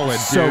solid,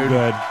 dude. So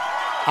good.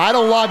 I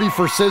don't lobby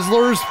for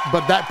Sizzlers,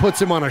 but that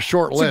puts him on a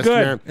short list,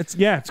 man. It's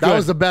good. That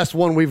was the best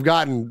one we've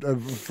gotten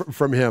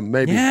from him,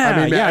 maybe.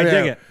 Yeah, I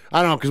dig it.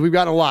 I don't know, because we've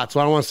gotten a lot, so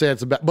I don't want to say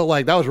it's a best, but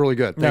like, that was really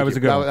good. That was a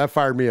good one. That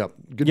fired me up.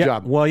 Good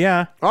job. Well,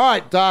 yeah. All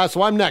right,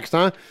 so I'm next,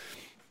 huh?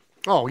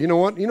 Oh, you know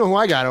what? You know who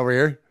I got over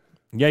here?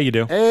 Yeah, you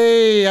do.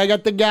 Hey, I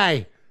got the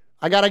guy.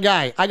 I got a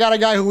guy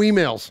who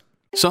emails.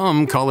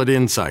 Some call it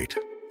insight.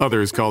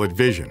 Others call it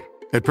vision.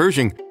 At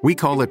Pershing, we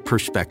call it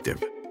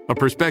perspective. A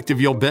perspective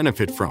you'll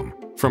benefit from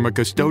a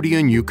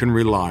custodian you can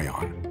rely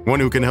on. One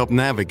who can help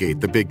navigate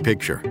the big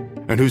picture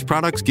and whose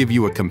products give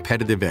you a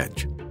competitive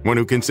edge. One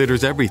who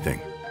considers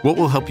everything. What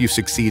will help you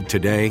succeed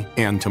today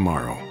and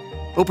tomorrow.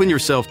 Open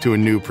yourself to a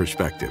new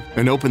perspective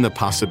and open the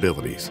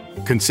possibilities.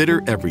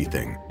 Consider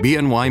everything.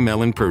 BNY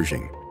Mellon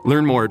Pershing.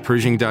 Learn more at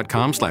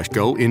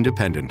Pershing.com/go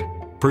independent.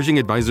 Pershing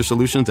Advisor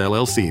Solutions,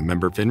 LLC.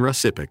 Member FINRA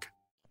SIPC.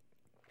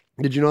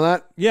 Did you know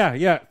that?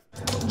 Yeah.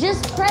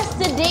 Just press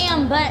the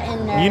damn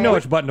button, nerd. You know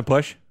which button to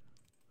push.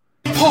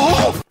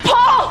 Paul!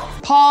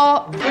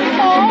 Paul,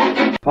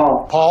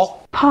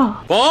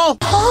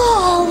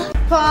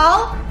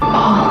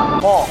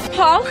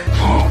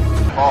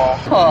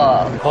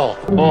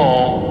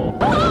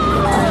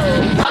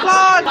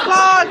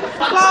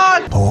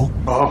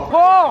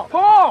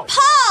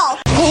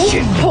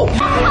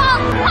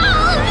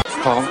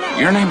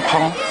 your name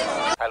Paul?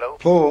 Hello?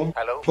 Paul.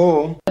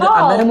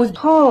 I met him with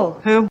Paul.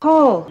 Who?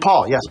 Paul.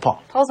 Paul, yes,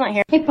 Paul. Paul's not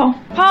here. Hey, Paul.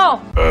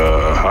 Paul!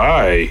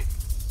 Hi.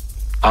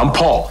 I'm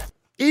Paul.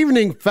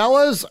 Evening,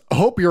 fellas.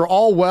 Hope you're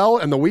all well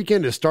and the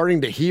weekend is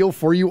starting to heal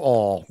for you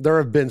all. There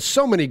have been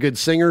so many good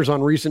singers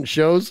on recent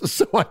shows,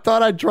 so I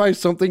thought I'd try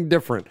something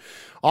different.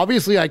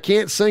 Obviously, I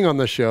can't sing on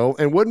the show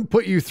and wouldn't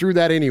put you through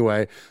that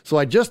anyway, so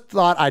I just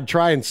thought I'd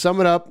try and sum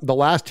it up the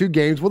last two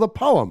games with a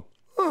poem.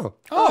 Oh,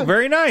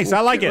 very nice. I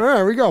like it.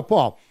 There we go,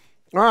 Paul.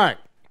 All right.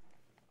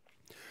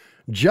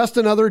 Just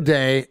another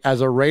day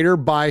as a Raider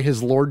by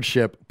his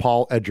lordship,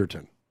 Paul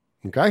Edgerton.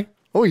 Okay?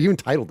 Oh, you even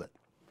titled it.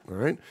 All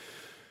right.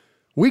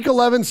 Week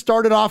 11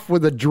 started off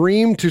with a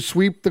dream to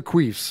sweep the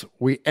Queefs.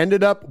 We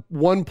ended up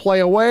one play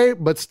away,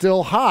 but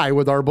still high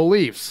with our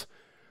beliefs.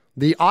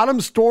 The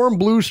autumn storm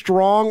blew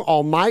strong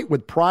all night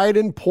with pride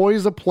and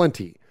poise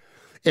aplenty.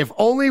 If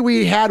only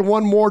we had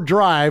one more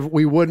drive,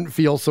 we wouldn't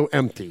feel so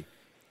empty.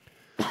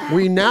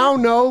 We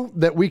know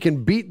that we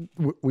can beat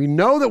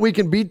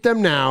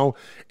them now,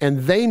 and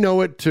they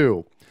know it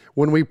too.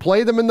 When we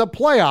play them in the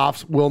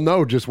playoffs, we'll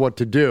know just what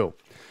to do.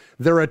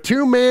 They're a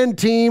two-man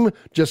team,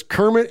 just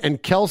Kermit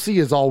and Kelsey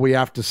is all we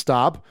have to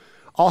stop.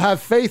 I'll have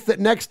faith that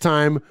next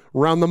time,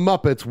 round the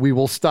Muppets, we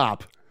will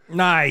stop.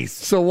 Nice.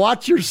 So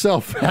watch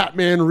yourself,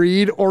 Batman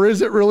Reed, or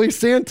is it really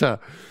Santa?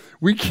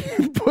 We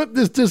can't put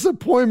this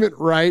disappointment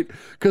right,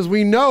 because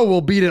we know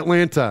we'll beat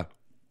Atlanta.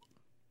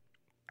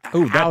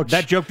 Oh,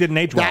 that joke didn't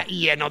age well.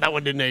 That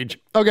one didn't age.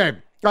 Okay.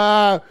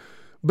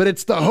 But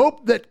it's the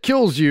hope that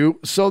kills you,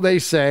 so they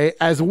say,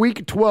 as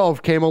week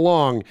 12 came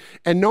along.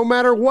 And no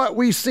matter what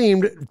we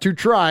seemed to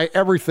try,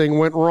 everything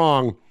went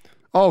wrong.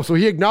 Oh, so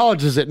he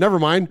acknowledges it. Never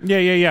mind.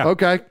 Yeah.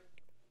 Okay.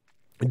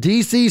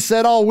 DC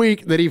said all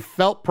week that he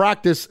felt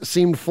practice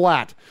seemed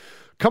flat.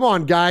 Come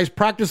on, guys.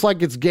 Practice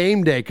like it's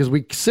game day, because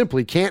we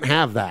simply can't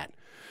have that.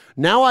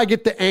 Now I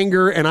get the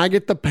anger and I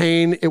get the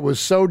pain. It was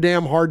so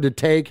damn hard to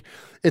take.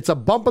 It's a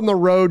bump in the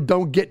road.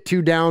 Don't get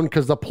too down,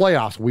 because the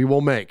playoffs we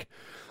will make.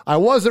 I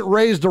wasn't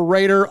raised a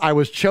Raider. I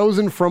was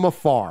chosen from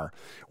afar.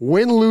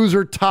 Win, lose,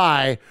 or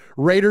tie,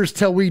 Raiders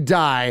till we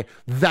die.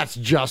 That's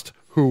just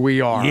who we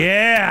are.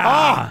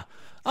 Yeah.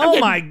 Oh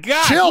my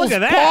God. Chills, look at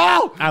that.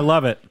 Paul. I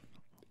love it.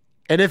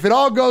 And if it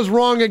all goes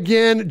wrong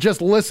again,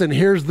 just listen.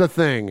 Here's the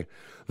thing.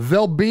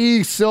 There'll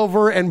be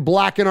silver and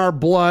black in our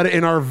blood,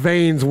 in our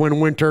veins,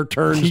 when winter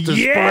turns to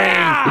spring.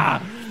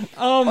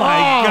 Oh my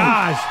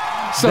gosh.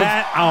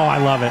 I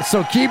love it.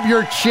 So keep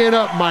your chin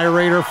up, my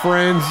Raider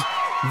friends.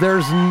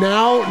 There's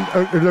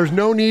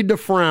no need to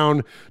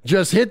frown.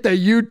 Just hit the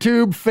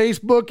YouTube,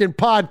 Facebook, and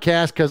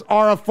podcast, because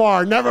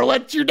RFR never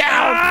lets you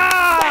down.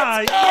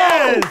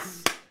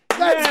 Yes.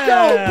 Let's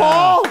go,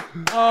 Paul.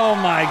 Oh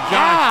my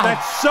gosh,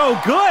 that's so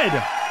good.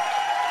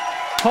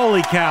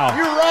 Holy cow.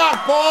 You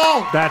rock,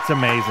 Paul. That's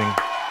amazing.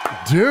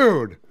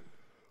 Dude.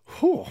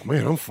 Oh,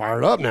 man, I'm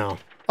fired up now.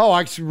 Oh,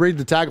 I should read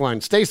the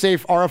tagline. Stay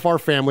safe, RFR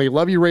family.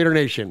 Love you, Raider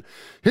Nation.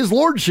 His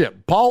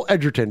Lordship, Paul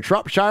Edgerton,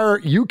 Shropshire,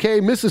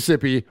 UK,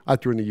 Mississippi. I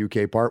threw in the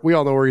UK part. We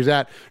all know where he's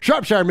at.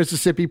 Shropshire,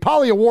 Mississippi.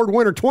 Polly Award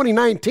winner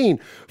 2019.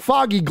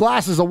 Foggy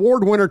Glasses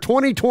Award winner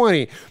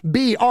 2020.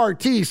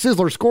 BRT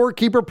Sizzler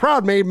scorekeeper,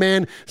 proud made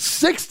man,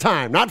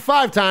 6-time, not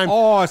 5-time.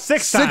 Oh,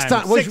 6-time.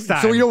 6-time. Six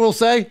time. So you know what we'll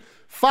say?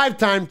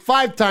 5-time,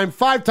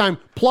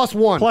 plus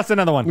one. Plus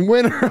another one.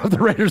 Winner of the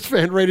Raiders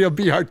Fan Radio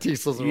BRT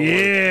Sizzler Award.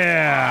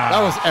 Yeah.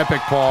 That was epic,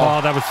 Paul.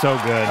 Oh, that was so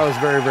good. That was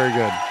very, very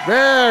good.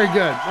 Very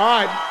good.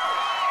 All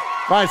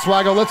right,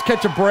 Swaggo, let's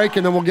catch a break,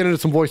 and then we'll get into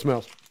some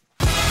voicemails.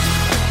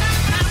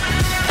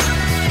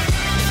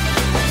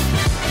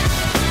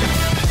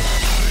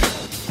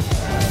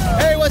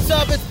 Hey, what's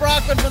up? It's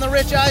Brockman from The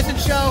Rich Eisen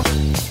Show.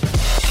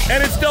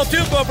 And it's Del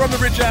Tufo from The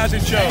Rich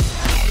Eisen Show.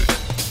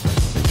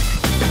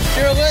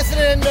 You're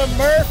listening to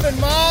Murph and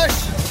Mosh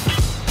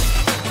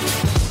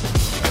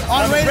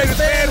on Raiders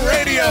Fan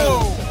Radio.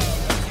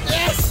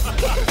 Yes!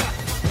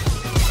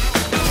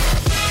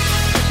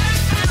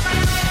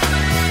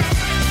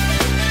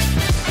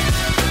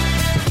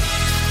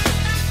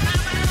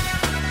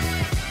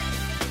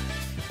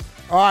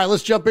 All right,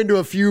 let's jump into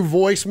a few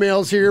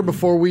voicemails here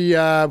before we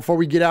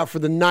get out for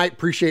the night.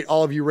 Appreciate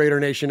all of you, Raider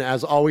Nation,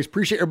 as always.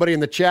 Appreciate everybody in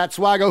the chat.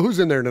 Swaggo, who's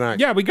in there tonight?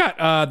 Yeah, we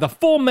got the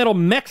Full Metal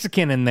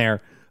Mexican in there.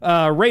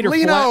 Raider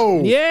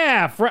Lino.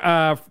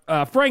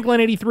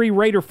 Franklin 83,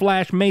 Raider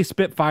Flash, May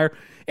Spitfire,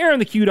 Aaron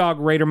the Q-Dog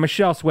Raider,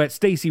 Michelle Sweat,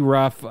 Stacy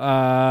Ruff,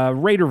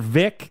 Raider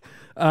Vic,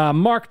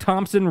 Mark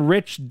Thompson,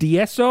 Rich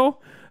Dieso.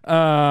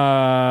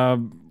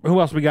 Who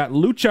else we got?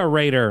 Lucha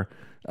Raider,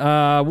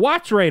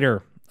 Watch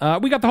Raider.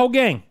 We got the whole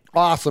gang.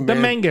 Awesome, man.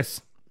 The Mangus.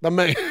 The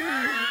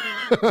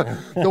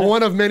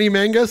one of many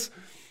Mangus.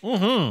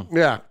 Mm-hmm.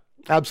 Yeah,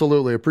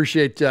 absolutely.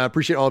 Appreciate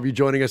all of you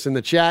joining us in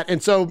the chat.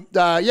 And so,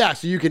 so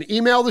you can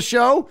email the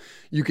show,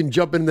 you can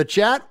jump in the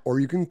chat,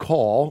 or you can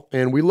call.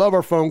 And we love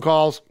our phone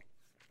calls.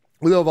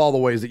 We love all the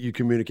ways that you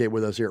communicate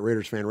with us here at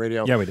Raiders Fan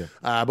Radio. Yeah, we do.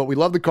 But we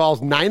love the calls.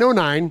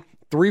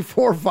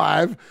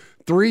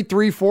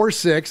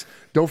 909-345-3346.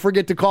 Don't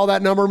forget to call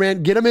that number,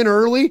 man. Get them in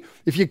early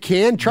if you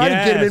can. Try to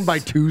get them in by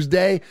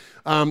Tuesday.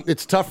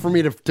 It's tough for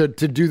me to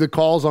do the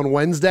calls on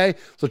Wednesday,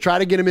 so try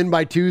to get them in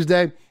by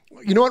Tuesday.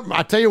 You know what?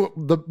 I tell you,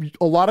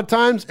 a lot of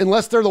times,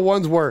 unless they're the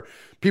ones where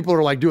people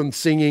are like doing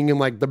singing and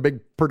like the big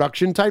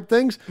production type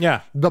things,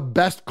 the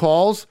best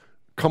calls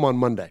come on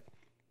Monday.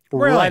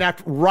 Really?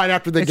 Right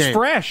after the game. It's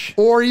fresh.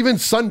 Or even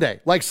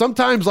Sunday. Like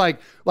sometimes like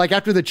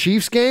after the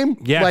Chiefs game,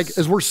 like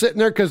as we're sitting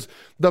there, because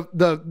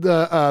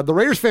the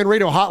Raiders Fan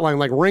Radio hotline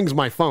like rings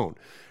my phone.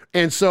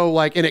 And so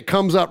and it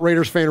comes up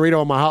Raiders Fan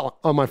Radio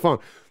on my phone.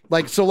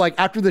 So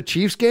after the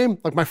Chiefs game,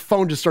 like my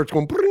phone just starts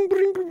going bring,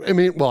 bring, bring. I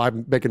mean, well,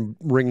 I'm making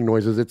ringing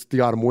noises. It's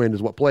the autumn wind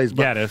is what plays.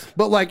 But, yeah, it is.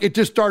 But it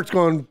just starts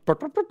going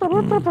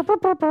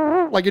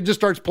like it just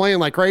starts playing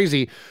like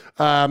crazy.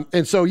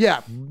 And so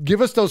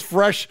give us those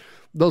fresh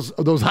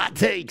those hot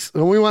takes,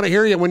 and we want to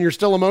hear you when you're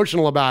still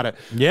emotional about it.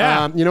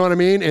 Yeah. You know what I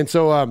mean? And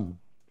so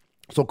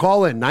so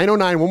call in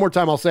 909, one more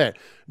time, I'll say it,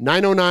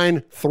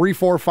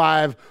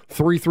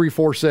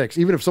 909-345-3346.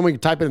 Even if somebody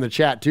can type it in the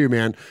chat too,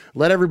 man,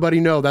 let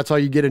everybody know. That's how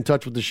you get in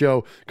touch with the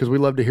show, because we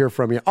love to hear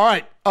from you. All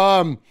right.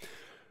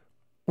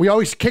 We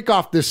always kick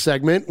off this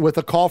segment with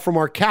a call from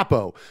our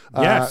Capo.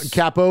 Yes.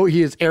 Capo,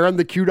 he is Aaron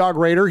the Q-Dog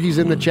Raider. He's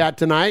in the chat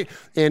tonight.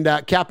 And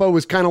Capo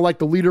is kind of like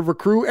the leader of a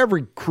crew.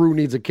 Every crew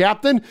needs a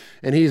captain,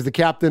 and he's the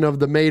captain of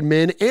the made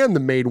men and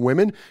the made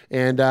women.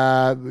 And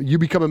you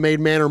become a made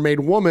man or made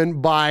woman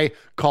by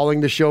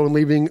calling the show and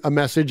leaving a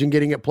message and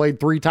getting it played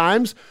 3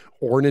 times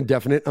or an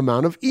indefinite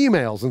amount of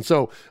emails. And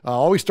so I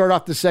always start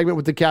off this segment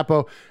with the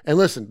Capo. And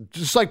listen,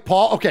 just like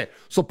Paul. Okay,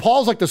 so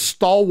Paul's like the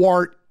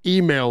stalwart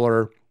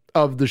emailer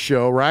of the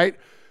show, right?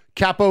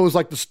 Capo is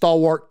like the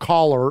stalwart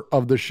caller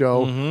of the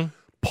show. Mm-hmm.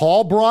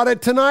 Paul brought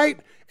it tonight,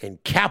 and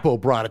Capo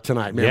brought it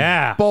tonight, man.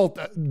 Yeah. Both,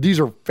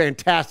 these are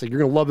fantastic. You're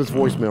going to love this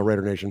voicemail,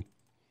 Raider Nation.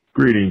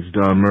 Greetings,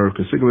 Don Murph,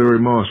 Consigliere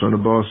Moss, on the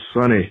boss,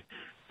 Sonny,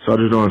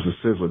 Sergeant Arms, the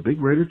Sizzler, Big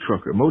Raider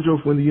Trucker,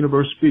 Mojo when the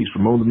Universe Speaks,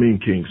 Ramon the Mean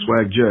King,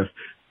 Swag Jeff,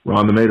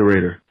 Ron the Mater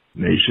Raider.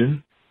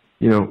 Nation,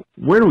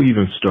 where do we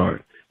even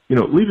start?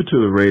 Leave it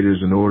to the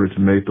Raiders in order to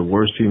make the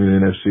worst team in the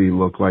NFC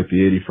look like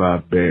the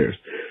 85 Bears.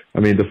 I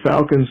mean, the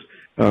Falcons,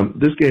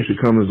 this game should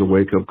come as a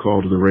wake-up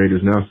call to the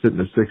Raiders, now sitting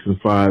at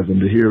 6-5,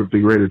 and to hear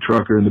Big Raider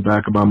Trucker in the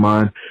back of my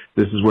mind,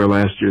 this is where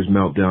last year's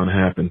meltdown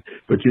happened.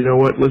 But you know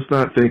what? Let's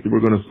not think that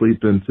we're going to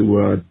sleep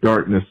into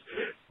darkness.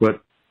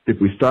 But if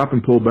we stop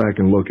and pull back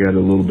and look at it a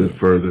little bit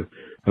further,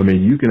 I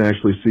mean, you can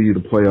actually see the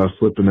playoffs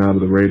slipping out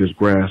of the Raiders'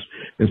 grasp.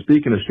 And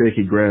speaking of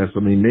shaky grass, I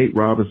mean, Nate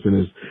Robinson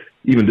is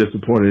even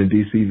disappointed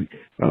in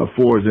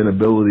DC4's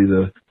inability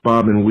to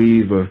bob and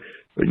weave,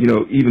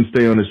 even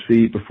stay on his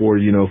feet before,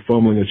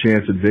 fumbling a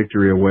chance at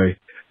victory away.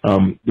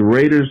 The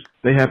Raiders,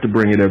 they have to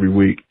bring it every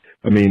week.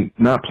 I mean,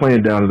 not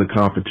playing down to the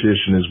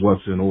competition is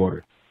what's in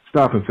order.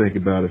 Stop and think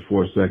about it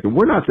for a second.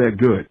 We're not that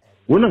good.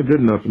 We're not good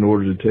enough in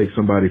order to take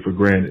somebody for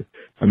granted.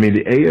 I mean,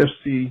 the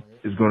AFC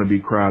is going to be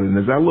crowded. And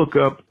as I look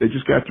up, they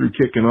just got through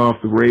kicking off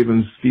the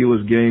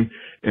Ravens-Steelers game,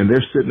 and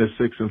they're sitting at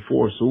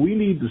 6-4. So we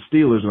need the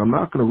Steelers, and I'm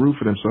not going to root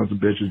for them sons of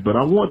bitches, but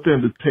I want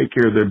them to take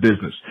care of their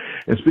business.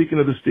 And speaking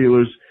of the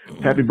Steelers,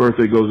 happy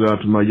birthday goes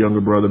out to my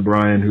younger brother,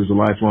 Brian, who's a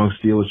lifelong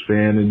Steelers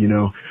fan. And, you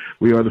know,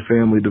 we are the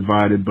family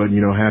divided, but, you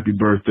know, happy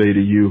birthday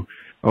to you.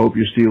 I hope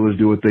your Steelers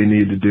do what they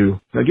need to do.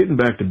 Now, getting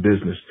back to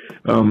business,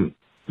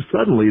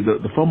 suddenly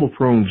the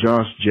fumble-prone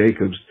Josh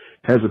Jacobs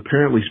has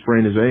apparently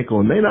sprained his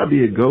ankle and may not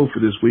be a go for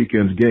this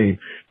weekend's game.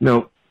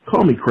 Now,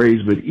 call me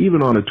crazy, but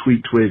even on a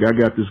tweet twig, I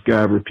got this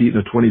guy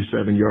repeating a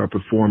 27-yard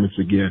performance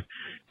again.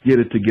 Get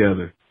it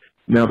together.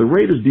 Now, the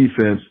Raiders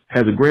defense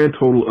has a grand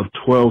total of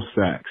 12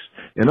 sacks.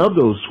 And of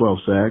those 12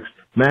 sacks,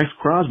 Max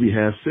Crosby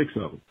has 6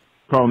 of them.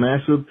 Carl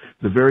Nassib,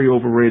 the very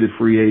overrated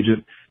free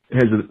agent,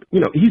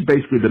 he's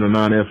basically been a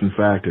non-effing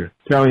factor,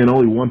 tallying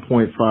only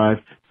 1.5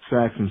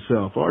 sacks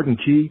himself. Arden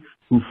Key,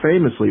 who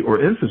famously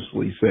or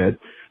infamously said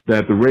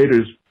that the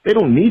Raiders, they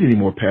don't need any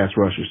more pass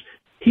rushers.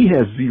 He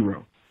has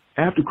 0.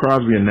 After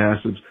Crosby and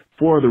Nassib,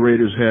 4 of the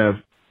Raiders have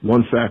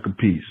 1 sack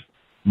apiece.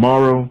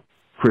 Morrow,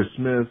 Chris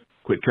Smith,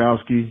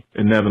 Kwiatkowski,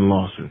 and Nevin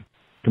Lawson.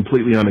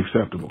 Completely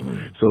unacceptable.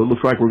 So it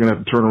looks like we're going to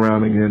have to turn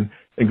around again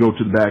and go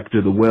back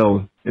to the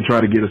well and try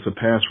to get us a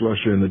pass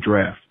rusher in the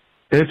draft.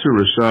 Enter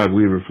Rashad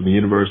Weaver from the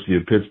University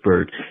of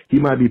Pittsburgh. He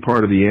might be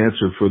part of the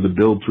answer for the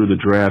build through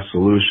the draft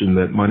solution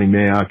that Money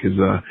Mayock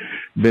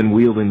has been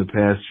wielding the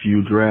past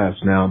few drafts.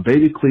 Now,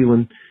 Baby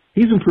Cleveland,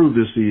 he's improved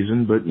this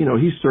season, but, you know,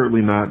 he's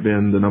certainly not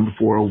been the number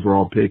 4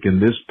 overall pick in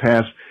this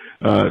past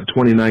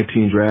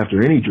 2019 draft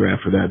or any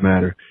draft for that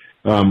matter.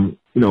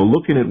 You know,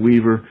 looking at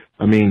Weaver,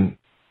 I mean,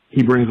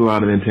 he brings a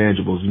lot of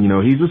intangibles. You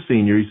know, he's a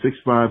senior. He's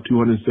 6'5",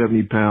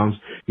 270 pounds.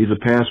 He's a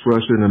pass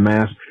rusher in a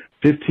mass.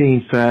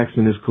 15 sacks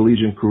in his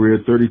collegiate career,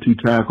 32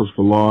 tackles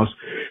for loss.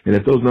 And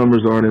if those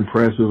numbers aren't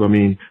impressive, I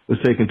mean,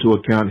 let's take into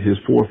account his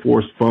 4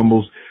 forced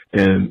fumbles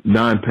and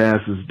 9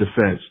 passes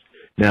defense.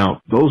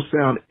 Now, those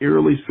sound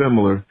eerily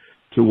similar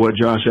to what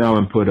Josh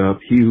Allen put up,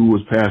 he who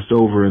was passed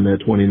over in that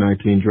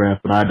 2019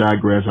 draft. But I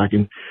digress. I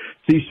can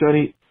see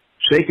Sonny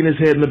shaking his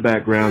head in the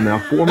background. Now,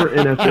 former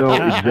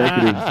NFL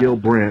executive Gil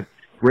Brandt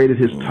rated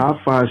his top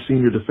 5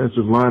 senior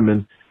defensive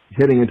linemen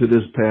heading into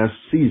this past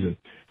season.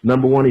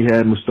 Number 1, he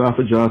had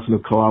Mustafa Johnson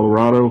of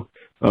Colorado.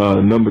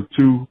 Number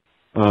 2,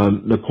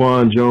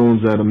 Naquan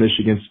Jones out of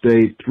Michigan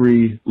State.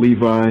 3,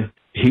 Levi.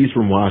 He's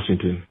from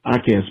Washington. I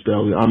can't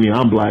spell it. I mean,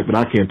 I'm black, but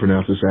I can't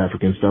pronounce this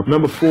African stuff.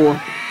 Number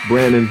 4,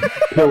 Brandon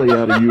Pilley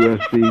out of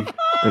USC.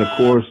 And, of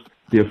course,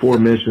 the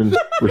aforementioned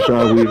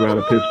Rashad Weaver out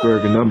of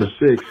Pittsburgh. And number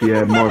 6, he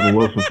had Marvin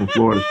Wilson from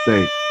Florida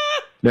State.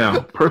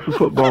 Now, perfect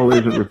football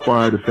isn't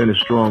required to finish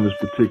strong this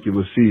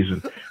particular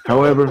season.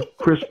 However,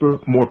 crisper,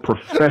 more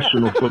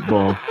professional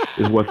football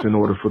is what's in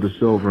order for the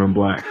silver and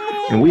black.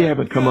 And we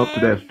haven't come up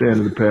to that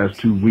standard the past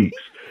 2 weeks.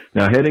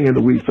 Now, heading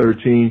into week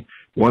 13,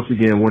 once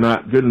again, we're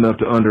not good enough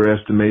to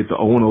underestimate the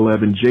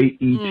 0-11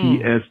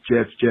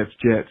 Jets,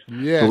 Jets.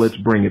 Yes. So let's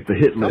bring it. The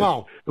hit list.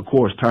 Of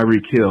course,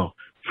 Tyreek Hill,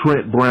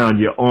 Trent Brown,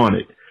 you're on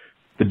it.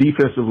 The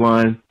defensive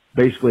line,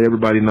 basically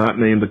everybody not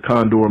named the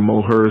Condor,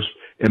 Mo Hurst,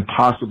 and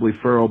possibly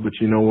Farrell, but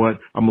you know what?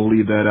 I'm going to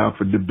leave that out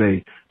for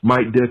debate.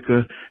 Mike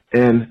Ditka,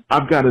 and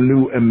I've got a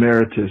new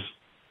emeritus,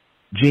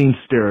 Gene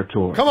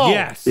Steratore. Come on.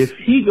 Yes. If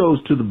he goes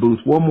to the booth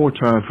one more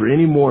time for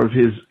any more of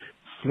his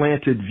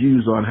slanted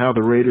views on how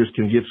the Raiders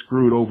can get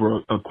screwed over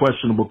a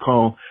questionable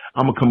call,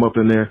 I'm going to come up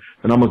in there,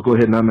 and I'm going to go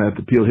ahead and I'm going to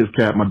have to peel his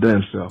cap my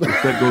damn self.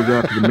 If that goes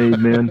out to the made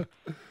men,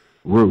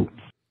 Rue.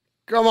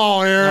 Come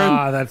on, Aaron.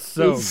 Ah, that's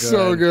so good.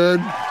 So good.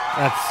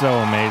 That's so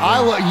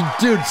amazing.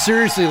 Dude,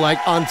 seriously, like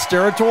on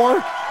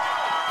Steratore,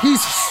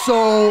 he's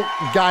so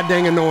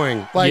goddamn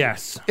annoying. Like,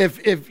 yes.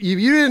 If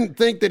you didn't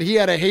think that he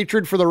had a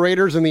hatred for the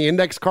Raiders in the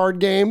index card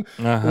game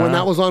when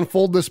that was on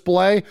full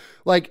display,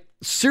 like,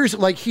 seriously,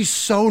 like, he's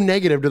so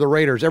negative to the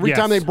Raiders. Every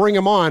time they bring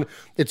him on,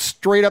 it's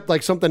straight up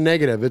like something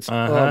negative. It's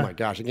oh my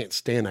gosh, I can't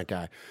stand that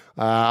guy.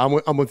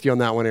 I'm with you on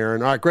that one,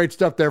 Aaron. All right, great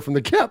stuff there from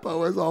the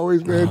Capo as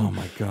always, man. Oh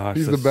my gosh,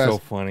 he's that's the best. So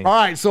funny. All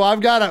right, so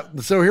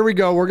so here we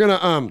go. We're gonna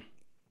I'm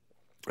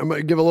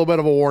gonna give a little bit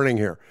of a warning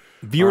here.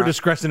 Viewer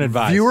discretion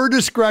advised. Viewer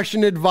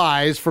discretion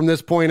advised from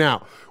this point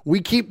out. We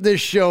keep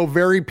this show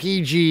very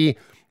PG.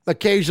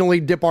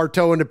 Occasionally dip our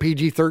toe into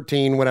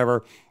PG-13,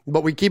 whatever.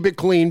 But we keep it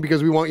clean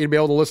because we want you to be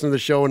able to listen to the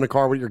show in the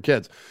car with your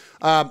kids.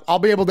 I'll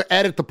be able to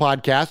edit the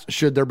podcast,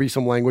 should there be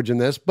some language in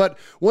this. But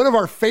one of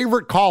our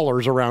favorite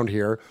callers around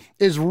here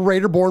is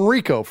Raider-born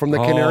Rico from the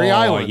Canary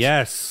Islands.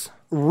 Yes.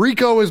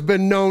 Rico has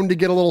been known to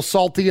get a little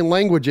salty in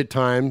language at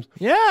times.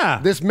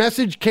 Yeah. This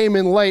message came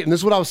in late, and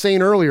this is what I was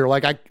saying earlier.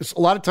 Like, a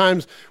lot of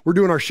times we're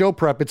doing our show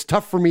prep. It's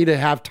tough for me to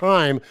have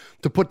time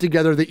to put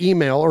together the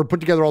email or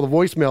put together all the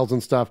voicemails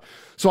and stuff.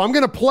 So I'm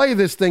going to play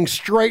this thing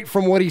straight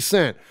from what he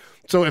sent.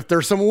 So if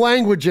there's some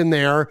language in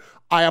there,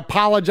 I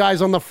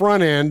apologize on the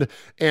front end,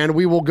 and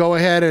we will go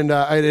ahead and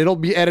it'll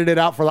be edited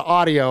out for the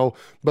audio.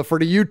 But for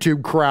the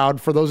YouTube crowd,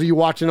 for those of you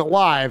watching it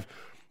live,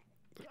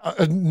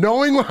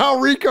 knowing how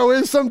Rico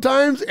is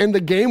sometimes and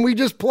the game we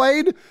just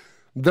played,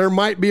 there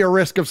might be a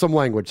risk of some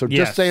language. So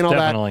just saying all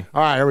definitely. that.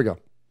 All right, here we go.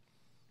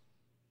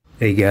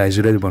 Hey guys,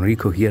 Red Bon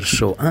Rico here.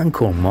 So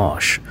Uncle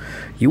Mosh,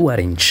 you are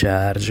in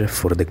charge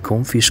for the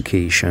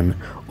confiscation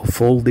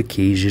of all the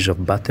cases of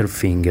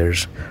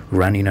Butterfingers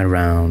running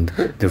around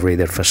the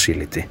Raider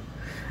facility.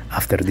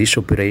 After this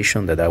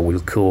operation that I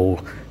will call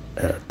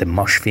the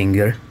Mosh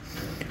Finger,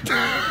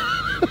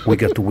 we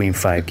got to win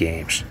 5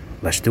 games.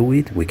 Let's do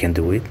it. We can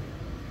do it.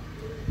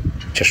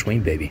 Just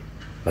win, baby.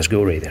 Let's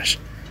go, Raiders.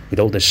 With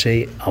all that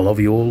say, I love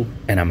you all,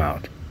 and I'm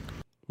out.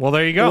 Well,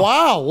 there you go.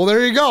 Wow. Well,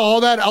 there you go.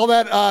 All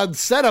that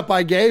setup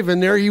I gave,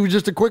 and there he was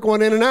just a quick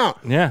one in and out.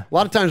 Yeah. A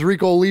lot of times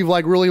Rico will leave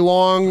like really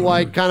long,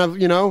 like kind of,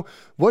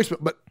 voice,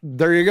 but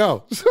there you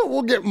go. So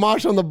we'll get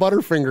Mosh on the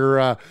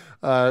Butterfinger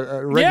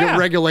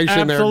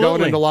regulation there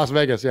going into Las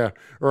Vegas, or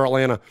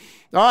Atlanta.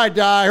 All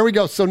right, here we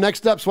go. So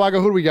next up,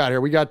 Swaggo, who do we got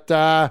here? We got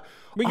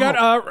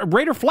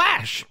Raider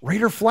Flash.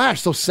 Raider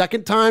Flash. So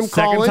second time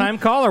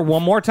caller.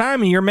 One more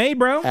time and you're made,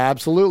 bro.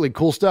 Absolutely.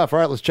 Cool stuff. All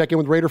right, let's check in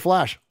with Raider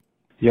Flash.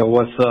 Yo,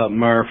 what's up,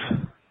 Murph?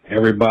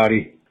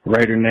 Everybody,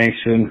 Raider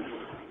Nation.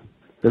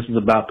 This is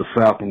about the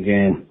Falcon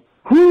game.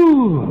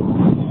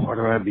 Whew, where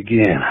do I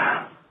begin?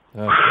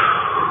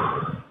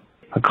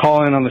 I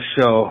call in on the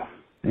show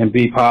and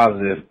be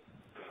positive,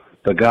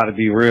 but gotta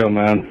be real,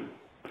 man.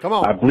 Come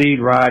on. I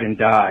bleed, ride, and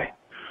die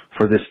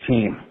for this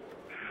team,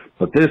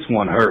 but this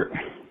one hurt.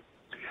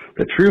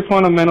 The true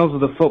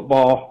fundamentals of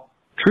football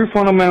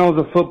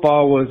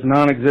was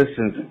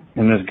non-existent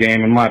in this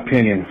game, in my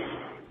opinion.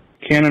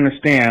 Can't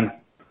understand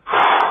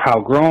how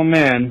grown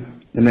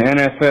men in the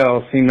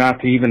NFL seem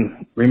not to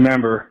even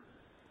remember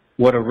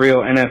what a real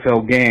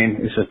NFL game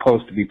is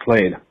supposed to be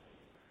played.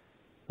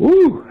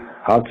 Woo!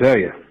 I'll tell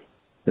you,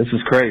 this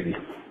is crazy.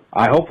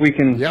 I hope we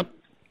can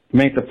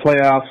make the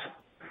playoffs.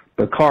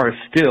 The car is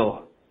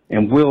still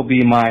and will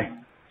be my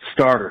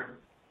starter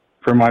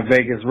for my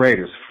Vegas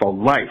Raiders for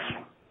life.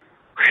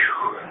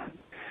 Whew.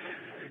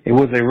 It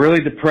was a really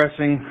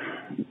depressing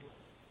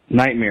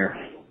nightmare,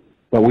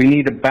 but we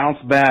need to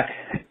bounce back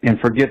and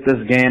forget this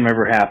game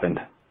ever happened.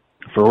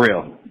 For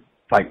real.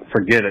 Like,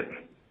 forget it.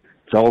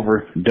 It's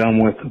over, done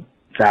with,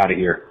 it's out of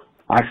here.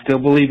 I still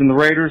believe in the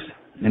Raiders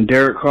and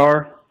Derek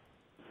Carr.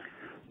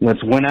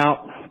 Let's win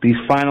out these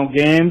final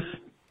games,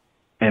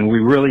 and we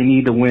really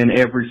need to win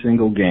every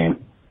single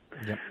game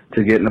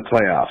to get in the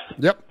playoffs.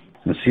 Yep.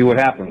 And see what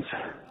happens.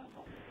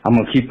 I'm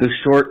going to keep this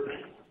short.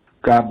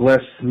 God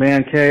bless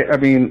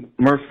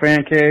Murph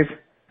Fan Cave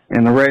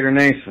and the Raider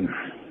Nation.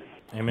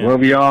 Amen.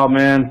 Love you all,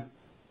 man.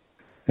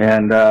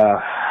 And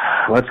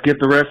let's get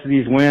the rest of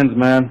these wins,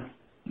 man.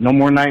 No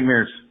more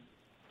nightmares.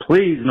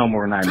 Please, no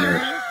more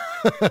nightmares.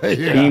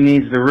 The team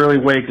needs to really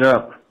wake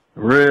up.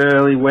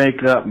 Really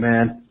wake up,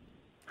 man.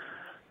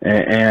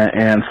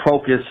 And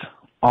focus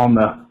on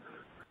the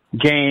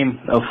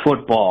game of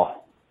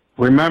football.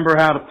 Remember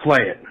how to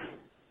play it.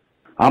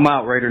 I'm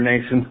out, Raider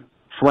Nation.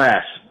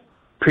 Flash.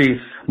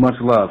 Peace. Much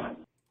love.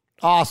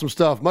 Awesome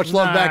stuff. Much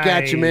love back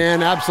at you,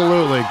 man.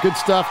 Absolutely. Good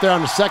stuff there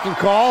on the second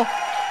call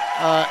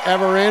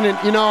ever in. And,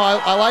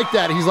 I like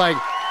that. He's like,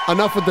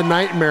 enough with the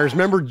nightmares.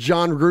 Remember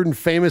John Gruden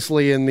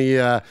famously in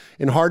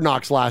Hard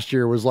Knocks last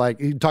year was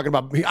like, he talking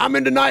about, I'm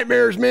into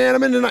nightmares, man.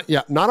 I'm into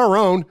Yeah, not our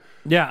own.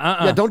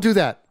 Yeah, Yeah, don't do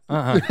that.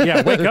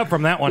 Yeah, wake up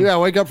from that one. Yeah,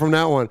 wake up from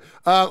that one.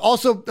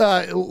 Also,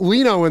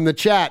 Lino in the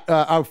chat,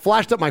 I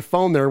flashed up my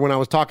phone there when I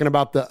was talking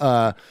about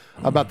the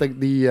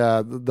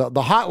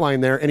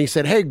hotline there, and he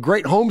said, "Hey,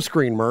 great home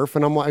screen, Murph."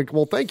 And I'm like,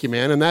 "Well, thank you,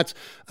 man." And that's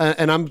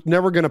and I'm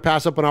never going to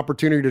pass up an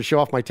opportunity to show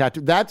off my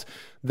tattoo. That's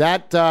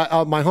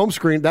my home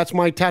screen. That's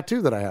my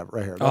tattoo that I have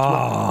right here.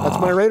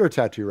 That's my Raider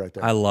tattoo right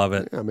there. I love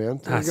it. Yeah,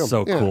 man. That's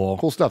so cool.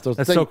 Cool stuff.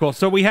 That's so cool.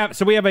 So we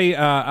have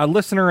a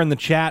listener in the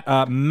chat,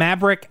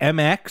 Maverick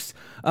MX.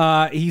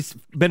 He's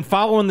been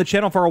following the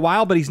channel for a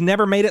while, but he's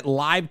never made it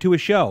live to a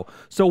show.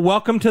 So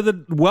welcome to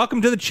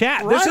the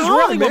chat. This is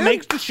really what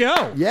makes the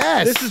show.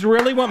 Yes. This is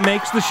really what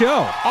makes the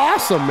show.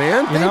 Awesome,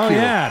 man. Thank you.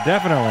 Yeah,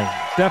 definitely.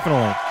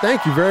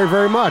 Thank you very,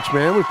 very much,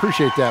 man. We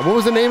appreciate that. What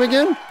was the name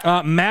again?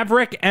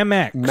 Maverick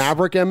MX.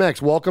 Maverick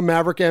MX. Welcome,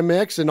 Maverick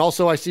MX. And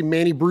also, I see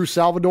Manny Bruce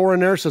Salvador in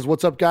there. Says,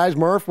 "What's up, guys?"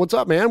 Murph, what's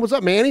up, man? What's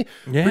up, Manny?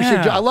 Yeah.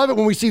 Appreciate you. I love it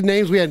when we see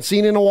names we hadn't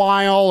seen in a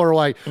while, or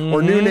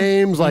or new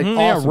names. Awesome.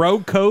 Yeah,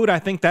 Road Code. I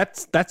think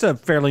that's a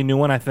fairly new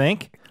one. I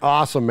think.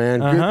 Awesome,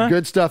 man.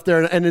 Good stuff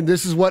there. And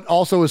this is what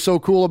also is so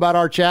cool about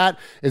our chat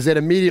is that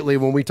immediately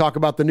when we talk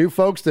about the new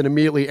folks, then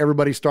immediately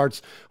everybody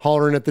starts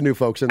hollering at the new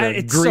folks and they're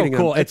it's greeting so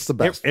cool. them. It's the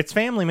best. It's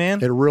family,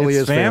 man. It really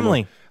is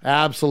family.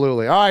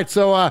 Absolutely. All right.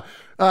 So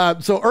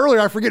earlier,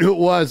 I forget who it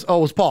was. Oh,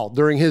 it was Paul.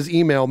 During his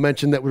email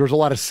mentioned that there was a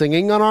lot of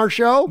singing on our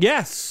show.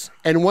 Yes.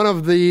 And one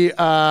of the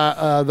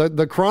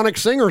chronic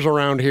singers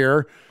around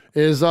here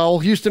is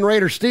old Houston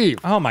Raider Steve.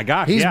 Oh my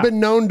gosh. He's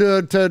been known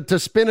to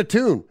spin a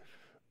tune.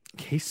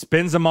 He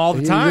spins them all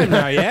the time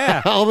now,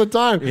 yeah. All the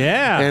time.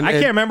 Yeah. And I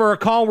can't remember a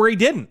call where he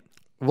didn't.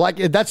 Like,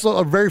 that's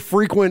a very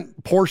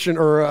frequent portion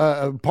or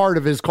a part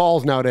of his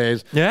calls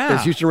nowadays. Yeah.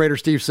 Is Houston Raiders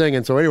Steve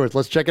singing. So anyways,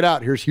 let's check it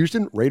out. Here's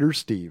Houston Raiders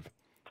Steve.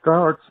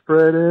 Start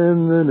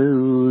spreading the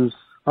news.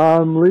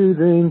 I'm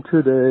leaving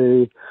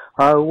today.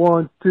 I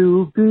want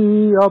to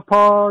be a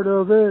part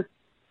of it.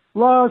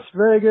 Las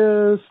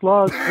Vegas,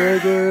 Las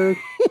Vegas.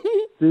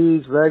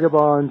 These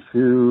vagabond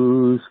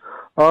shoes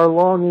are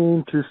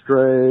longing to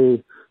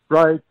stray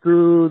right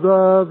through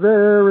the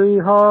very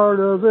heart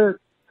of it.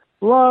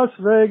 Las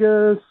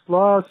Vegas,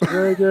 Las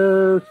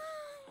Vegas.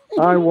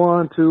 I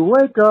want to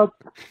wake up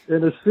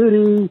in a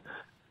city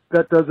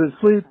that doesn't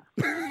sleep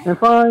and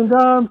find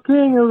I'm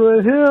king of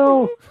the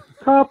hill,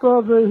 top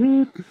of the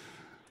heap.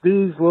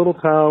 These little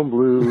town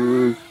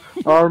blues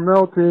are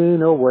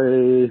melting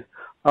away.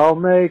 I'll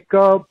make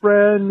a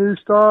brand new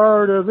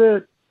start of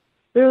it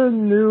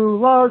in New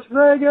Las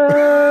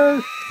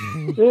Vegas.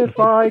 If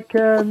I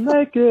can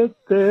make it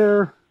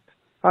there,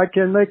 I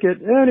can make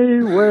it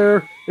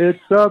anywhere.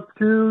 It's up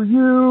to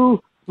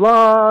you,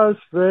 Las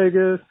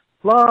Vegas,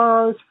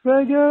 Las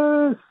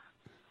Vegas,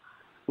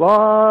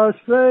 Las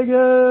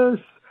Vegas.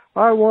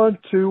 I want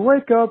to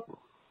wake up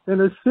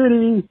in a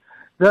city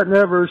that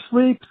never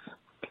sleeps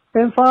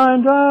and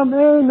find I'm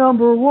a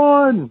number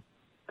one,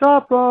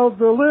 top of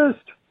the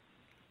list,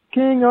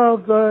 king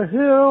of the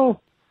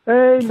hill,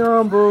 a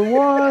number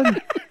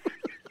one.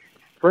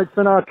 Frank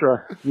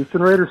Sinatra,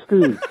 Houston Raiders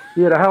Steve.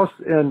 He had a house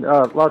in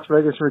Las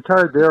Vegas and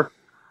retired there.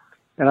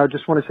 And I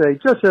just want to say,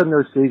 just end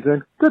their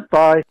season.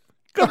 Goodbye.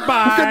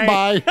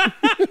 Goodbye. Goodbye.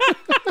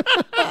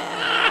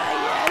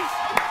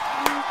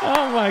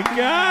 Oh, my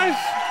gosh.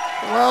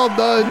 Well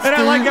done, Steve.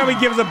 And I like how he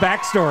gives a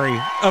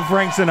backstory of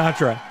Frank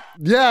Sinatra.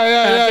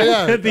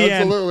 Yeah. At the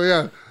Absolutely,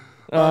 end. yeah.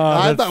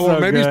 I thought, well,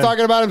 maybe good. he's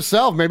talking about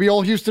himself. Maybe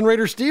old Houston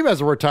Raider Steve has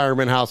a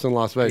retirement house in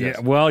Las Vegas.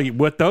 Yeah, well,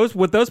 with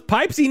those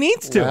pipes, he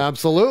needs to.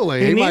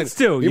 Absolutely. He needs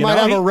to. He might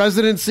have a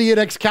residency at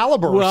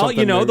Excalibur or well,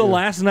 something. the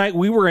last night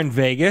we were in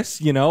Vegas,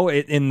 in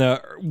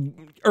the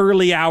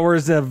early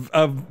hours of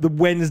the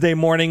Wednesday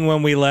morning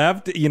when we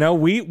left,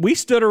 we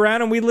stood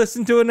around and we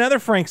listened to another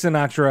Frank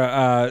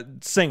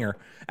Sinatra singer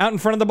out in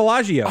front of the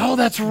Bellagio. Oh,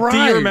 that's right.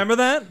 Do you remember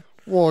that?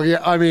 Well, yeah,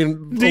 I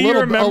mean... Do you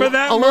remember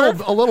that,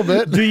 Murph? A little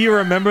bit. Do you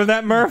remember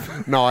that,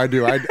 Murph? No, I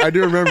do. I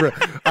do remember it.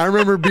 I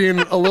remember being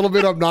a little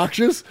bit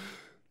obnoxious.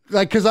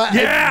 Like, because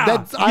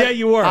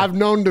you were. I've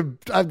known to...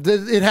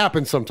 it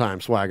happens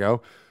sometimes,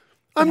 Swaggo.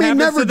 I mean,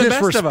 never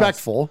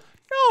disrespectful.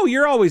 No,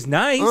 you're always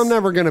nice. I'm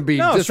never going to be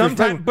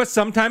disrespectful. But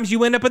sometimes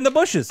you end up in the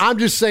bushes. I'm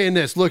just saying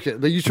this. Look,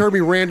 you heard me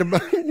random...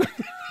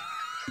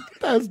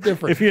 That's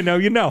different. If you know,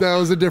 you know. That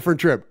was a different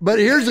trip. But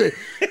here's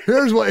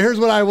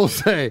what I will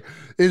say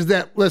is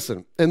that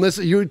listen,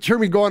 you hear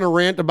me go on a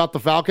rant about the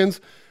Falcons.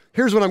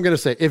 Here's what I'm going to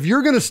say. If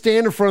you're going to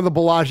stand in front of the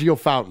Bellagio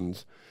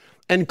fountains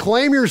and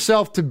claim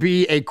yourself to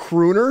be a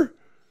crooner,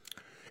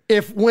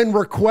 if when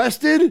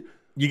requested,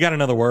 you got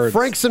another word.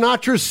 Frank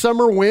Sinatra's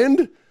Summer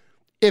Wind,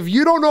 if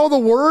you don't know the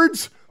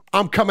words,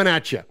 I'm coming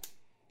at you.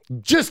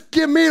 Just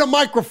give me the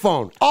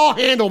microphone. I'll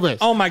handle this.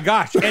 Oh my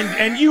gosh.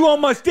 And you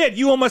almost did.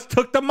 You almost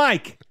took the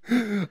mic.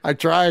 I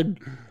tried.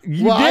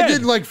 I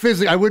did like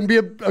physically. I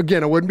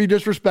wouldn't be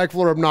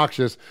disrespectful or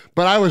obnoxious,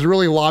 but I was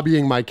really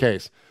lobbying my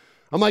case.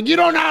 I'm like, you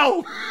don't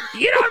know.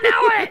 You don't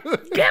know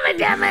it. Give it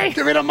to me.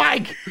 Give me the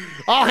mic.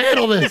 I'll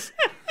handle this.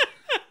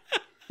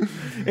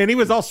 And he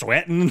was all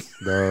sweating.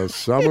 The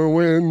summer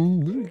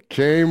wind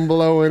came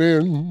blowing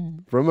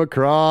in from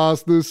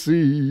across the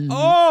sea. Oh.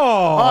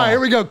 All right, here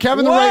we go.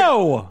 Kevin the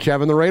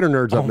Raider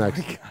Nerd's up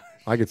next.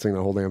 I could sing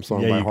the whole damn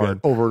song by heart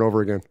over and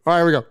over again. All right,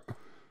 here we go.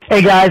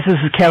 Hey guys, this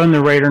is Kevin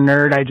the Raider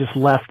Nerd. I just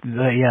left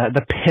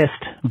the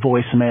pissed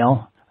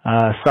voicemail.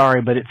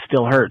 Sorry, but it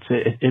still hurts.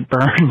 It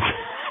burns.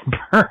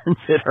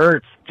 It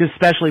hurts. Just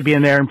especially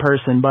being there in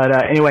person. But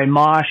anyway,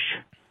 Mosh,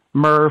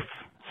 Murph,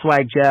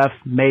 Swag Jeff,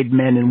 made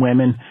men and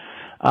women.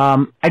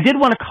 I did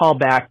want to call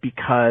back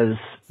because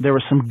there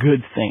were some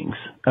good things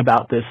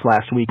about this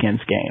last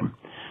weekend's game.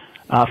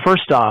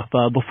 First off,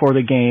 before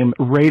the game,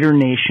 Raider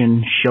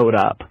Nation showed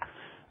up.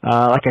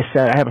 Like I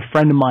said, I have a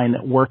friend of mine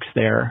that works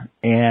there,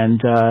 and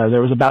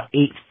there was about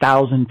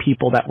 8,000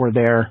 people that were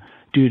there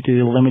due to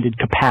the limited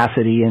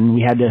capacity, and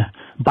we had to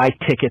buy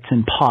tickets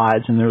in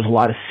pods, and there was a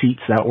lot of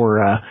seats that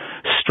were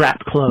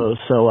strapped closed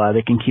so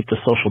they can keep the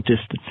social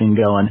distancing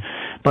going.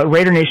 But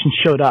Raider Nation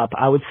showed up.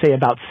 I would say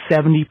about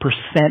 70%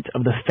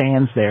 of the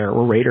fans there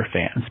were Raider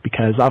fans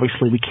because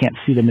obviously we can't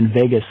see them in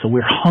Vegas, so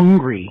we're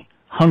hungry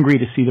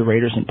to see the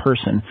Raiders in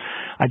person.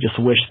 I just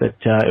wish that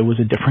it was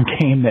a different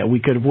game that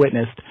we could have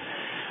witnessed.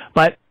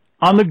 But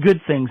on the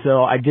good things,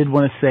 though, I did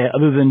want to say,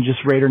 other than just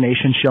Raider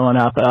Nation showing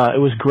up, it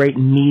was great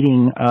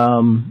meeting.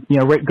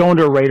 Going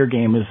to a Raider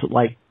game is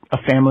like a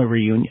family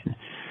reunion.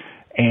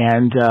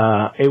 And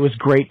it was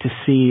great to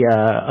see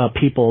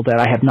people that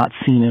I have not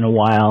seen in a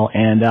while.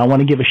 And I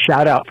want to give a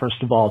shout-out,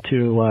 first of all,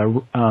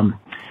 to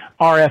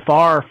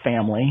RFR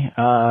family.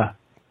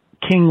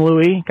 King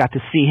Louie, got to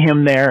see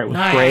him there. It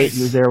was great.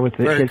 He was there with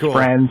his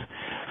friends.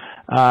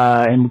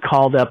 and we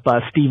called up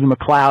Stephen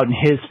McLeod and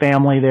his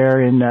family there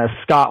in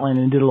Scotland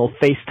and did a little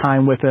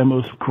FaceTime with them. It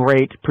was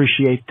great.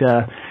 Appreciate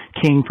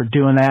King for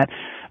doing that.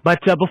 But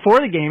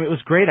before the game, it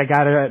was great. I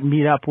got to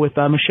meet up with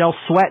Michelle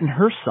Sweat and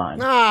her son.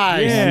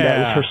 Nice. And it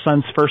was her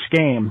son's first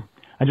game.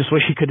 I just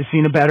wish he could have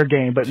seen a better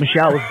game. But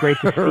Michelle, it was great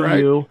to see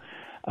you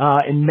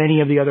and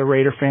many of the other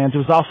Raider fans. It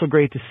was also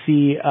great to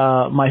see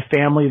my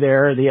family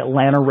there, the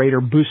Atlanta Raider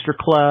Booster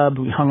Club.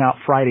 We hung out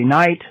Friday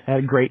night, had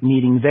a great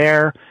meeting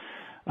there.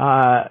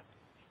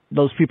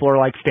 Those people are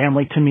like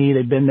family to me.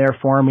 They've been there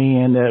for me,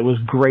 and it was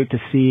great to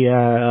see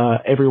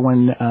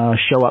everyone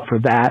show up for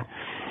that.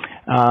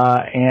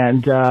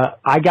 And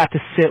I got to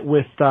sit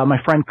with my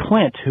friend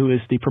Clint, who is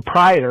the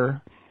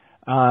proprietor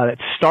that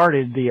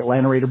started the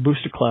Atlanta Raider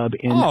Booster Club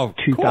in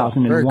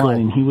 2001. Cool.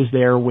 And he was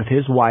there with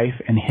his wife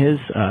and his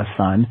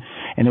son,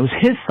 and it was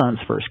his son's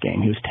first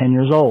game. He was 10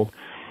 years old.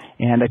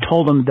 And I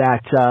told him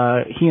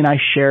that he and I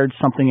shared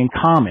something in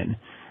common,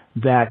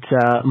 that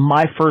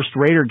my first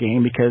Raider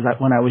game, because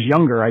when I was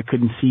younger, I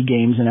couldn't see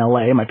games in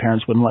L.A. My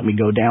parents wouldn't let me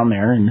go down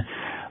there, and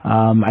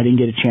I didn't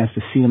get a chance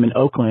to see them in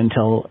Oakland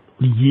until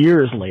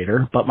years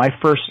later. But my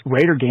first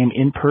Raider game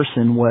in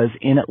person was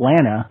in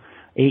Atlanta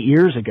 8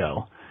 years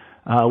ago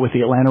with the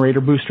Atlanta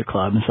Raider Booster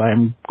Club, and so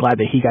I'm glad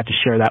that he got to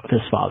share that with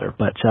his father.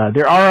 But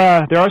there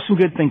are some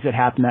good things that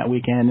happened that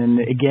weekend, and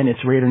again,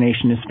 it's Raider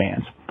Nation as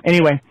fans.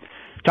 Anyway,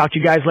 talk to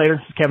you guys later.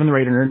 It's Kevin the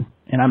Raider Nerd,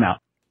 and I'm out.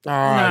 All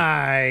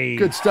right. Nice.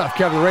 Good stuff,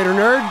 Kevin the Raider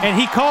Nerd. And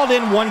he called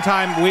in one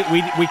time.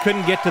 We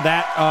couldn't get to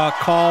that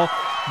call,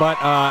 but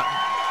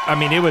I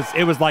mean, it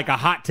was like a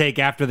hot take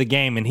after the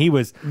game, and he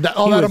was that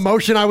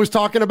emotion I was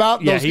talking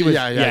about. Yeah, he was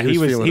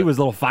a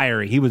little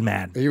fiery. He was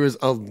mad. He was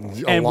a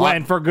lot.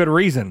 And for good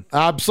reason.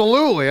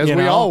 Absolutely, as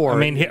we all were.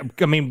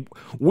 I mean,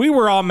 we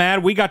were all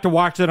mad. We got to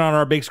watch it on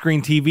our big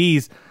screen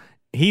TVs.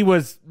 He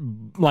was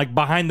like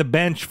behind the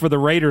bench for the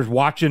Raiders,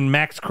 watching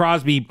Max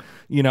Crosby,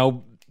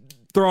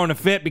 throwing a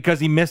fit because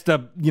he missed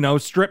a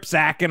strip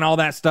sack and all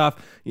that stuff,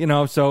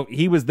 so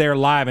he was there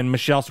live, and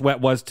Michelle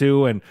Sweat was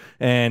too,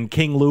 and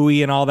King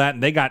Louie and all that,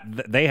 and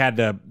they had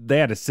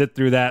to sit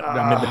through that.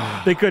 I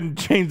mean, they couldn't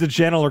change the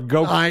channel or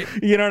go,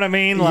 you know what I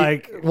mean?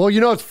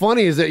 What's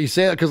funny is that you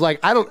say that because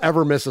I don't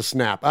ever miss a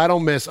snap. I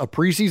don't miss a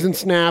preseason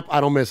snap. I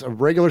don't miss a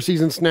regular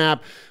season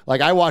snap.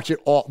 I watch it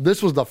all.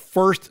 This was the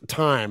first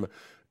time,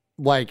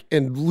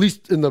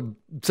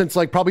 since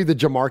probably the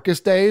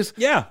Jamarcus days,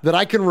 that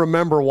I can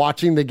remember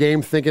watching the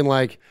game thinking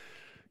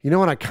you know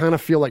what, I kind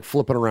of feel like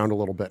flipping around a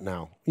little bit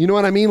now. You know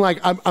what I mean?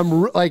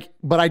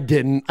 But I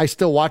didn't. I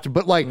still watch it.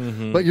 But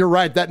but you're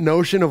right. That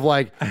notion of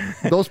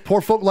those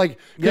poor folk,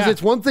 because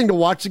it's one thing to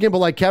watch the game, but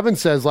like Kevin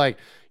says,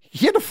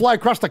 he had to fly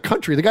across the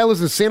country. The guy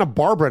lives in Santa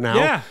Barbara now.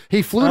 Yeah.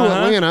 He flew to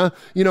Atlanta.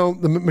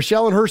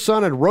 Michelle and her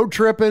son had road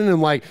tripping and you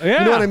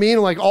know what I mean?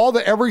 All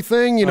the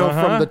everything,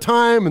 from the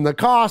time and the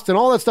cost and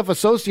all that stuff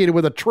associated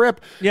with a trip.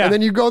 Yeah. And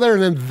then you go there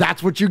and then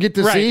that's what you get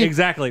to see.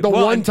 Exactly. The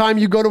one time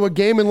you go to a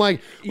game and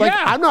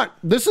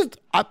this is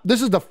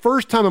the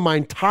first time in my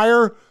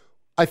entire,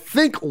 I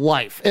think,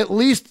 life, at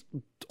least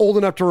old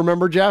enough to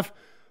remember, Jeff,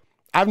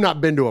 I've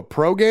not been to a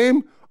pro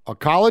game, a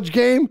college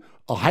game,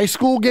 a high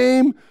school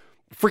game,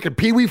 freaking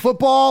peewee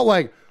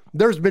football.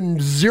 There's been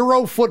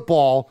zero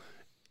football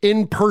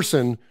in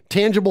person,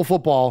 tangible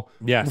football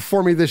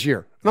for me this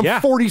year. And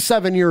I'm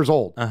 47 years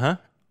old.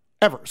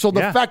 Ever. So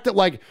the fact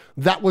that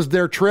that was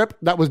their trip,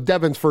 that was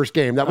Devin's first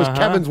game. That was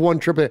Kevin's one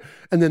trip.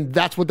 And then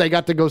that's what they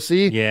got to go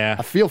see. Yeah.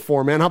 I feel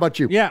for him, man. How about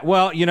you? Yeah.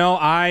 Well,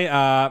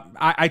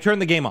 I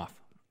turned the game off.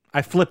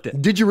 I flipped it.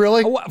 Did you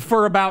really?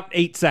 For about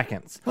 8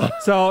 seconds.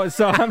 So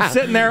I'm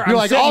sitting there. You're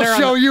I'll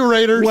show you,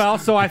 Raiders. Well,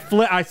 so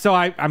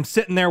I'm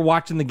sitting there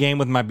watching the game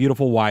with my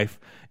beautiful wife,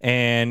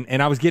 and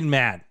I was getting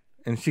mad,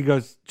 and she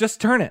goes, "Just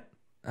turn it."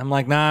 I'm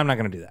like, "Nah, I'm not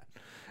going to do that."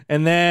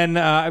 And then,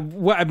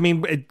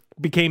 it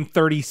became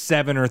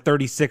 37 or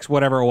 36,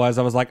 whatever it was.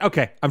 I was like,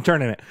 okay, I'm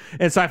turning it.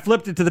 And so I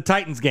flipped it to the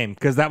Titans game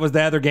because that was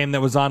the other game that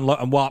was on.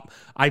 Well,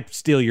 I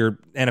steal your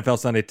NFL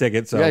Sunday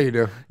ticket. So yeah, you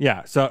do.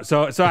 Yeah. So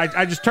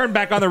I just turned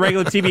back on the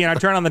regular TV and I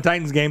turned on the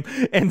Titans game.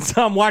 And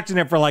so I'm watching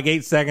it for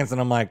 8 seconds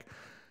and I'm like,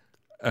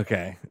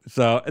 okay.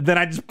 So then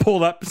I just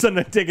pulled up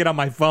Sunday ticket on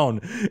my phone.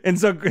 And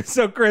so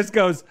Chris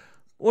goes,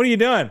 "What are you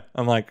doing?"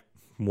 I'm like,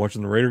 "I'm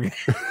watching the Raider game."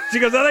 She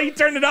goes, "I thought you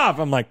turned it off."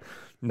 I'm like,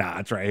 "Nah,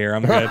 it's right here.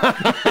 I'm good."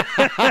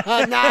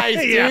 Nice,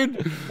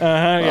 dude.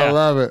 Yeah. I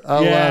love it. I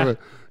love it.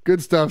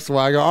 Good stuff,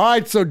 Swagger. All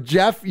right, so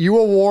Jeff, you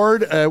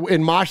award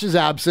in Mosh's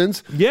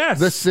absence. Yes.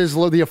 The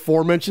Sizzler, the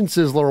aforementioned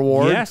Sizzler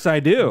Award. Yes, I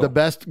do. The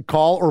best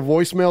call or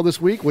voicemail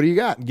this week. What do you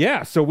got?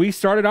 Yeah, so we're going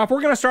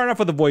to start off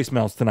with the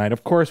voicemails tonight.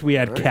 Of course, we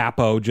had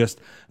Capo, just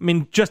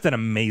an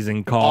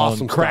amazing call.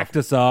 Awesome and cracked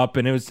us up,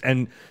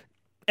 and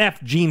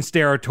F. Gene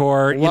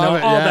Steratore, all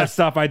that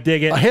stuff. I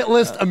dig it. A hit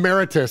list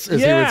emeritus,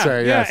 as he would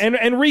say. Yes. Yeah,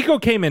 and Rico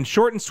came in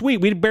short and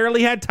sweet. We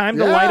barely had time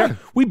to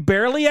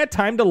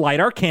light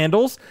our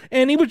candles,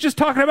 and he was just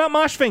talking about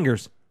mosh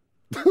fingers.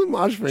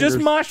 Mosh fingers. Just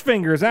mosh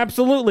fingers,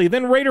 absolutely.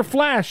 Then Raider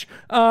Flash,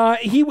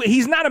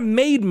 he's not a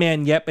made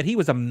man yet, but he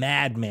was a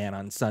madman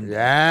on Sunday.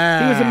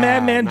 Yeah, he was a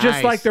madman just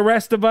nice. like the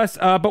rest of us.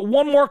 But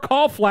one more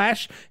call,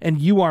 Flash,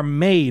 and you are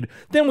made.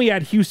 Then we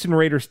had Houston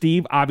Raider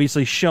Steve,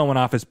 obviously showing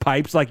off his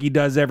pipes like he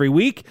does every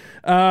week.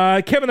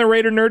 Kevin the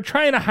Raider Nerd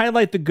trying to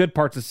highlight the good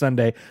parts of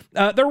Sunday.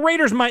 The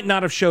Raiders might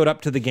not have showed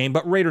up to the game,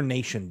 but Raider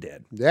Nation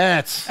did.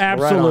 That's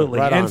absolutely.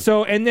 Right on.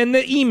 And then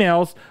the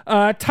emails,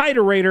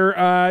 Tider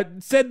Raider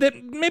said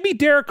that maybe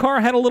Derek Carr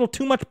had a little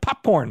too much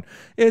popcorn.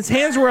 His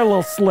hands were a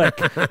little slick,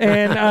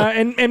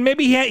 and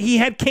maybe he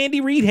had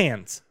Candy Reed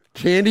hands.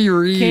 Candy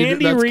Reed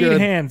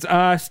good. Hands.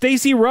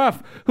 Stacy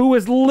Ruff, who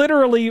was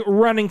literally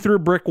running through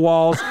brick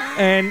walls,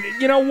 and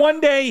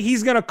one day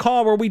he's gonna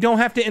call where we don't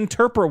have to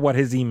interpret what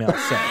his emails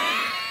say.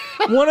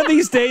 One of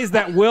these days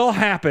that will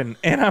happen,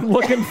 and I'm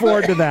looking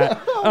forward to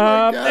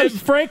that.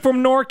 Frank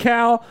from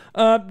NorCal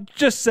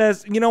just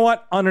says, you know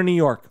what? Honor New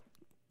York.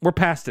 We're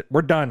past it.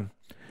 We're done.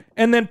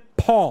 And then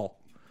Paul,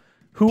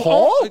 who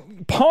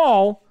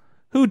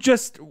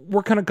just,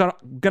 we're gonna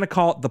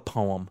call it the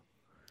poem.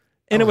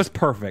 And it was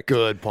perfect.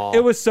 Good, Paul.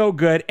 It was so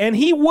good. And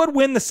he would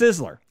win the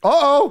Sizzler.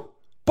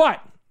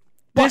 But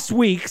this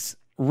week's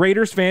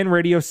Raiders Fan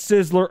Radio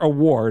Sizzler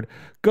Award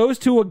goes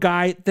to a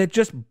guy that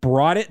just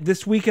brought it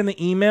this week in the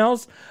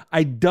emails.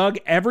 I dug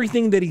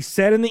everything that he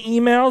said in the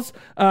emails.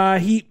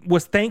 He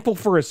was thankful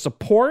for his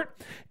support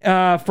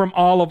from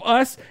all of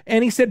us.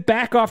 And he said,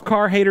 back off,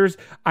 car haters.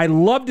 I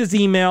loved his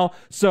email.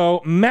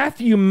 So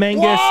Matthew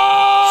Mangus,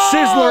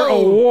 Sizzler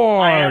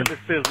Award. I am the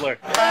Sizzler.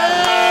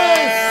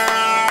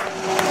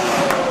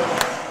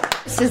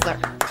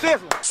 Sizzler.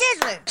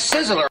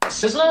 Sizzler.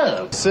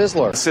 Sizzler.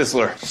 Sizzler.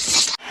 Sizzler.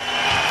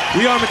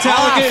 We are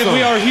Metallica, and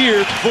we are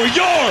here for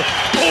your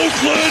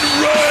Oakland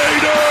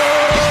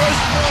Raiders!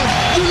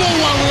 You know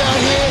why we out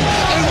here,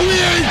 and we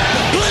ain't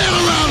playing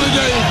around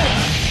today.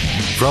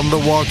 From The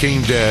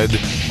Walking Dead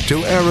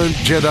to errant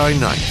Jedi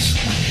Knights,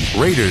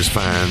 Raiders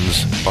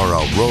fans are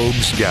a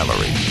rogues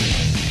gallery.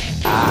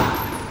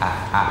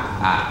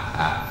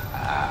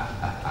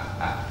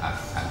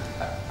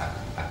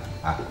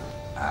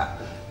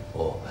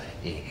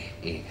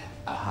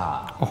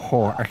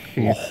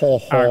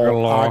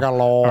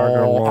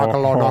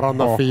 Agalo not on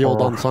the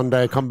field on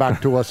Sunday. Come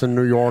back to us in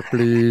New York,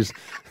 please.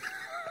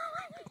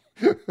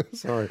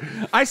 Sorry.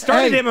 I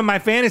started him in my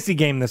fantasy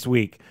game this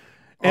week.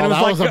 And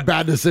that was a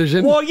bad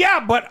decision. Well,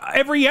 yeah, but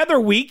every other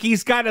week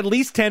he's got at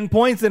least 10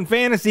 points in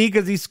fantasy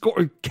because he's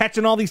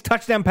catching all these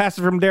touchdown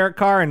passes from Derek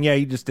Carr, and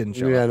he just didn't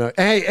show up. No.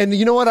 Hey, and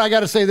you know what? I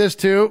got to say this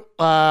too.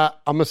 I'm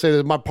going to say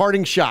this. My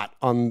parting shot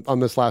on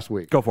this last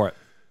week. Go for it.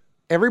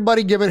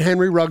 Everybody giving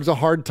Henry Ruggs a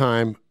hard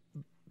time.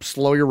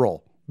 Slow your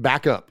roll.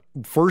 Back up.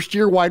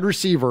 First-year wide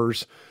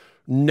receivers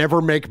never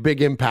make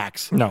big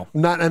impacts. No.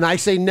 And I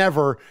say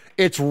never.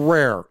 It's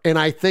rare. And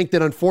I think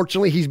that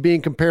unfortunately he's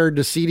being compared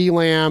to CeeDee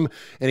Lamb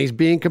and he's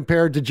being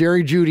compared to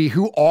Jerry Jeudy,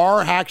 who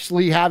are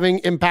actually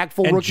having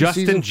impactful and rookie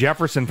Justin season.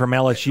 Jefferson from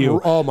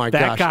LSU. Oh my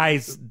gosh.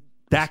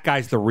 That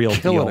guy's the real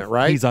killing deal. It,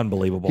 right? He's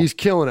unbelievable. He's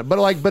killing it.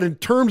 But in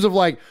terms of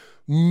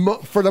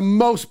for the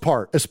most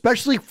part,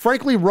 especially,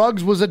 frankly,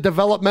 Ruggs was a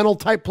developmental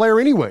type player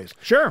anyways.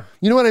 Sure.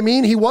 You know what I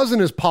mean? He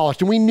wasn't as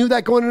polished, and we knew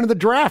that going into the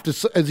draft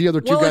as the other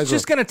two guys. Well, it's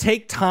just going to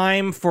take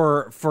time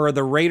for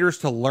the Raiders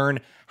to learn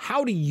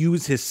how to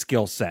use his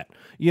skill set.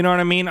 You know what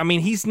I mean? I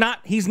mean, he's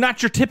not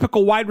your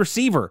typical wide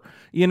receiver.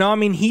 You know, I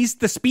mean, he's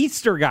the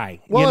speedster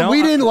guy. Well,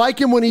 we didn't like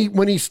him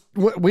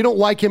we don't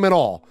like him at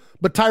all.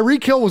 But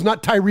Tyreek Hill was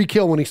not Tyreek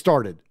Hill when he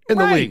started in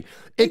the league.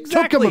 It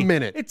took him a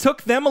minute. It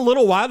took them a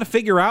little while to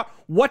figure out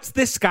what's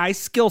this guy's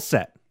skill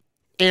set.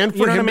 And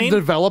for him to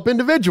develop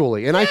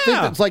individually. And I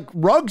think that's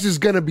Ruggs is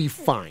going to be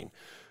fine.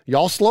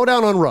 Y'all slow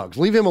down on Ruggs.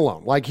 Leave him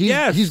alone.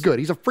 He's good.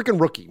 He's a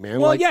freaking rookie, man.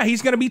 Well,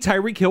 he's going to be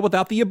Tyreek Hill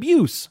without the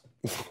abuse.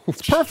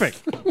 It's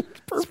perfect.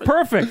 It's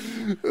perfect.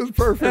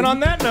 And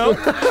on that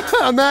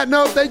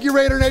note, thank you,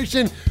 Raider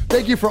Nation.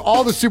 Thank you for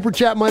all the super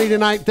chat money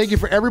tonight. Thank you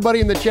for everybody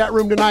in the chat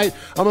room tonight.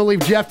 I'm going to leave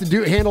Jeff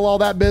to handle all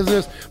that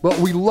business, but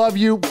we love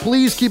you.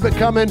 Please keep it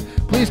coming.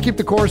 Please keep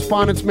the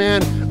correspondence,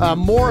 man.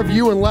 More of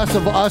you and less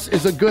of us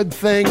is a good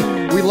thing.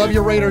 We love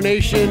you, Raider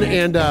Nation,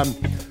 and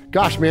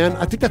gosh, man,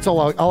 I think that's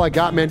all I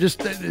got, man.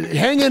 Just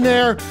hang in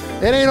there.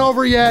 It ain't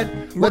over yet.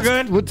 We're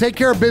good. We'll take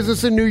care of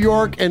business in New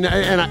York, and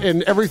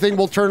everything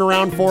will turn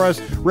around for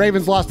us.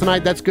 Ravens lost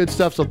tonight. That's good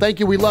stuff. So thank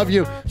you. We love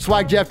you.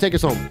 Swag Jeff, take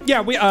us home.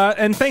 Yeah,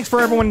 and thanks for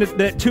everyone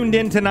that tuned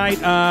in tonight.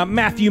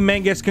 Matthew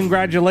Mangus,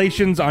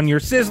 congratulations on your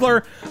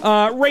Sizzler.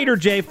 Raider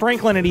J,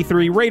 Franklin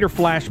 83, Raider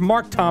Flash,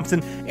 Mark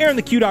Thompson, Aaron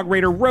the Q-Dog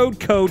Raider, Road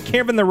Code,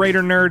 Kevin the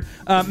Raider Nerd,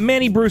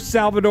 Manny Bruce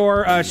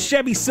Salvador,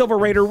 Chevy Silver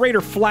Raider,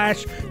 Raider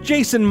Flash,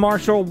 Jason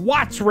Marshall,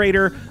 Watts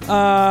Raider,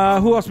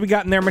 who else we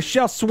got in there?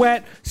 Michelle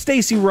Sweat,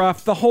 Stacy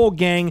Ruff, the whole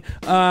gang.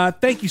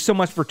 Thank you so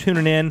much for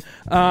tuning in.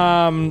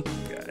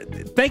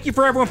 thank you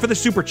for everyone for the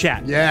super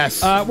chat.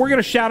 Yes. We're going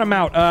to shout them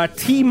out.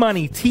 T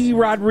Money, T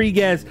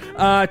Rodriguez,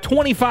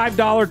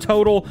 $25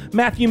 total.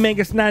 Matthew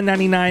Mangus,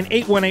 $9.99.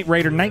 818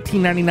 Raider,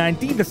 $19.99.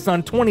 D the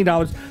Sun,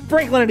 $20.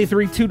 Franklin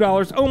 83,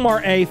 $2.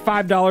 Omar A,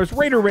 $5.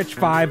 Raider Rich,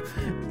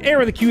 $5.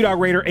 Aaron the Q Dog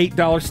Raider,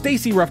 $8.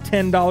 Stacy Ruff,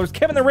 $10.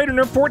 Kevin the Raider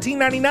Nerd,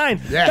 $14.99.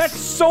 Yes. That's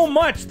so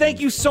much. Thank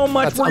you so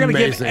much. That's We're going to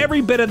give amazing.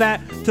 every bit of that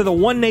to the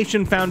One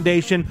Nation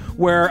Foundation,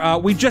 where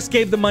we just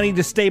gave the money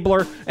to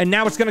Stabler, and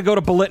now it's going to go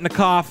to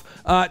Bolitnikov.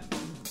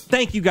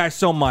 Thank you guys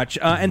so much.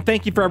 And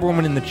thank you for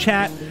everyone in the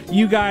chat.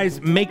 You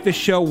guys make the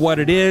show what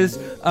it is.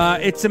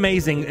 It's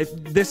amazing.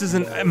 This is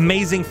an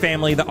amazing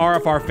family, the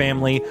RFR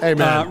family.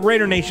 Amen.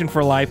 Raider Nation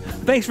for life.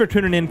 Thanks for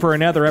tuning in for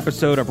another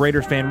episode of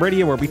Raiders Fan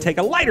Radio, where we take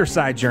a lighter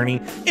side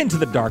journey into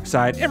the dark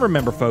side. And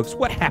remember, folks,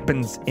 what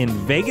happens in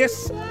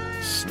Vegas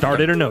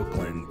started in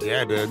Oakland.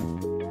 Yeah, dude.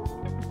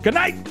 Good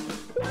night.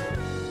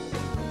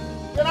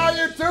 Get on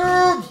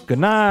YouTube. Good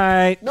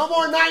night. No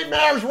more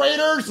nightmares,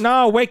 Raiders.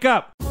 No, wake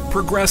up.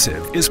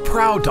 Progressive is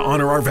proud to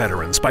honor our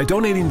veterans by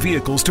donating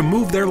vehicles to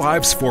move their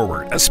lives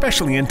forward,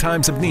 especially in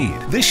times of need.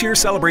 This year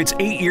celebrates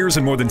 8 years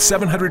and more than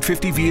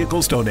 750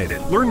 vehicles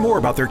donated. Learn more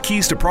about their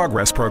Keys to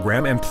Progress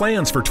program and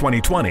plans for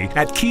 2020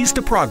 at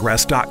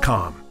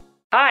keystoprogress.com.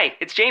 Hi,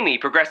 it's Jamie,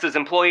 Progressive's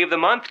Employee of the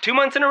Month, 2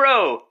 months in a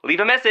row. Leave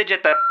a message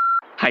at the...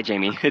 Hi,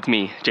 Jamie. It's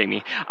me,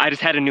 Jamie. I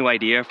just had a new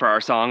idea for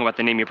our song about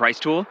the Name Your Price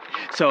tool.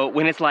 So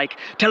when it's like,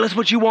 tell us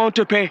what you want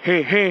to pay,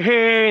 hey, hey,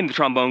 hey, and the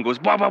trombone goes,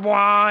 blah, blah,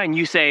 blah, and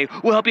you say,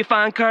 we'll help you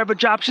find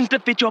coverage options to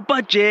fit your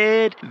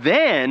budget.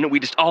 Then we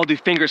just all do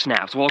finger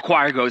snaps while a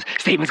choir goes,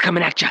 savings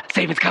coming at ya,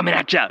 savings coming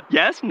at ya.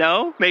 Yes?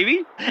 No?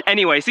 Maybe?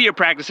 Anyway, see your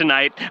practice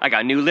tonight. I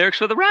got new lyrics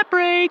for the rap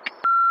break.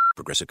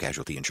 Progressive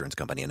Casualty Insurance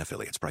Company and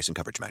Affiliates. Price and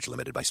coverage match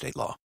limited by state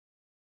law.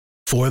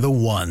 For the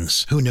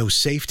ones who know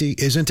safety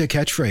isn't a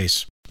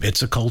catchphrase,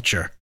 it's a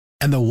culture.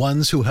 And the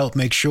ones who help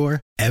make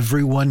sure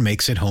everyone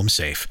makes it home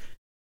safe.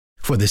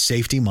 For the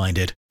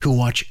safety-minded who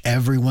watch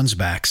everyone's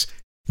backs,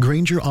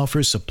 Grainger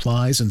offers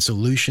supplies and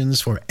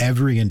solutions for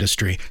every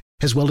industry,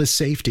 as well as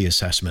safety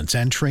assessments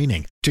and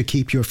training to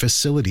keep your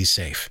facilities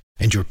safe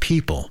and your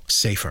people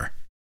safer.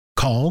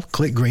 Call,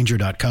 click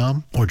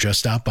Grainger.com, or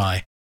just stop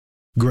by.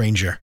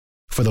 Grainger,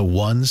 for the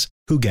ones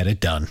who get it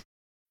done.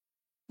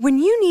 When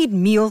you need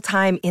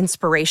mealtime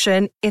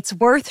inspiration, it's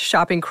worth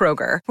shopping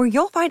Kroger, where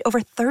you'll find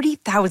over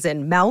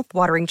 30,000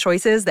 mouth-watering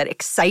choices that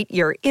excite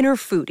your inner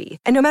foodie.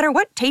 And no matter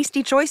what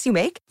tasty choice you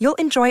make, you'll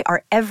enjoy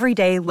our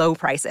everyday low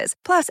prices,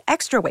 plus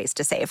extra ways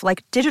to save,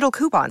 like digital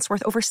coupons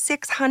worth over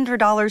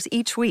 $600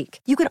 each week.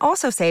 You can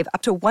also save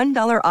up to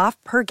 $1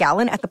 off per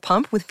gallon at the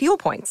pump with fuel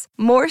points.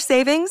 More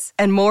savings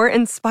and more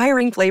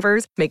inspiring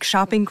flavors make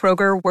shopping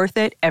Kroger worth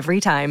it every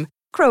time.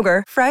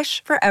 Kroger,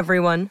 fresh for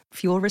everyone.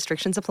 Fuel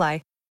restrictions apply.